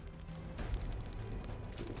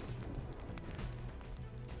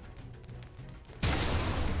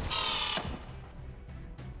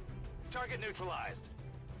 Target neutralized.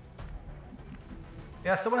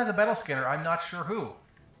 Yeah, someone has a battle scanner. I'm not sure who.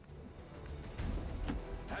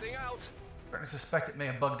 Heading out. Starting to suspect it may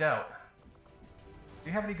have bugged out. Do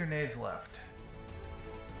you have any grenades left?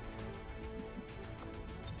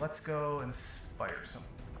 Let's go inspire some.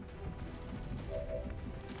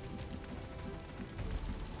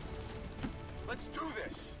 Let's do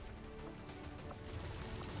this.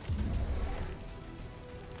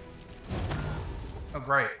 Oh,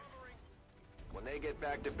 great. When they get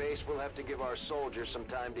back to base, we'll have to give our soldiers some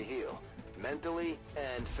time to heal, mentally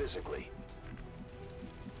and physically.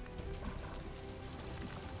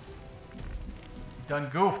 Done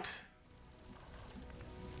goofed.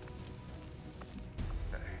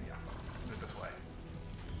 Okay, yeah. Do it this way.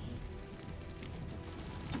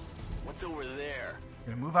 What's over there?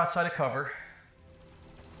 Gonna move outside of cover.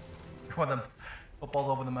 One of them footballs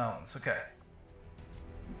over the mountains. Okay.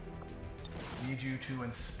 Need you to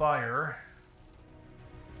inspire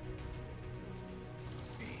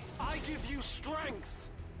me. I give you strength.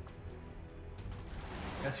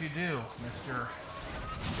 Yes, you do, Mr.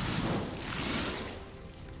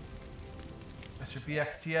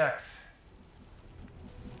 BXTX.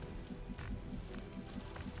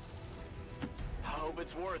 Hope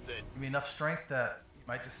it's worth it. Give me enough strength that you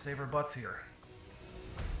might just save our butts here.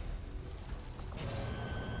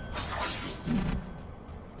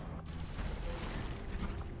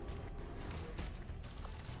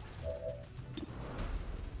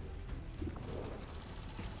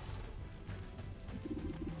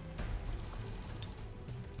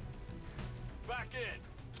 Back in.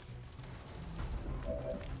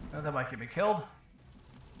 Oh, that might get me killed.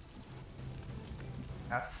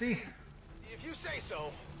 Have to see. If you say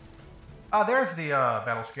so. Ah, there's the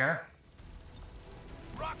battle scanner.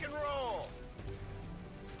 Rock and roll.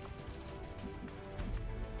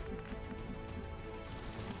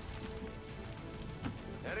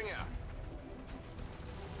 Heading out.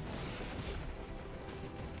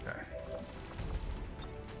 Okay.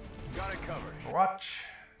 Got it covered. Watch.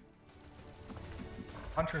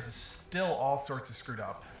 Huntress is still all sorts of screwed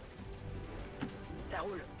up, Ça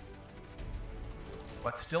roule.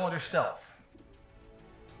 but still under stealth.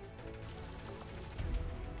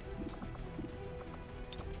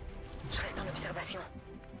 Je reste en observation.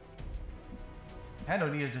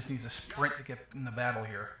 Hando just needs a sprint to get in the battle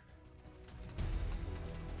here.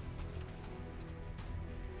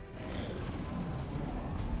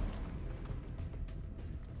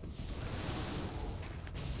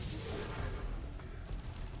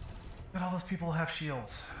 But all those people have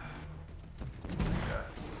shields.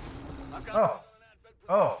 Oh.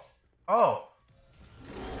 Oh. Oh.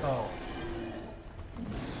 Oh.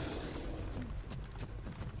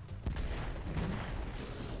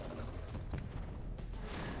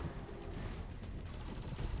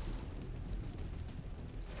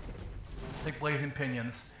 Take blazing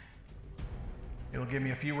pinions. It'll give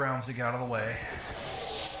me a few rounds to get out of the way.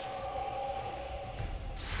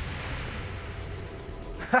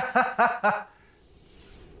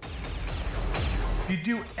 If you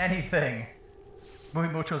do anything,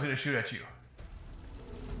 Mucho's gonna shoot at you.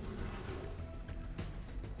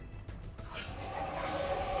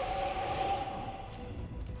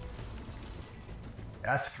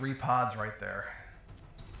 That's 3 pods right there.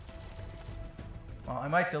 Well, I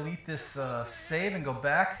might delete this save and go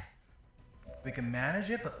back. We can manage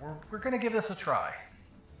it, but we're gonna give this a try.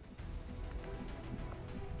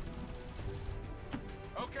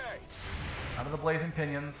 Okay. Out of the blazing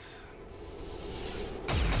pinions.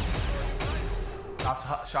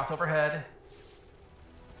 Shots overhead.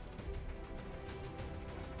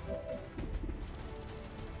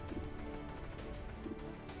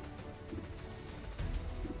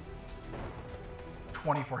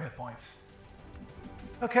 "24 hit points.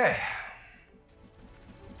 Okay.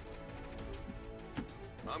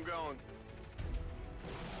 I'm going.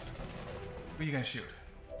 Who are you gonna shoot?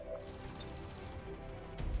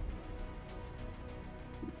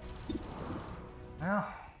 Well,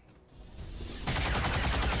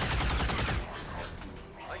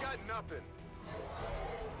 I got nothing.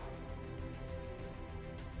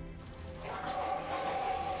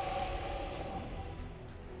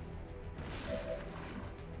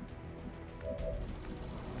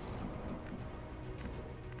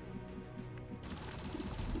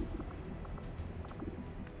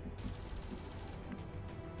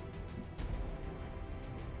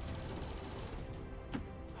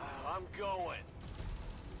 going.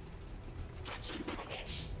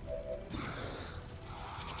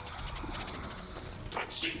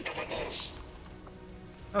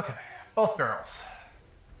 Okay, both barrels.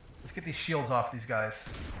 Let's get these shields off these guys.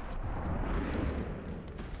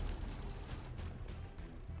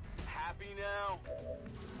 Happy now?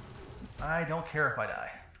 I don't care if I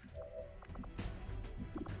die.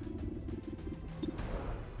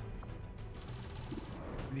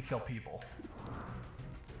 I need to kill people.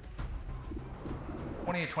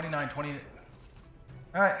 28, 29, 20.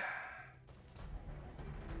 Alright.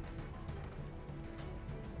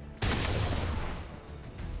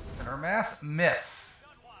 And our mass miss.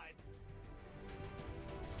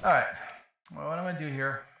 Alright. Well, what I'm going to do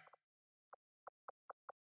here.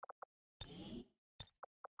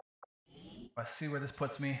 Let's see where this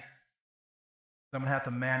puts me. I'm going to have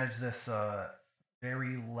to manage this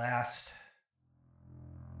very last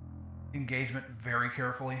engagement very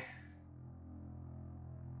carefully.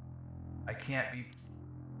 I can't be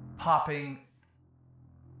popping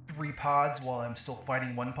 3 pods while I'm still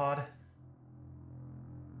fighting 1 pod.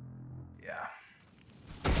 Yeah.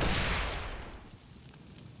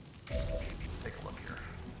 Take a look here.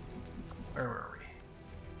 Where were we?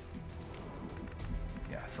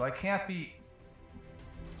 Yeah, so I can't be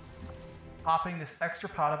popping this extra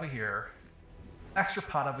pot over here, extra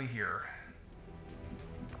pot over here.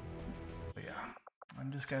 But yeah,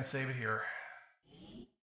 I'm just gonna save it here.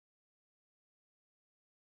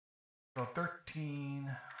 So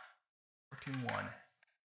 13, 1.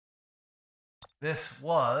 This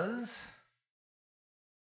was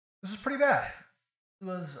pretty bad. It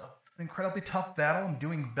was an incredibly tough battle. I'm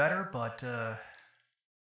doing better, but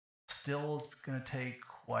still it's gonna take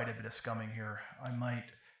quite a bit of scumming here. I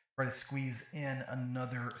might try to squeeze in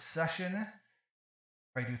another session.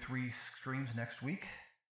 Try to do 3 streams next week.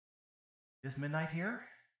 It is midnight here,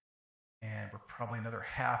 and we're probably another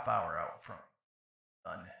half hour out from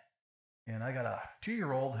done. And I got a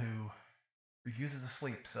 2-year-old who refuses to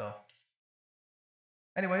sleep, so.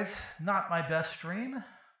 Anyways, not my best stream,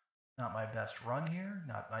 not my best run here,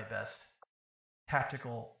 not my best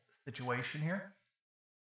tactical situation here,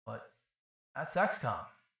 but that's XCom.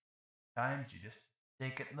 Times you just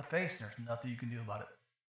take it in the face and there's nothing you can do about it.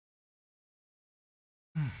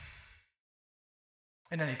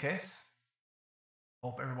 In any case,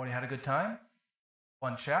 hope everybody had a good time.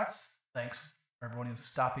 Fun chats. Thanks for everyone who's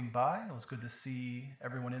stopping by. It was good to see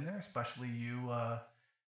everyone in there, especially you,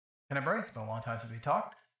 Canterbury. It's been a long time since we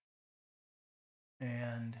talked.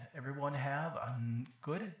 And everyone have a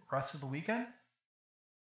good rest of the weekend.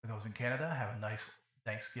 For those in Canada, have a nice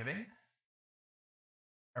Thanksgiving.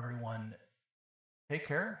 Everyone, take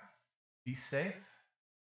care. Be safe.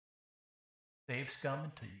 Save scum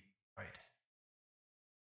until you right.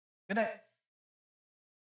 Good night.